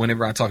mentioned, so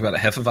whenever I talk about a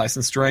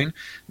Hefeweizen strain,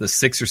 the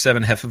 6 or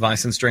 7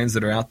 Hefeweizen strains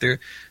that are out there,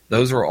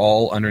 those are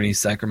all underneath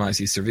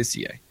Saccharomyces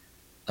cerevisiae.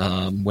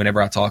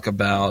 Whenever I talk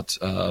about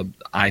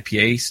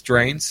IPA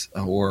strains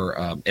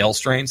or ale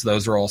strains,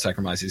 those are all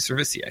Saccharomyces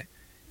cerevisiae.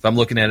 If I'm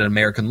looking at an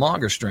American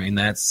lager strain,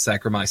 that's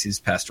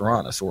Saccharomyces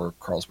pastoranus or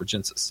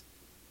Carlsbergensis.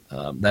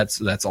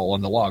 That's all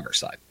on the lager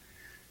side.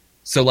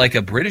 So like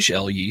a British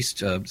ale yeast,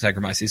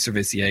 Saccharomyces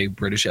cerevisiae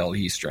British ale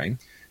yeast strain,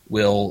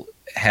 will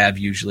have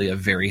usually a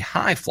very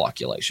high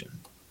flocculation.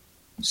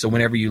 So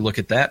whenever you look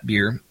at that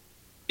beer,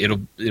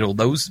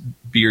 those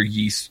beer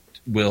yeast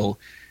will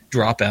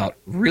drop out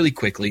really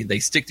quickly. They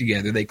stick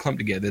together, they clump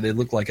together, they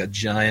look like a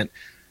giant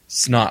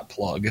snot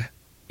plug,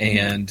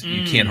 and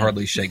you can't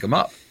hardly shake them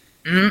up.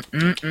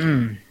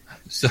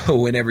 So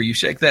whenever you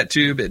shake that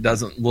tube, it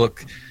doesn't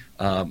look...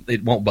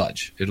 it won't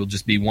budge. It'll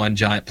just be one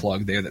giant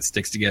plug there that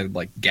sticks together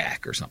like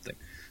gack or something.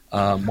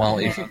 While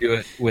if you do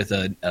it with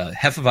a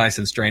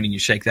Hefeweizen strain and you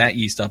shake that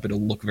yeast up,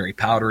 it'll look very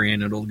powdery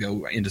and it'll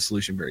go into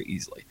solution very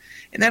easily.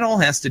 And that all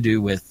has to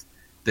do with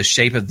the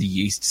shape of the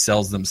yeast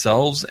cells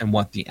themselves and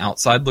what the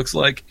outside looks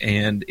like.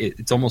 And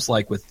it's almost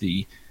like with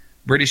the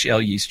British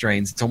ale yeast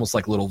strains, it's almost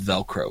like little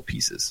Velcro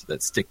pieces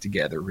that stick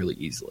together really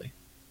easily.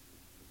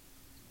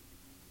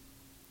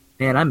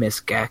 Man, I miss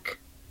gack.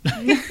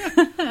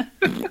 It's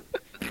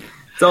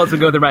all that's been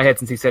going through my head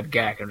since he said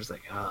gack. I'm just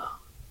like, oh.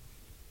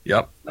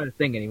 Yep. Not a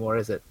thing anymore,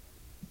 is it?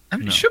 I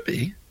mean, It should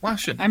be. Why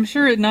shouldn't it? I'm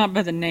sure it not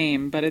by the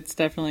name, but it's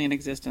definitely in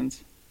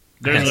existence.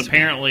 There's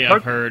apparently,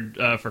 I've heard,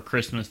 for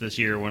Christmas this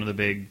year, one of the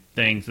big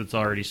things that's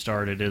already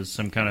started is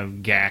some kind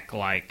of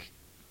gack-like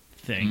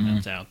thing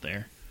that's out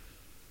there.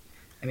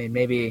 I mean,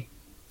 maybe...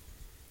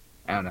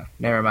 I don't know.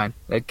 Never mind.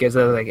 It gives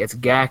it, it's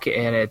gack,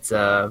 and it's...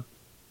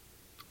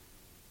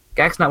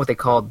 Gack's not what they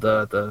called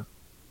the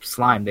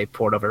slime they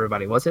poured over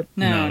everybody, was it?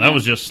 No, that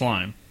was just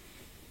slime.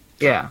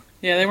 Yeah.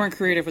 Yeah, they weren't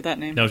creative with that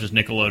name. That was just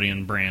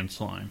Nickelodeon brand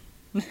slime.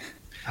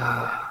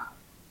 All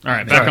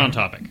right, back on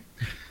topic.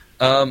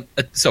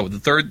 So the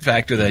third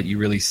factor that you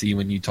really see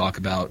when you talk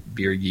about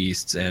beer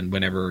yeasts and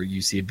whenever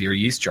you see a beer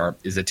yeast chart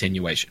is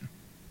attenuation.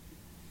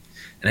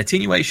 And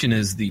attenuation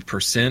is the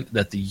percent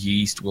that the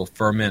yeast will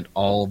ferment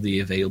all of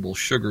the available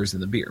sugars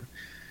in the beer.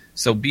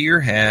 So beer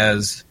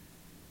has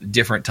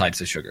different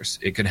types of sugars.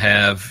 It could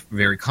have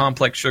very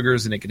complex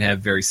sugars, and it can have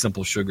very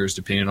simple sugars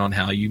depending on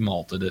how you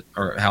malted it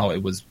or how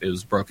it was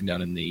broken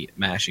down in the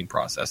mashing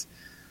process.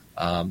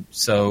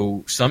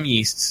 So some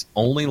yeasts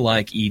only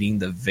like eating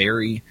the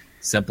very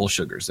simple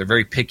sugars. They're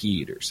very picky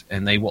eaters,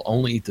 and they will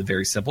only eat the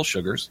very simple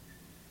sugars,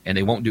 and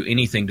they won't do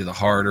anything to the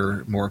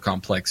harder, more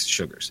complex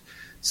sugars.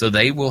 So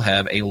they will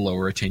have a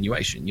lower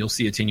attenuation. You'll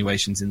see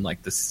attenuations in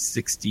like the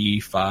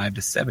 65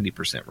 to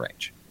 70%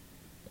 range.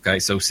 Okay,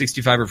 so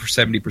 65 or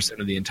 70%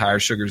 of the entire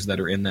sugars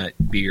that are in that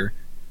beer,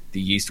 the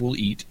yeast will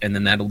eat, and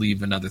then that'll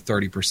leave another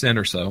 30%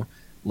 or so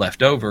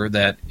left over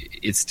that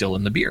it's still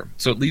in the beer.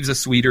 So it leaves a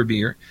sweeter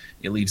beer.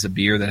 It leaves a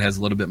beer that has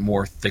a little bit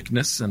more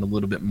thickness and a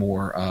little bit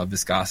more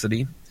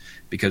viscosity,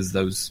 because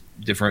those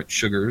different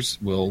sugars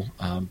will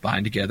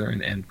bind together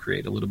and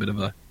create a little bit of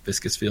a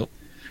viscous feel.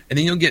 And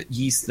then you'll get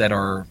yeasts that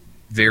are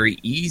very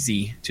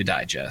easy to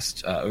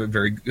digest,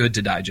 very good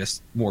to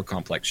digest more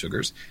complex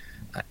sugars.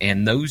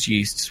 And those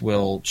yeasts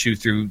will chew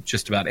through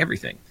just about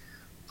everything.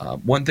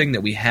 One thing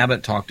that we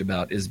haven't talked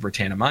about is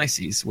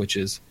Brettanomyces, which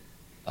is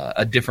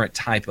a different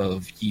type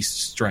of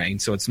yeast strain.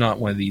 So it's not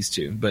one of these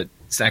two. But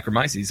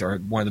Saccharomyces are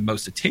one of the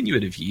most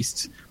attenuative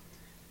yeasts,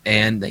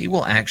 and they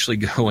will actually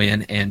go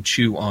in and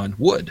chew on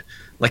wood.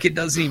 Like, it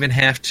doesn't even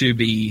have to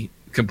be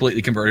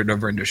completely converted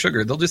over into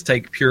sugar. They'll just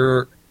take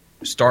pure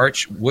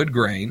starch, wood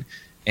grain,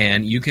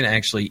 and you can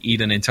actually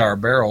eat an entire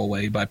barrel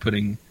away by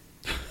putting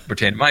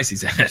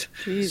Brettanomyces in it.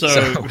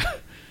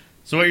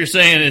 So what you're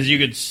saying is you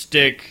could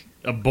stick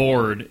a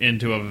board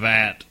into a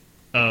vat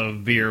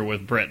of beer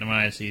with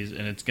Brettanomyces,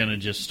 and it's going to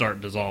just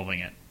start dissolving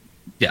it.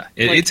 Yeah,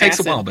 it takes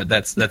a while, but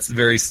that's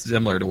very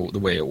similar to the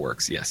way it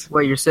works, yes.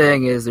 What you're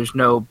saying is there's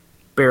no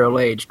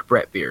barrel-aged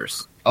Brett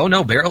beers. Oh,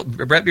 no,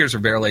 Brett beers are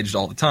barrel-aged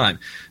all the time,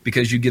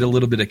 because you get a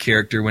little bit of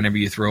character whenever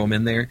you throw them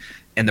in there,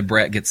 and the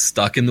Brett gets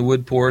stuck in the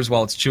wood pores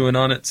while it's chewing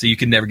on it, so you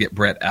can never get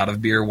Brett out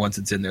of beer once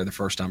it's in there the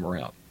first time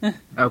around.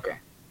 Okay.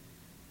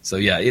 So,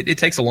 yeah, it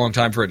takes a long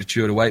time for it to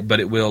chew it away, but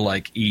it will,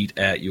 like, eat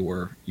at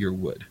your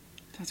wood.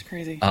 That's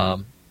crazy.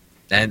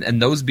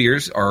 And those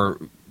beers are...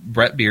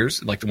 Brett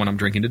beers, like the one I'm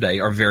drinking today,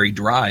 are very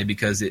dry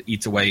because it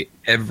eats away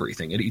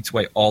everything. It eats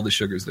away all the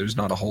sugars. There's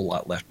not a whole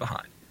lot left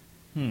behind.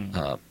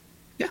 Yeah.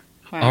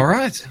 Wow. All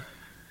right.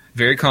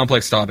 Very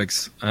complex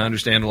topics. I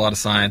understand a lot of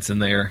science in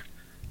there,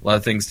 a lot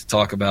of things to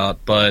talk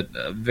about, but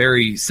a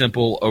very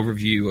simple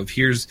overview of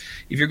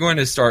if you're going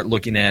to start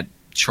looking at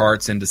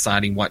charts and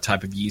deciding what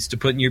type of yeast to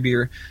put in your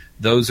beer,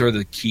 those are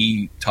the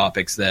key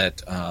topics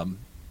that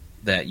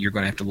you're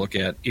going to have to look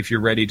at if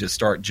you're ready to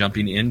start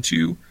jumping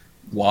into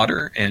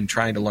water and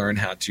trying to learn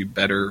how to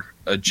better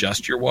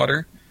adjust your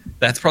water.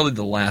 That's probably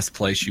the last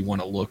place you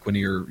want to look when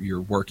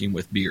you're working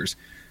with beers.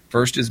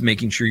 First is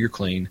making sure you're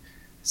clean.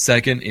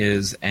 Second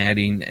is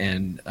adding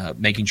and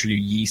making sure your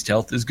yeast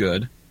health is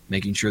good,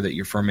 making sure that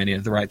you're fermenting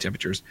at the right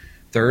temperatures.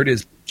 Third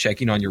is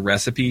checking on your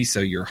recipe,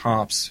 so your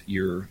hops,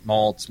 your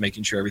malts,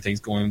 making sure everything's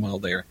going well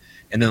there.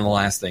 And then the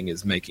last thing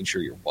is making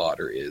sure your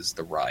water is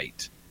the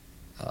right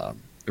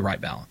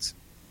balance.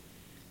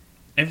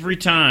 Every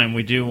time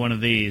we do one of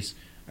these,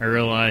 I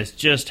realize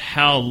just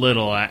how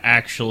little I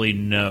actually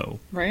know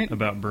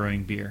about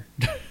brewing beer.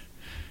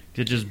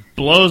 It just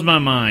blows my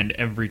mind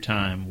every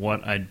time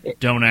what I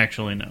don't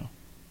actually know.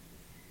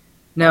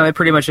 No, it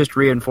pretty much just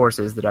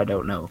reinforces that I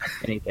don't know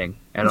anything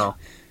at all.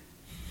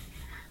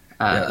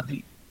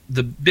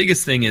 The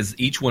biggest thing is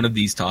each one of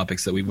these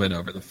topics that we went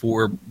over, the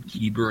 4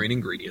 key brewing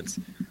ingredients,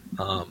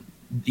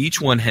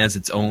 each one has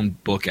its own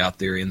book out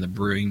there in the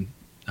brewing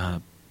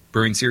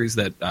series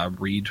that I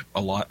read a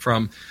lot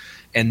from.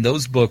 And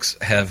those books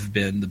have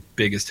been the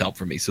biggest help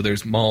for me. So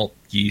there's malt,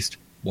 yeast,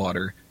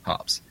 water,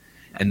 hops.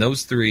 And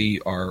those 3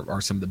 are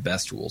some of the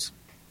best tools.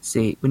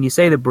 See, when you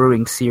say the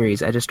brewing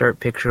series, I just start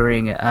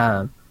picturing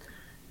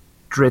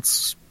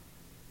Dritz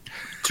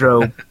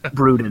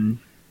Bruden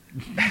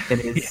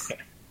and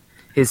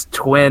his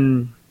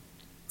twin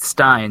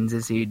steins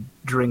as he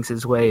drinks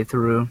his way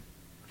through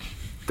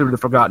the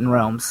Forgotten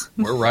Realms.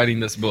 We're writing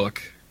this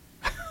book.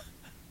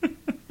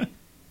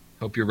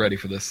 Hope you're ready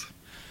for this.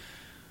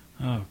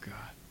 Oh, God.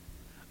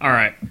 All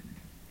right.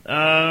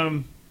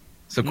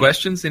 So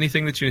questions?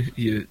 Anything that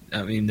you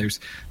I mean, there's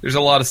a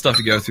lot of stuff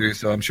to go through,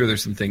 so I'm sure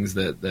there's some things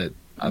that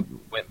I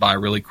went by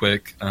really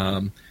quick.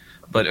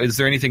 But is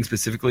there anything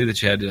specifically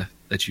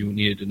that you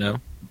needed to know?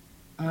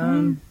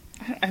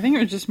 I think it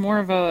was just more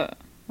of a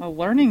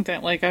learning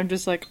thing. Like, I'm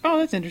just like, oh,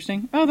 that's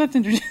interesting. Oh, that's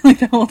interesting. Like,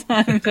 the whole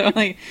time. So,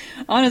 like,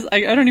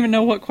 honestly, I don't even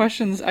know what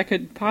questions I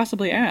could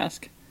possibly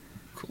ask.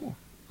 Cool.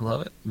 I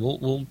love it.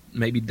 We'll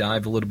maybe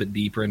dive a little bit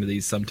deeper into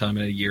these sometime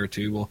in a year or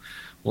two.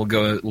 We'll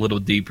go a little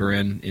deeper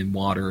in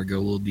water or go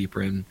a little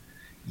deeper in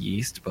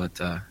yeast,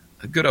 but a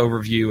good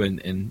overview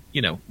and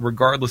you know,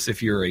 regardless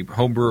if you're a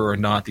home brewer or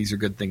not, these are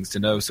good things to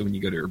know. So when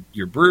you go to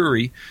your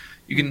brewery,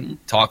 you can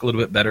talk a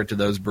little bit better to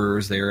those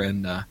brewers there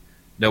and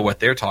know what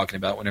they're talking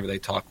about whenever they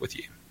talk with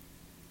you.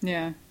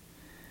 Yeah.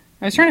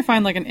 I was trying to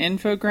find like an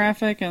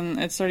infographic and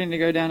it's starting to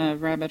go down a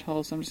rabbit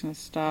hole, so I'm just going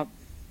to stop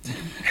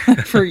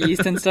for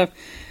yeast and stuff.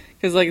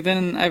 Because, like,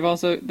 then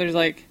there's,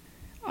 like,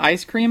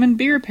 ice cream and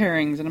beer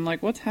pairings, and I'm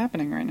like, what's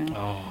happening right now?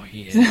 Oh,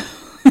 yeah.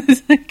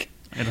 It's like,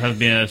 It'll have to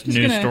be a news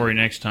gonna- story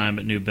next time,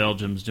 but New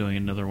Belgium's doing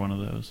another one of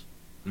those.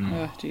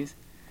 oh, jeez.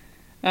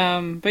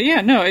 But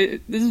yeah, no,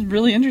 this is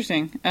really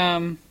interesting.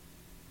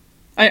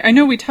 I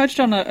know we touched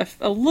on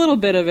a little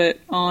bit of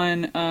it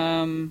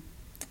on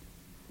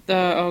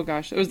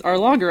it was our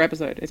lager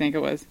episode, I think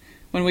it was,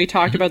 when we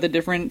talked about the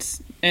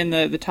difference in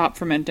the top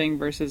fermenting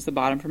versus the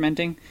bottom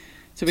fermenting.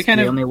 So we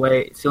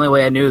It's the only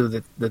way I knew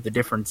that the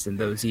difference in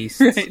those yeasts.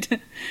 right.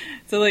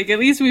 So like at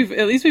least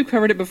we've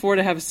covered it before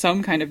to have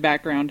some kind of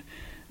background.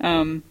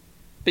 But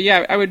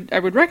yeah, I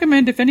would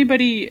recommend if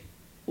anybody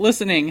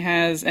listening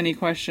has any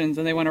questions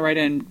and they want to write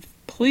in,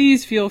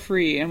 please feel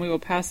free, and we will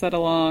pass that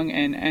along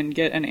and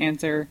get an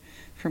answer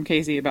from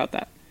Casey about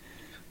that.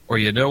 Or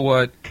you know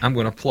what? I'm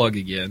going to plug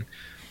again.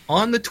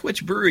 On the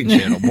Twitch Brewing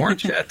channel, Mort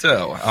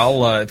Chateau.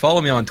 I'll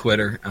follow me on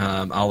Twitter.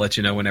 I'll let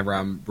you know whenever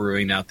I'm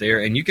brewing out there.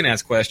 And you can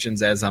ask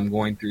questions as I'm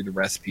going through the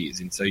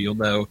recipes. And so you'll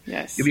know,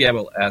 Yes. you'll be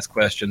able to ask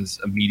questions,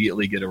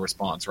 immediately get a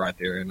response right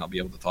there, and I'll be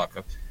able to talk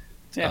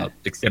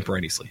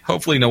extemporaneously.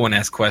 Hopefully no one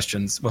asks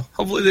questions. Well,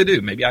 hopefully they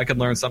do. Maybe I could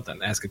learn something.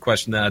 Ask a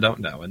question that I don't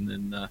know, and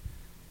then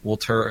we'll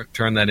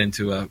turn that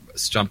into a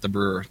Stump the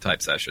Brewer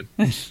type session.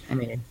 I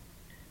mean,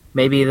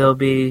 maybe there'll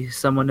be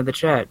someone in the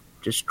chat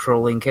just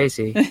trolling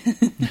Casey.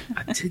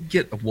 I did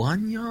get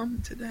one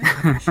yum today.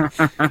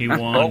 He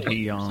won.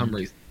 He For some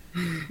reason.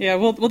 Yeah,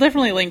 we'll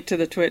definitely link to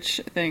the Twitch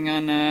thing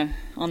on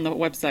the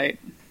website.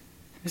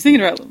 I was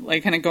thinking about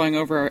like kind of going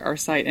over our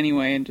site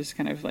anyway and just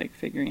kind of like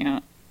figuring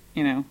out,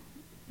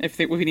 if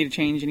we need to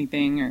change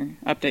anything or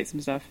update some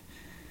stuff.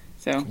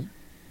 So, Cool.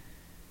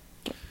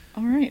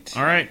 All right.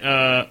 All right.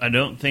 I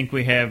don't think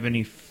we have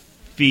any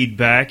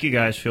feedback. You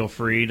guys feel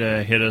free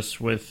to hit us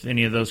with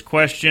any of those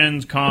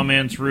questions,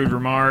 comments, rude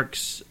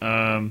remarks.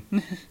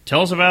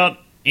 Tell us about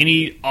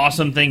any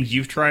awesome things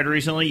you've tried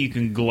recently. You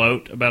can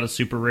gloat about a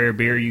super rare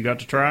beer you got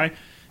to try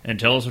and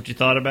tell us what you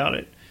thought about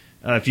it.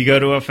 If you go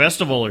to a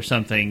festival or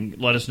something,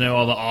 let us know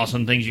all the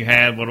awesome things you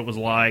had, what it was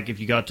like, if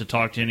you got to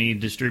talk to any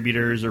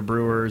distributors or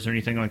brewers or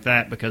anything like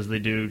that, because they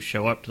do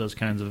show up to those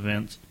kinds of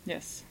events.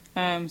 Yes.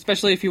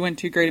 Especially if you went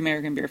to Great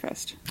American Beer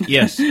Fest.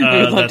 Yes, would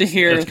love to that's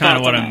hear kind of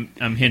thoughts what on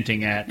I'm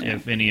hinting at. Yeah.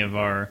 If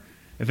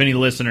any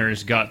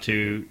listeners got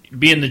to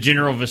be in the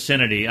general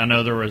vicinity, I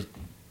know there was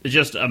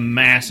just a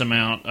mass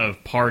amount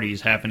of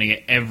parties happening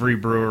at every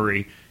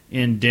brewery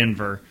in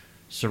Denver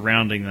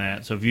surrounding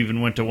that. So if you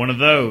even went to one of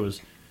those,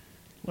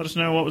 let us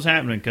know what was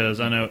happening, because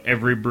I know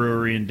every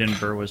brewery in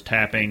Denver was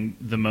tapping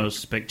the most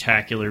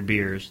spectacular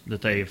beers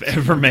that they've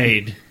ever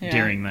made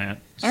during that.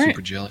 All right.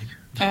 Super jelly.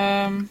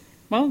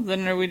 Well,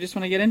 then we just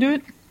want to get into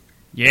it.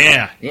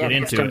 Yeah, Yeah, get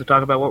it's into time to it.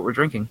 talk about what we're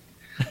drinking.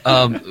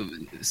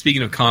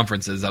 Speaking of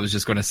conferences, I was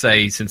just going to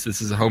say, since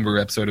this is a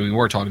homebrew episode and we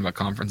were talking about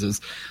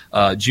conferences,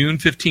 June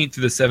 15th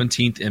through the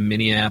 17th in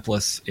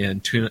Minneapolis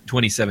in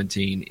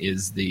 2017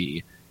 is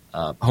the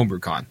Homebrew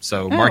Con.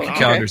 So mark your okay.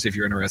 calendars if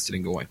you're interested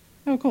in going.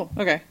 Oh, cool.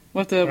 Okay.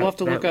 We'll have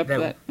to look up that-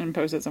 that and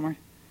post it somewhere.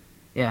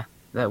 Yeah,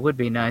 that would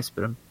be nice,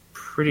 but I'm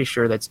pretty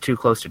sure that's too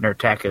close to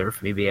Nerdtacular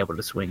for me to be able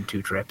to swing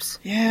 2 trips.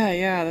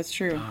 Yeah, that's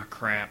true. Oh,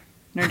 crap.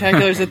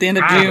 Nerdtacular's at the end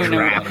of June.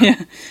 crap.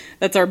 Yeah,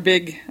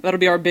 that'll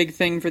be our big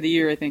thing for the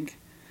year, I think.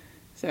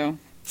 So,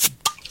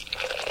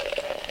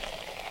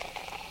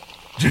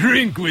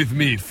 Drink with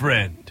me,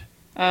 friend.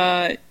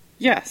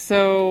 yeah,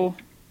 so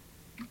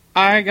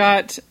I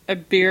got a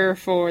beer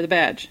for the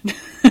badge.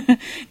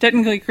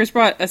 Technically, Chris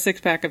brought a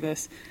 6-pack of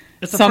this.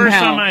 It's the Somehow. first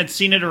time I had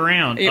seen it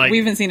around. We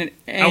haven't seen it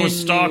anywhere. I was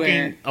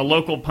stalking a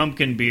local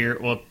pumpkin beer.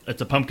 Well,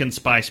 it's a pumpkin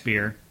spice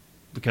beer,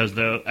 because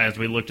as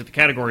we looked at the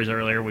categories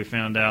earlier, we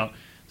found out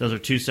those are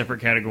 2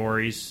 separate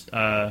categories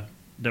that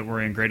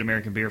were in Great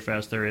American Beer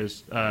Fest. There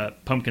is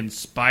pumpkin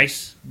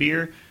spice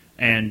beer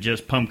and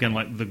just pumpkin,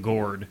 like the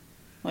gourd.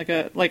 like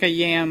a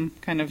yam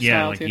kind of Yeah,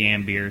 style like too.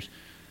 yam beers.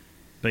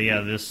 But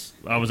yeah,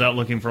 I was out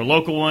looking for a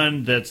local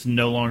one that's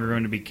no longer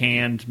going to be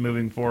canned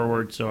moving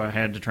forward, so I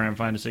had to try and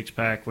find a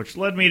 6-pack, which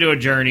led me to a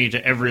journey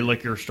to every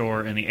liquor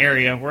store in the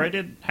area, where I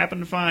did happen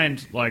to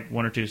find like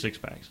 1 or 2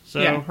 6-packs.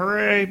 So, Yeah.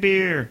 hooray,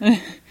 beer!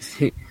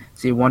 So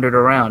he wandered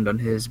around on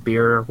his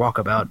beer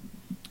walkabout.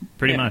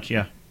 Pretty Yeah. much,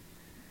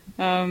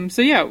 yeah.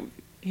 So yeah,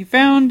 he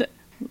found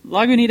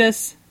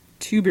Lagunitas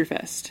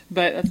Tuberfest,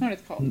 but that's not what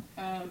it's called.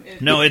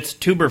 No, it's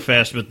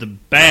Tuberfest, but the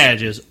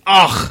badge is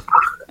Tuberfest.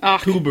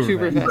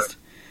 Tuberfest.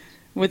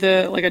 With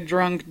a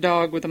drunk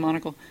dog with a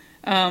monocle.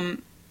 It's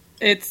And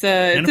it's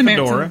a American-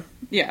 fedora.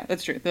 Yeah,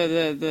 that's true.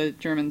 The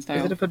German style.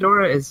 Is it a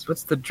fedora?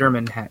 What's the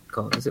German hat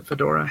called? Is it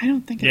fedora? I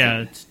don't think. Yeah,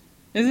 it's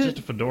Is just it?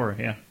 a fedora.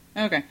 Yeah.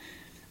 Okay.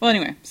 Well,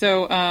 anyway,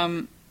 so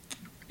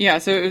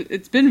so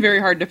it's been very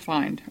hard to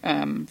find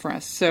for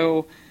us.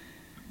 So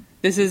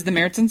this is the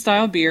Märzen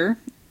style beer.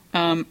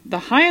 The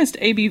highest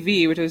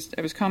ABV,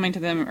 I was commenting to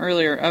them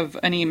earlier, of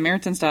any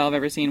Märzen style I've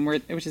ever seen,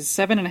 which is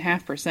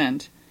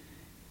 7.5%,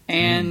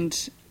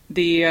 and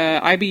the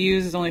IBUs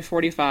is only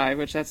 45,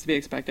 which that's to be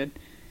expected.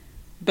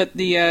 But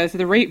the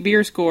rate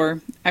beer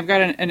score, I've got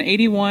an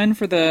 81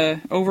 for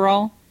the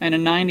overall and a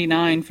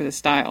 99 for the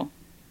style.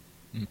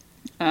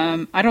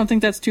 I don't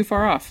think that's too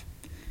far off.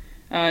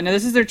 Now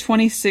this is their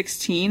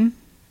 2016.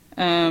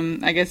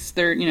 I guess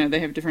they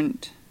have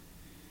different.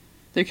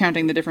 They're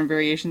counting the different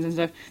variations and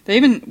stuff. They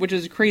even, which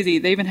is crazy,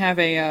 they even have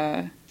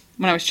when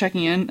I was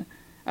checking in,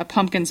 a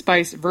pumpkin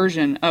spice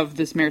version of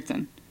this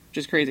Märzen, which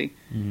is crazy.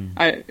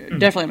 I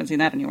definitely haven't seen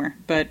that anywhere,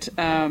 but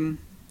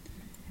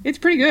it's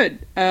pretty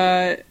good.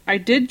 I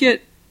did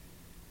get,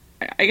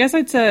 I guess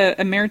it's a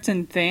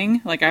Märzen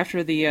thing, like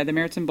after the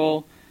Märzen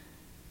bowl,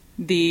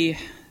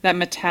 that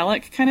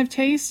metallic kind of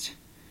taste.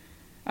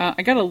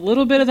 I got a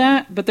little bit of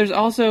that, but there's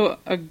also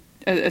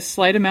a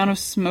slight amount of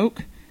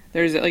smoke.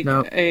 There's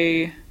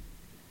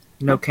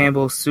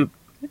Campbell's soup,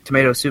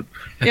 tomato soup.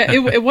 Yeah,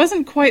 it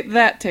wasn't quite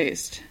that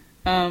taste,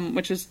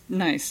 which is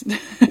nice.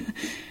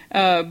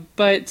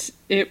 But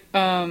it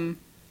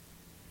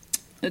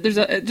there's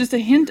just a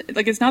hint,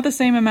 like it's not the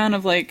same amount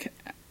of like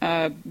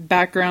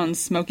background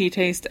smoky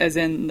taste as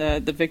in the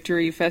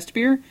Victory Fest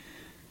beer,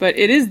 but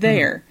it is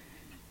there,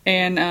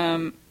 and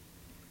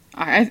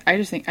I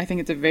think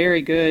it's a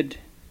very good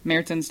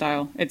Märzen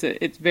style.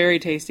 It's very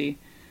tasty.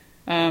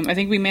 I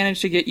think we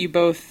managed to get you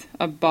both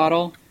a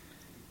bottle.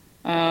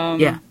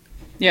 Yeah.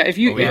 If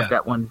you we have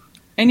that one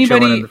anybody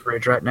chilling in the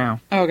fridge right now.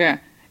 Okay,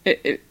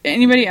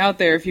 anybody out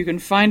there, if you can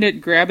find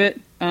it, grab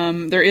it.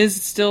 There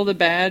is still the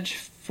badge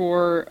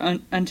for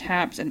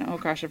Untapped, and oh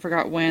gosh, I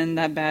forgot when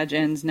that badge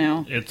ends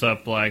now. It's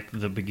up like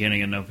the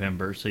beginning of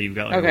November, so you've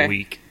got like a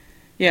week.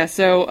 Yeah.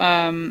 So,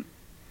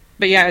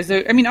 but yeah,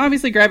 so I mean,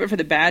 obviously, grab it for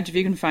the badge if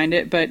you can find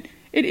it. But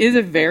it is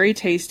a very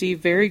tasty,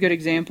 very good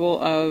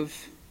example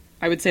of,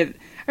 I would say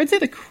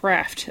the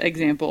craft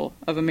example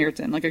of a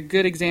Märzen, like a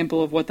good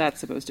example of what that's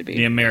supposed to be.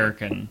 The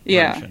American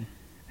version.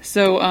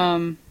 So,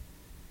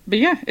 but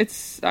yeah,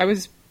 I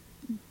was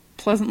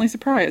pleasantly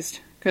surprised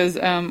because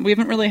we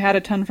haven't really had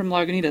a ton from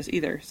Lagunitas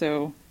either,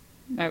 so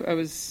I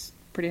was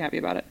pretty happy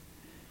about it.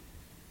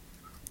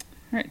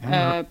 All right,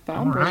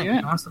 Bob, where are you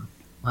at? Awesome.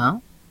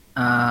 Well,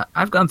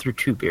 I've gone through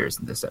 2 beers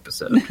in this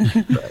episode,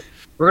 but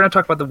we're going to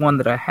talk about the one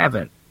that I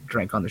haven't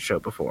drank on the show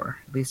before.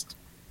 At least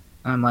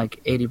I'm like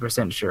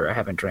 80% sure I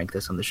haven't drank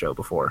this on the show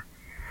before.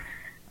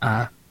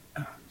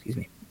 Excuse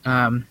me.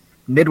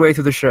 Midway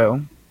through the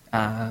show,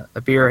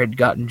 a beer had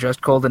gotten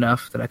just cold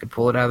enough that I could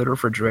pull it out of the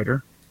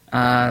refrigerator.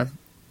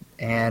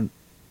 And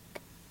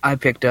I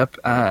picked up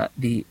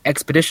the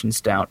Expedition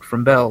Stout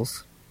from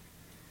Bell's.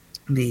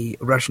 The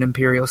Russian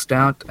Imperial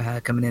Stout,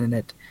 coming in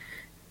at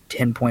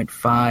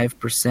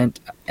 10.5%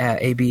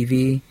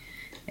 ABV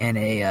and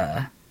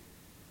a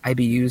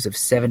IBUs of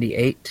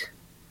 78.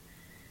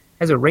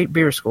 Has a rate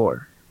beer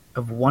score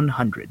of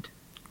 100.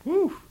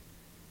 Woo.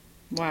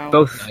 Wow.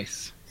 Both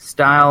Nice.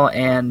 style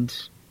and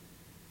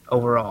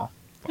overall.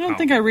 I don't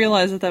think I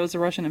realized that was a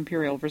Russian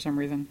Imperial for some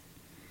reason.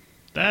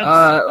 That's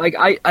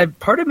I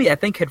part of me I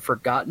think had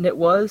forgotten it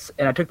was,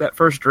 and I took that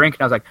first drink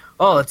and I was like,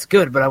 oh, it's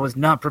good, but I was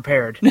not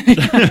prepared.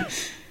 I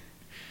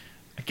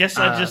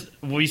guess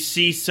we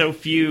see so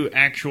few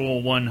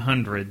actual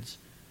 100s.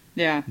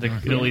 Yeah.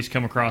 That at least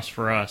come across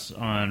for us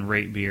on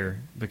rate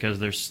beer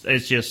because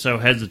it's just so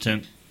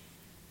hesitant.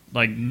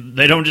 Like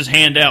they don't just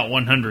hand out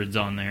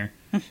 100s on there.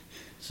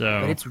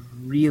 So But it's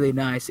really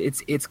nice.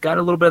 It's got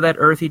a little bit of that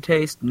earthy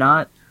taste,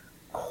 not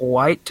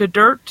quite to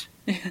dirt,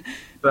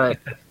 but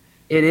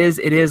it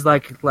is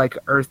like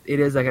earth. It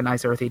is like a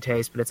nice earthy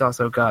taste, but it's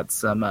also got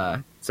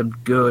some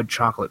good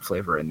chocolate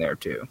flavor in there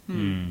too.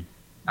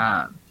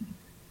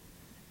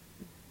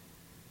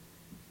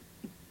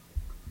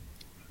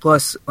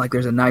 Plus, like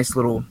there's a nice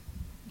little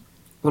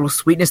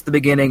sweetness at the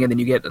beginning, and then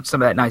you get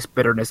some of that nice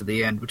bitterness at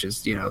the end, which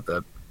is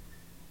the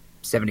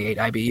 78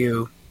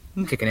 IBU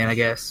kicking in, I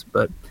guess.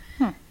 But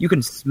you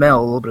can smell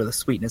a little bit of the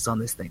sweetness on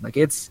this thing. Like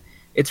it's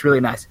really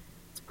nice.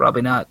 It's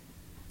probably not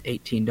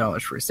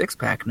 $18 for a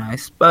 6-pack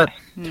nice, but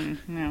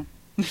No.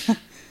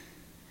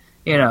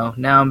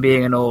 now I'm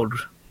being an old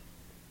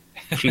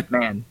cheap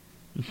man.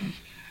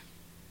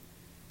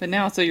 But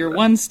now, so you're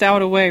one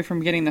stout away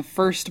from getting the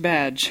first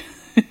badge.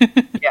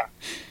 Yeah.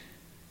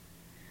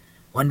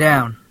 One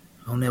down.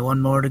 Only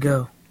one more to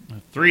go.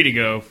 3 to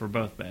go for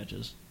both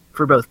batches.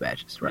 For both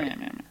badges, right.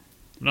 Yeah.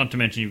 Not to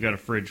mention you've got a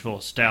fridge full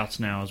of stouts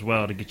now as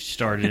well to get you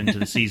started into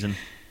the season.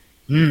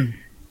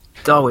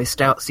 It's always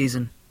stout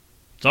season.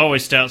 It's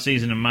always stout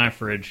season in my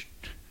fridge,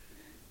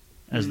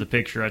 as the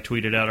picture I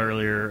tweeted out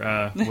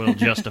earlier will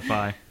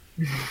justify.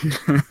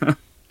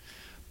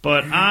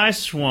 But I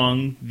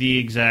swung the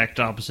exact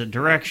opposite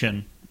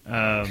direction.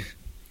 I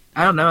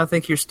don't know. I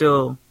think you're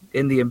still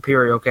in the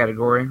Imperial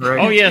category, right?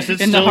 Oh, yes.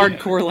 It's in still, the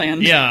hardcore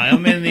land. Yeah,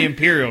 I'm in the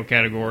Imperial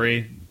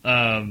category.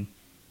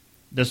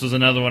 This was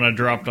another one I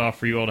dropped off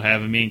for you all to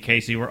have, and me and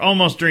Casey were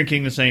almost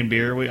drinking the same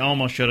beer. We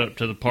almost showed up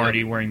to the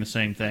party wearing the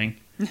same thing.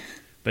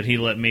 But he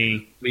let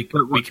me... We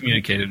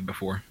communicated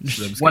before.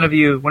 So that was One good. of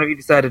you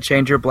decided to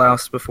change your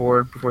blouse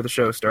before the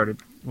show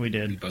started. We We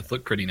did. both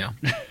look pretty now.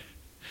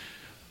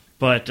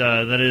 But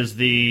that is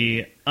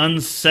the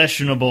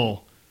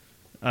unsessionable.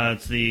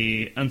 It's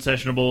the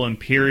unsessionable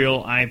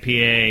Imperial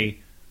IPA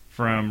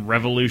from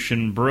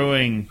Revolution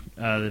Brewing.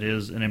 That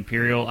is an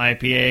Imperial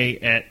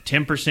IPA at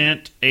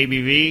 10%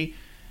 ABV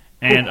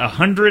and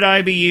 100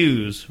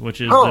 IBUs,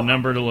 which is the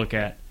number to look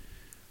at.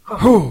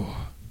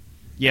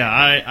 Yeah,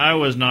 I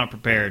was not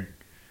prepared.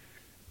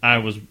 I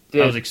was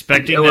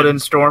expecting Illidan that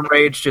Storm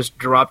Rage just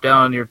drop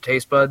down on your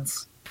taste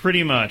buds.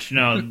 pretty much.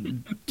 No,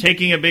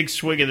 taking a big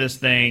swig of this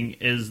thing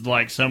is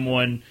like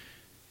someone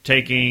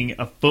taking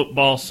a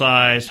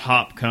football-sized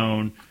hop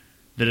cone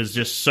that is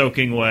just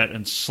soaking wet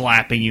and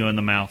slapping you in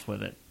the mouth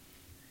with it.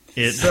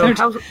 So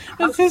how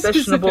That's so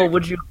sessionable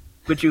specific.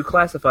 would you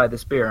classify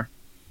this beer?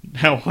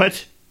 How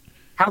what?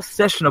 How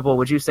sessionable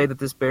would you say that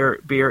this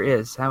beer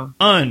is? How?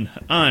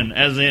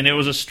 As in it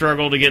was a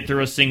struggle to get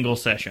through a single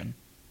session.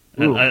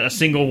 A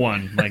single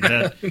one like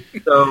that.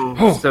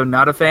 So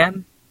not a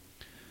fan?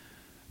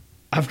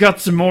 I've got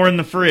some more in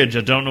the fridge.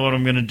 I don't know what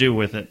I'm going to do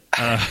with it.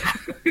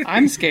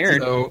 I'm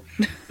scared. So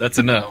that's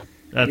a no.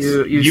 That's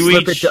You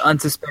slip it to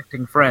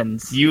unsuspecting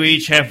friends. You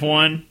each have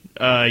one.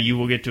 You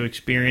will get to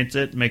experience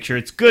it. Make sure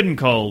it's good and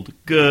cold.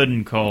 Good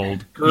and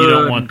cold. You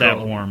don't want that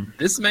warm.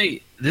 This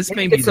may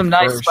be Get some the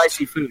nice first...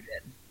 spicy food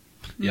in.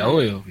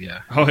 Yeah,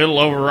 yeah. Oh, it'll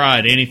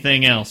override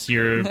anything else.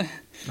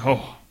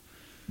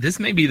 This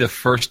may be the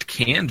first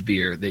canned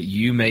beer that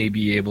you may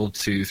be able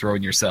to throw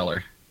in your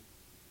cellar.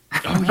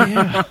 Oh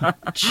yeah.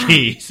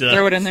 Jeez.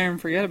 Throw it in there and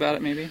forget about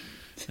it, maybe.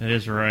 That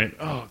is right.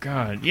 Oh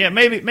god. Yeah,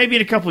 maybe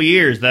in a couple of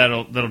years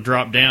that'll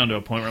drop down to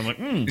a point where I'm like,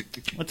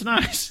 that's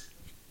nice.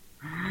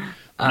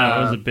 No,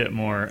 it was a bit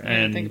more.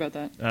 And think about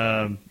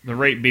that. The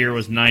rate beer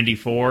was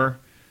 94.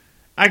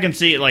 I can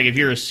see it, like, if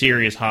you're a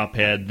serious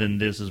hophead, then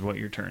this is what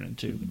you're turning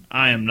to.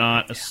 I am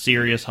not a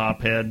serious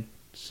hophead,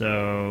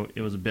 so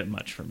it was a bit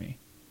much for me.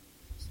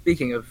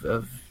 Speaking of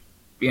our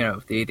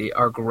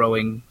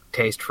growing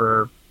taste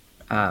for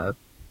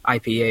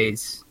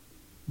IPAs,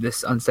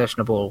 this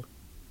unsessionable,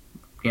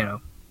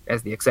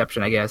 as the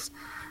exception, I guess.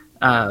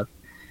 The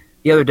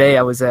other day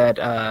I was at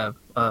a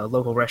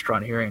local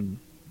restaurant here in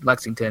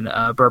Lexington,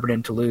 Bourbon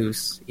and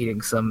Toulouse,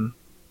 eating some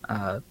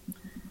chicken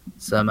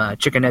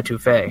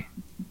etouffee,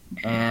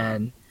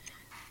 and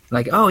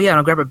like, oh yeah, and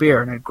I'll grab a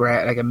beer, and I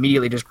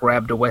immediately just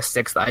grabbed a West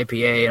 6th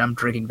IPA, and I'm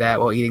drinking that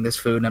while eating this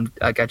food, and I'm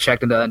like, I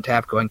checked into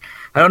Untappd, going,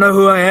 I don't know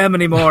who I am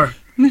anymore.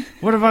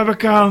 What have I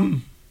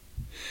become?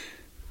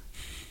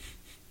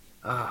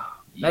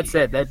 That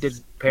said, that did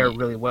pair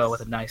really well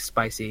with a nice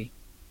spicy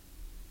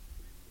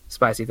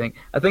thing.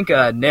 I think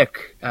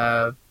Nick,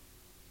 one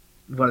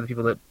of the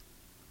people that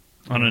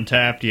On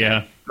Untappd,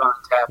 yeah. on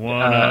Untappd,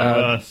 One of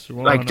us.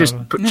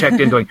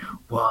 Checked in, going,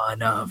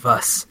 one of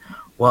us.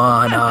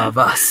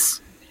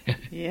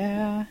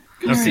 Yeah.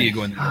 I'll see you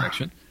go in the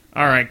direction.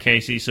 All right,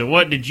 Casey. So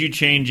what did you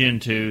change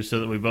into so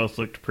that we both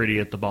looked pretty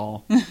at the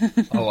ball?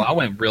 Oh, I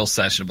went real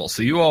sessionable.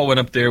 So you all went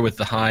up there with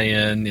the high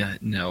end,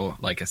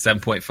 like a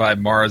 7.5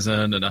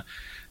 Marzen and a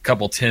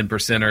couple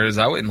 10%ers.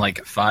 I went in like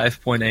a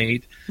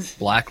 5.8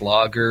 black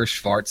lager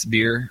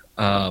Schwarzbier.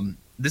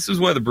 This was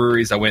one of the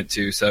breweries I went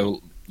to.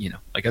 So,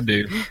 like I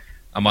do,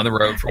 I'm on the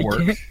road for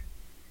work.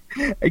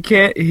 I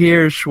can't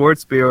hear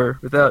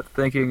Schwarzbier without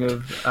thinking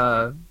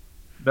of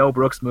Mel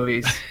Brooks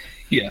movies.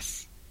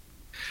 Yes.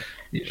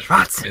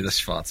 Schwarz. May the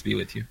Schwarz be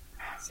with you.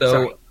 So,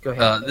 Sorry, go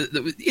ahead.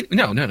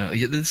 No.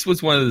 This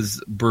was one of those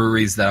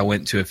breweries that I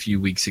went to a few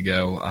weeks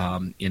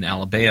ago in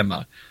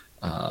Alabama.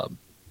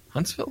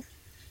 Huntsville,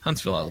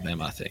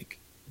 Alabama, I think.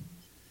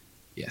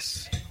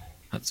 Yes,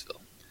 Huntsville.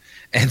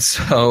 And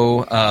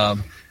so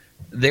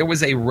there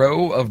was a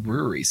row of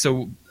breweries.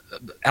 So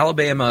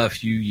Alabama a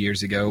few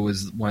years ago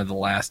was one of the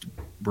last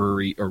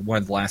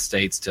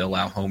states to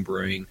allow home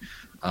brewing.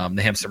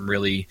 They have some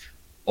really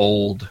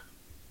old,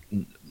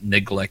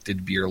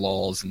 neglected beer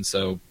laws, and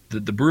so the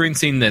brewing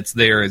scene that's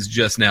there is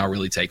just now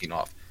really taking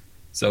off.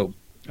 So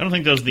I don't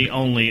think those are the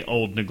only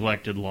old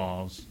neglected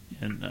laws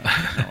in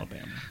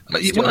Alabama.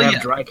 Still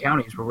have dry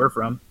counties where we're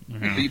from.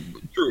 Mm-hmm.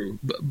 True,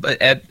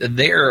 but at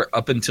there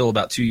up until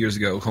about 2 years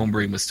ago, home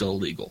brewing was still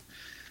illegal.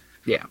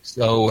 Yeah.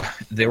 So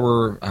there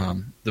were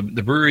the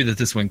brewery that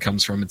this one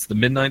comes from. It's the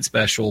Midnight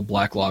Special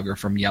Black Lager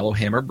from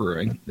Yellowhammer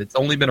Brewing. It's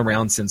only been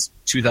around since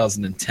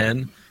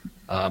 2010.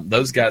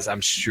 Those guys, I'm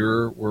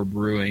sure, were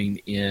brewing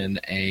in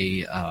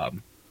the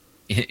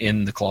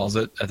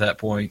closet at that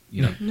point.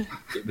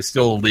 It was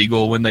still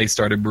illegal when they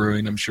started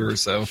brewing, I'm sure.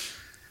 So,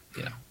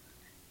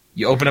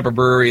 you open up a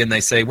brewery and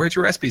they say, "Where'd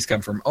your recipes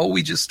come from?" "Oh,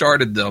 we just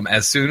started them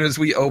as soon as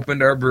we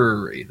opened our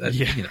brewery." That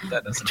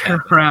doesn't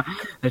happen. Around,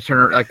 they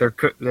turn like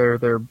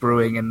they're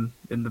brewing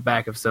in the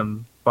back of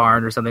some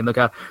barn or something. Look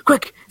out!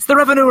 Quick! It's the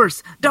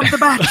revenuers! Dump the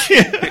batch!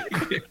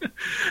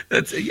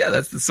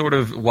 That's the sort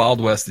of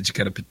Wild West that you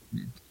kind of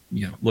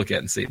look at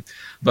and see.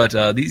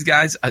 But these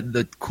guys,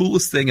 the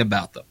coolest thing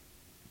about them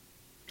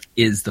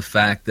is the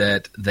fact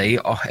that they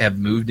have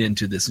moved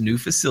into this new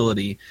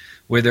facility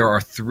where there are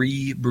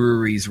 3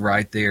 breweries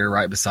right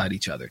beside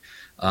each other.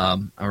 I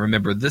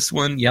remember this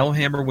one,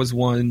 Yellowhammer was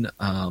one,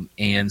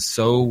 and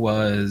so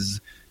was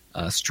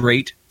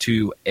Straight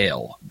to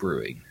Ale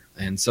Brewing.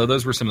 And so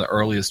those were some of the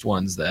earliest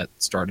ones that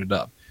started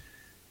up.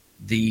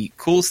 The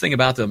coolest thing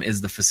about them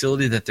is the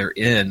facility that they're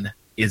in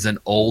is an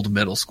old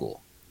middle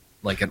school.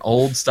 Like an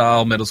old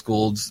style middle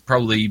school. It's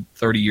probably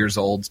 30 years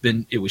old.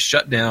 It was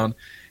shut down,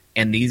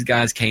 and these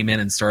guys came in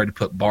and started to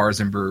put bars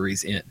and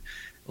breweries in,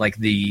 like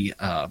the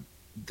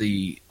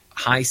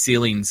high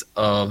ceilings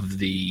of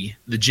the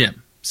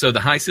gym. So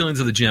the high ceilings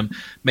of the gym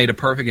made a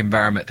perfect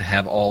environment to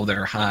have all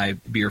their high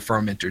beer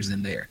fermenters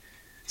in there.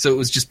 So it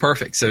was just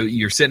perfect. So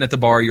you're sitting at the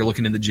bar, you're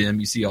looking in the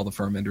gym, you see all the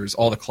fermenters.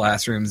 All the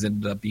classrooms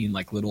ended up being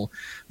like little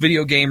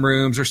video game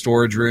rooms or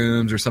storage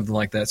rooms or something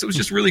like that. So it was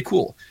just really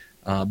cool.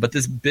 But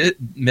this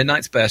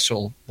Midnight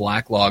Special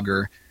Black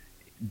Lager,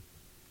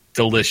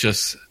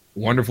 delicious,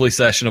 wonderfully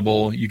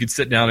sessionable. You could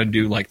sit down and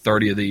do like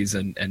 30 of these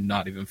and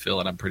not even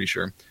feel it, I'm pretty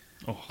sure.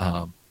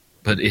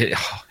 But it's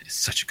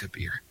such a good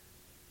beer.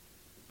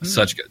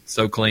 Such good.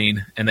 So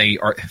clean. And they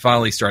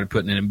finally started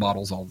putting it in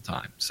bottles all the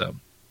time. So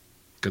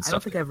good I stuff.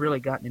 don't think I've really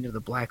gotten into the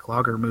black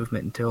lager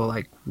movement until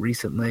like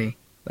recently,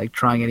 like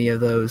trying any of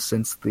those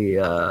since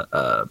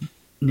the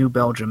New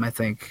Belgium, I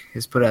think,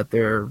 has put out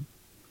their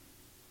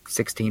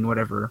 16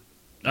 whatever.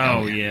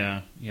 Oh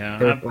yeah.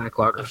 Their black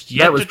lager. I've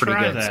yet That was to pretty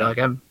try good. that. So like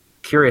I'm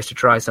curious to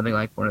try something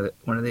like one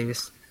of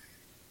these.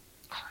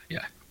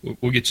 Yeah,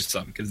 we'll get you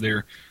some because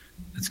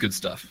it's good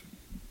stuff.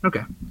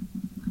 Okay.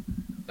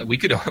 We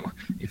could,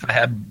 if I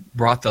had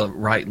brought the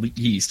right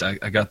yeast, I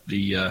got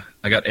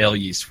ale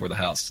yeast for the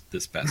house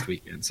this past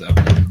weekend. So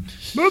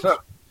The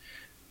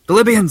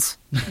Libyans.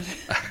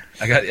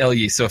 I got ale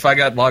yeast. So if I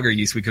got lager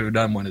yeast, we could have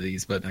done one of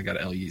these, but I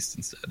got ale yeast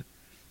instead.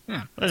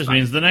 That just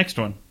means the next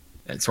one.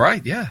 That's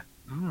right. Yeah.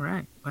 All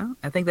right. Well,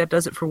 I think that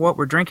does it for what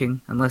we're drinking,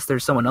 unless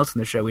there's someone else in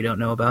the show we don't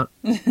know about.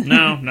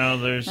 No,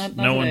 there's Not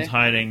no one's today.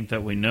 hiding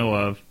that we know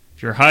of.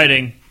 If you're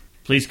hiding,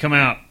 please come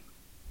out.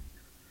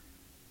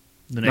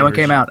 The No one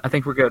neighbors- came out. I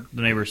think we're good.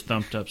 The neighbors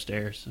thumped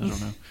upstairs. I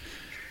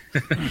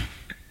don't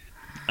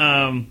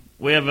know.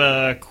 We have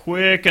a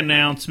quick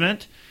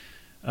announcement.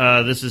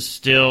 This is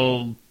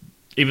still,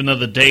 even though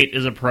the date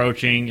is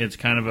approaching, it's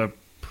kind of a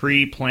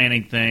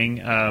pre-planning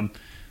thing.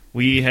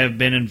 We have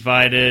been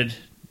invited.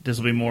 This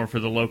will be more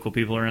for the local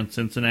people around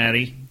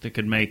Cincinnati that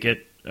could make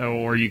it,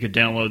 or you could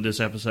download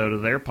this episode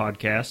of their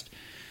podcast.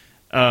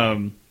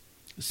 Cincy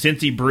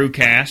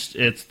Brewcast.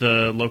 It's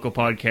the local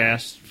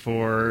podcast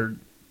for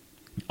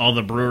all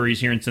the breweries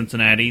here in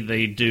Cincinnati.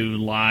 They do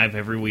live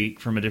every week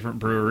from a different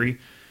brewery.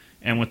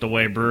 And with the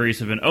way breweries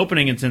have been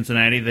opening in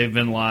Cincinnati, they've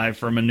been live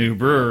from a new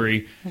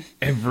brewery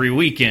every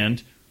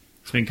weekend.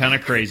 It's been kind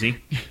of crazy.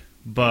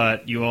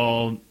 But you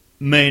all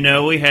may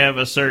know we have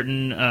a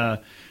certain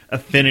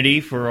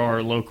affinity for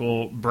our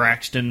local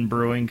Braxton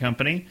Brewing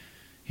Company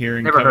here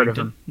in Never heard of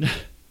Covington.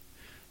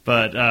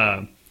 But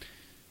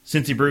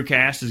Cincy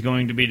Brewcast is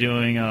going to be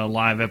doing a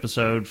live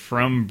episode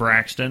from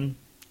Braxton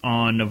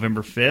on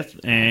November 5th,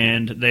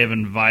 and they have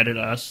invited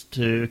us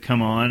to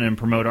come on and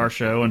promote our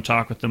show and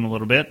talk with them a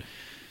little bit.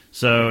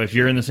 So if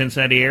you're in the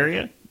Cincinnati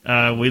area,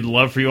 we'd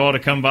love for you all to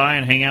come by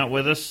and hang out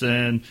with us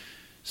and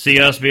see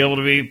us be able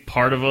to be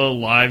part of a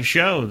live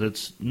show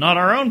that's not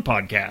our own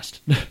podcast.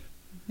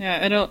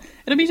 Yeah, it'll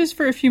be just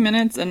for a few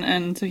minutes,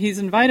 and so he's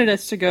invited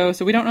us to go.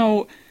 So we don't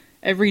know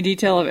every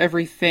detail of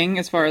everything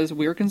as far as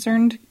we're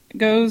concerned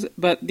goes,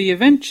 but the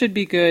event should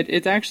be good.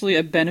 It's actually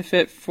a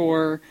benefit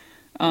for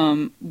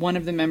one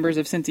of the members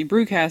of Cincy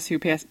Brewcast who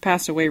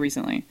passed away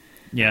recently.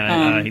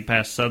 Yeah, he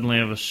passed suddenly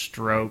of a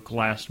stroke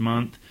last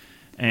month,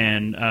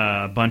 and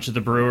a bunch of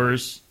the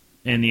brewers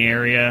in the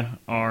area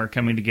are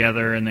coming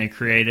together, and they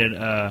created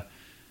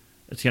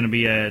it's going to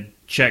be a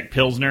Czech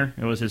Pilsner.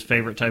 It was his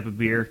favorite type of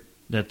beer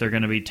that they're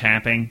going to be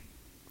tapping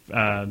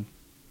that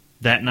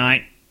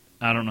night.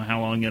 I don't know how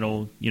long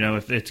it'll,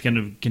 if it's going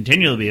to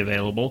continually be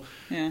available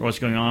or what's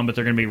going on, but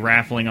they're going to be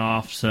raffling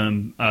off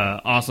some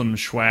awesome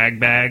swag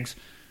bags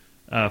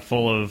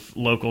full of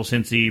local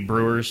Cincy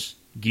brewers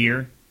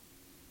gear.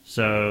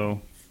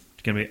 So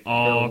it's going to be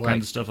all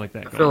kinds of stuff like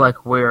that. I feel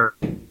like we're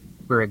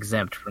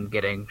exempt from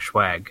getting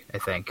swag, I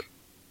think.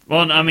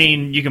 Well, I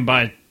mean, you can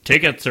buy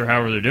tickets or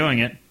however they're doing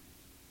it.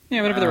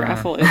 Yeah, whatever the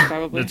raffle is,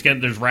 probably.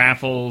 There's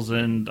raffles,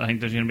 and I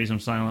think there's going to be some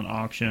silent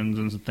auctions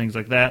and some things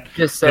like that.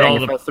 Just But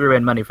saying, if I threw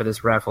in money for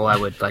this raffle, I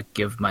would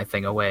give my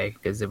thing away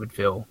because it would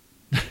feel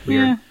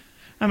weird. Yeah.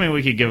 I mean,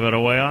 we could give it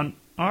away on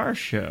our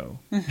show.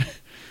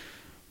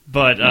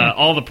 But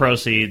all the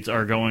proceeds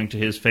are going to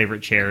his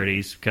favorite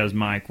charities because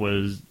Mike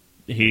was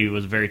a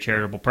very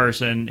charitable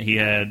person. He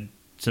had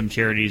some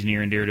charities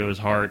near and dear to his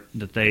heart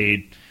that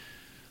they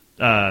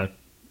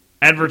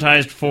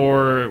advertised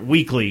for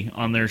weekly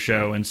on their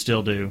show and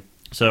still do.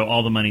 So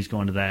all the money's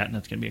going to that, and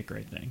that's going to be a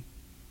great thing.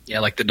 Yeah,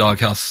 like the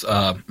Doghouse,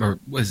 or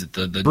what is it,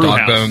 the Brewhouse.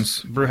 Dog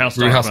Bones? Brewhouse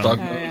Dog Bones.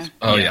 Bones.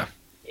 Oh, Oh, Yeah.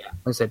 yeah.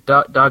 Like I said,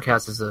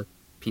 Doghouse is a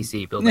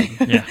PC building.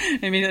 Yeah.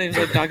 Immediately it was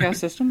like Doghouse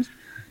Systems.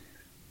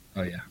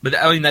 Oh, yeah. But,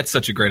 I mean, that's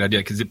such a great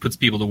idea because it puts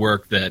people to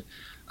work that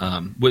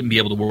wouldn't be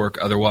able to work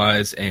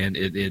otherwise, and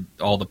it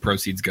all the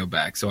proceeds go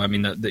back. So, I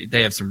mean,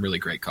 they have some really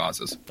great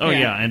causes. Oh, Yeah.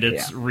 yeah, and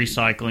it's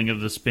recycling of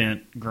the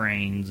spent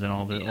grains and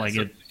all that.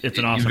 So It's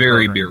an awesome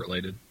very program.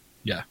 beer-related.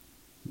 Yeah.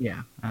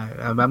 Yeah,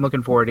 I'm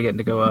looking forward to getting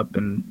to go up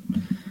and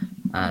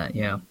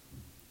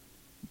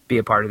be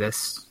a part of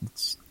this.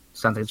 It's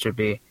something that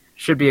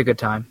should be a good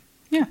time.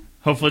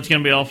 Hopefully it's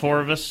going to be all four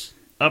of us.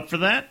 up for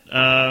that.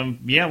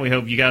 Yeah, we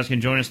hope you guys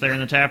can join us there in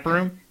the tap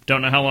room.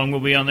 Don't know how long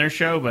we'll be on their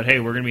show, but hey,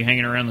 we're going to be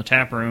hanging around the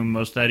tap room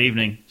most of that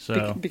evening.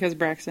 So because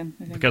Braxton,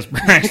 I think. Because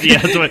Braxton, yeah,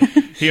 that's what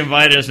he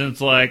invited us, and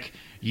it's like,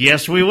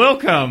 yes, we will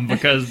come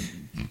because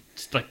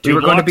it's like 2 We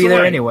were going to blocks be there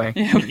away. anyway.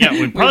 Yeah,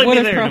 we'd probably we be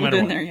would there have no probably matter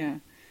been what. there,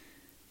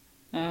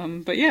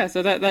 yeah. But yeah,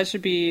 so that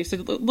should be. So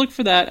look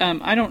for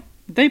that.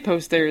 They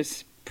post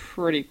theirs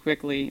pretty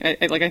quickly.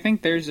 I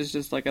think theirs is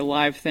just like a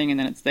live thing, and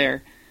then it's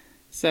there.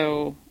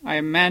 So I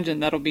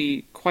imagine that'll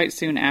be quite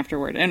soon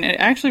afterward. And it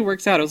actually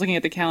works out. I was looking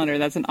at the calendar.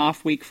 That's an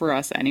off week for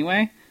us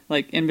anyway,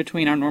 like in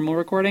between our normal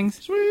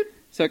recordings. Sweet.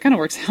 So it kind of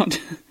works out.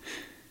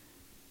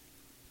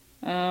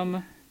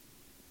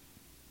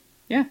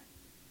 Yeah.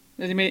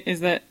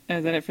 Is that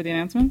it for the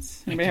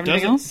announcements? Anybody have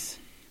anything else?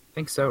 I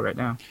think so right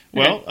now.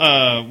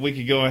 Well, we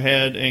could go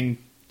ahead and,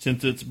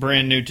 since it's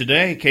brand new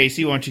today,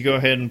 Casey, why don't you go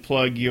ahead and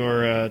plug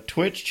your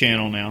Twitch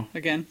channel now?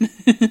 Again.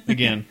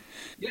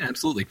 Yeah,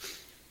 absolutely.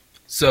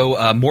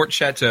 So, Mort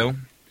Chateau,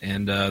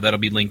 and that'll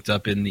be linked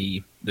up in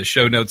the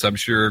show notes, I'm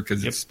sure,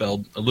 because it's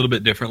spelled a little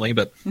bit differently.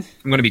 But I'm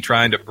going to be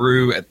trying to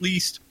brew at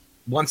least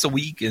once a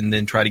week and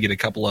then try to get a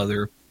couple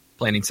other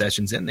planning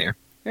sessions in there.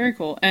 Very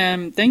cool.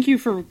 And thank you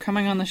for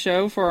coming on the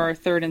show for our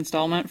 3rd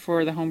installment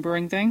for the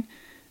homebrewing thing.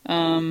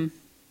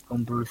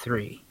 Homebrew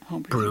 3.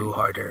 Brew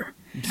harder.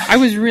 I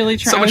was really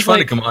trying. So much fun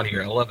to come on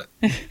here. I love it.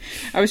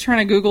 I was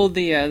trying to Google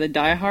the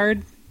Die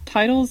Hard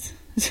titles.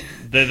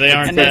 They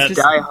aren't And that.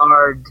 that's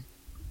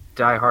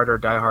Die Hard or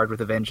Die Hard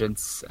with a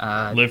Vengeance.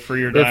 Live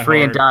Free or Die Live Free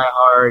Hard. and Die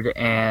Hard,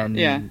 and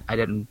Yeah. I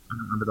didn't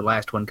remember the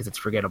last one because it's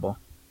forgettable.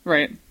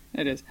 Right,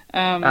 it is.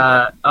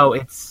 Never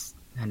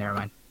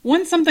mind.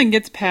 Once something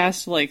gets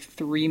past like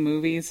 3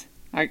 movies,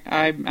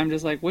 I'm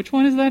just like, which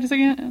one is that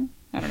again?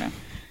 I don't know.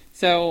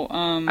 So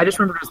I just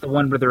remember it's the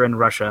one where they're in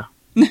Russia.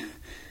 But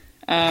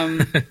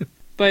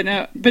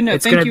no.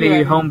 It's Thank going to you.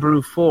 be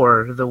Homebrew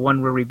 4, the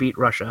one where we beat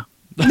Russia.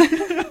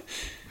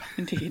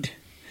 Indeed.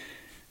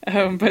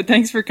 But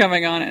thanks for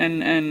coming on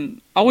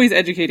and always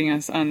educating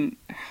us on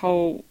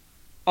how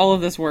all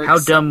of this works. How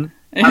dumb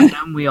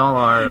we all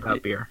are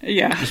about beer.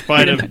 Yeah.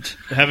 Despite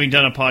having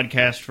done a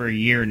podcast for a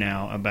year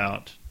now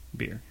about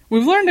beer.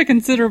 We've learned a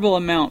considerable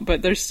amount,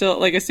 but there's still,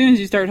 like, as soon as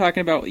you start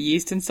talking about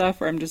yeast and stuff,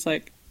 where I'm just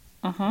like,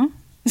 uh-huh.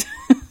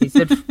 He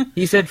said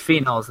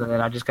phenols, and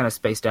then I just kind of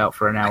spaced out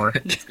for an hour.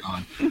 It's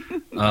gone.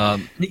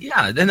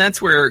 Yeah, and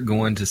that's where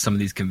going to some of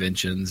these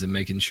conventions and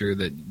making sure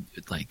that,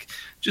 like,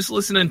 just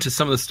listening to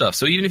some of the stuff.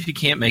 So even if you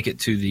can't make it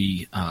to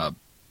the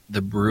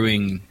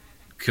brewing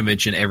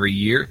convention every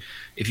year,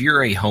 if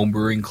you're a home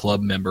brewing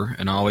club member,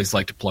 and I always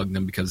like to plug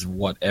them because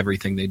of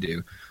everything they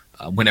do.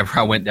 Whenever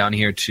I went down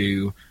here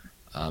to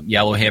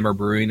Yellowhammer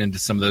Brewing and to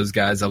some of those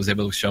guys, I was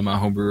able to show my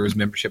homebrewers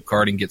membership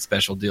card and get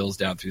special deals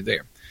down through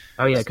there.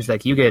 Oh yeah, because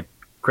like you get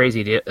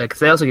crazy deals. Because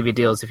they also give you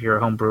deals if you're a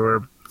home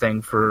brewer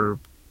thing for.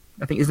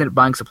 I think isn't it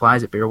buying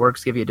supplies at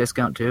BeerWorks give you a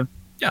discount too?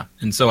 Yeah,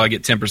 and so I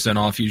get 10%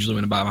 off usually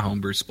when I buy my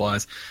homebrew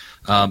supplies.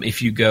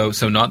 If you go,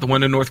 so not the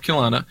one in North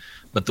Carolina,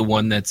 but the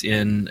one that's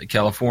in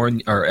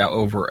California or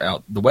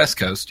out the West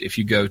Coast. If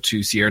you go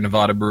to Sierra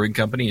Nevada Brewing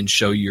Company and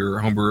show your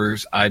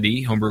homebrewer's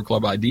ID, homebrewer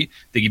club ID,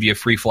 they give you a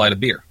free flight of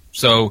beer.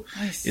 So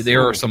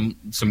there are some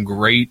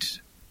great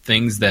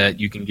things that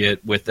you can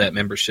get with that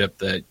membership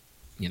that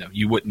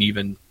you wouldn't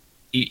even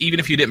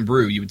if you didn't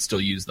brew, you would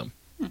still use them.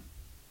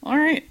 All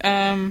right.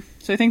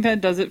 So I think that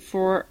does it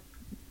for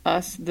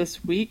us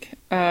this week.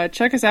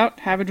 Check us out,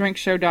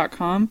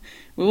 haveadrinkshow.com.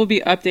 We will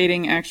be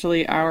updating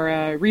actually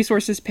our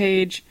resources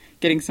page,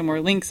 getting some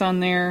more links on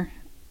there.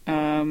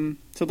 So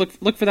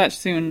look for that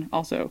soon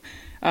also.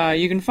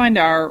 You can find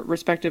our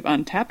respective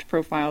Untapped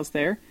profiles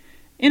there,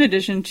 in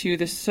addition to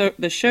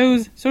the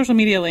show's social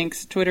media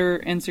links, Twitter,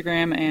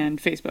 Instagram,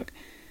 and Facebook.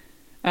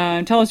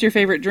 Tell us your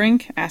favorite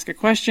drink, ask a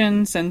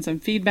question, send some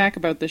feedback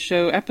about the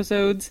show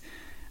episodes.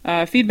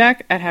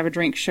 Feedback at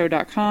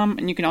haveadrinkshow.com,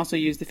 and you can also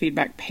use the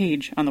feedback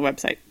page on the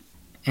website.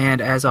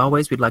 And as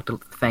always, we'd like to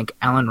thank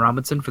Alan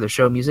Robinson for the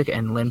show music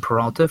and Lynn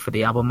Peralta for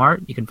the album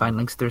art. You can find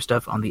links to their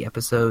stuff on the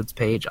episodes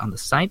page on the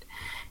site.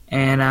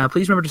 And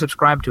please remember to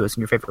subscribe to us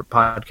in your favorite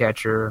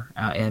podcatcher,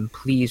 and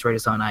please rate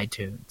us on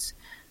iTunes.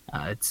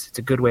 It's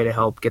a good way to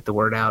help get the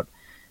word out.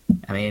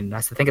 I mean,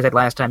 that's the thing I said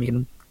last time. You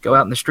can go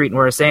out in the street and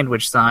wear a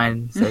sandwich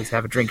sign that says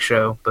 "Have a Drink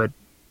Show," but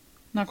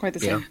not quite the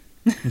same.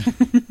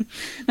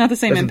 Not the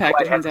same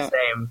impact, it turns out.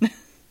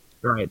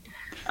 Right.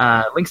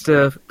 Links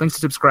to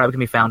subscribe can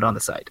be found on the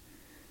site.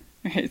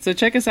 All right, so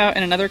check us out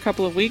in another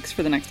couple of weeks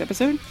for the next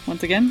episode.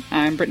 Once again,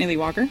 I'm Brittany Lee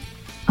Walker.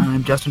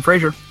 I'm Justin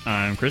Frazier.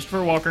 I'm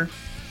Christopher Walker.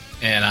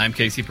 And I'm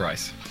Casey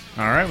Price.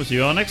 All right, we'll see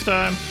you all next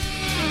time.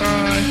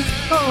 Bye.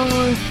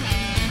 Bye.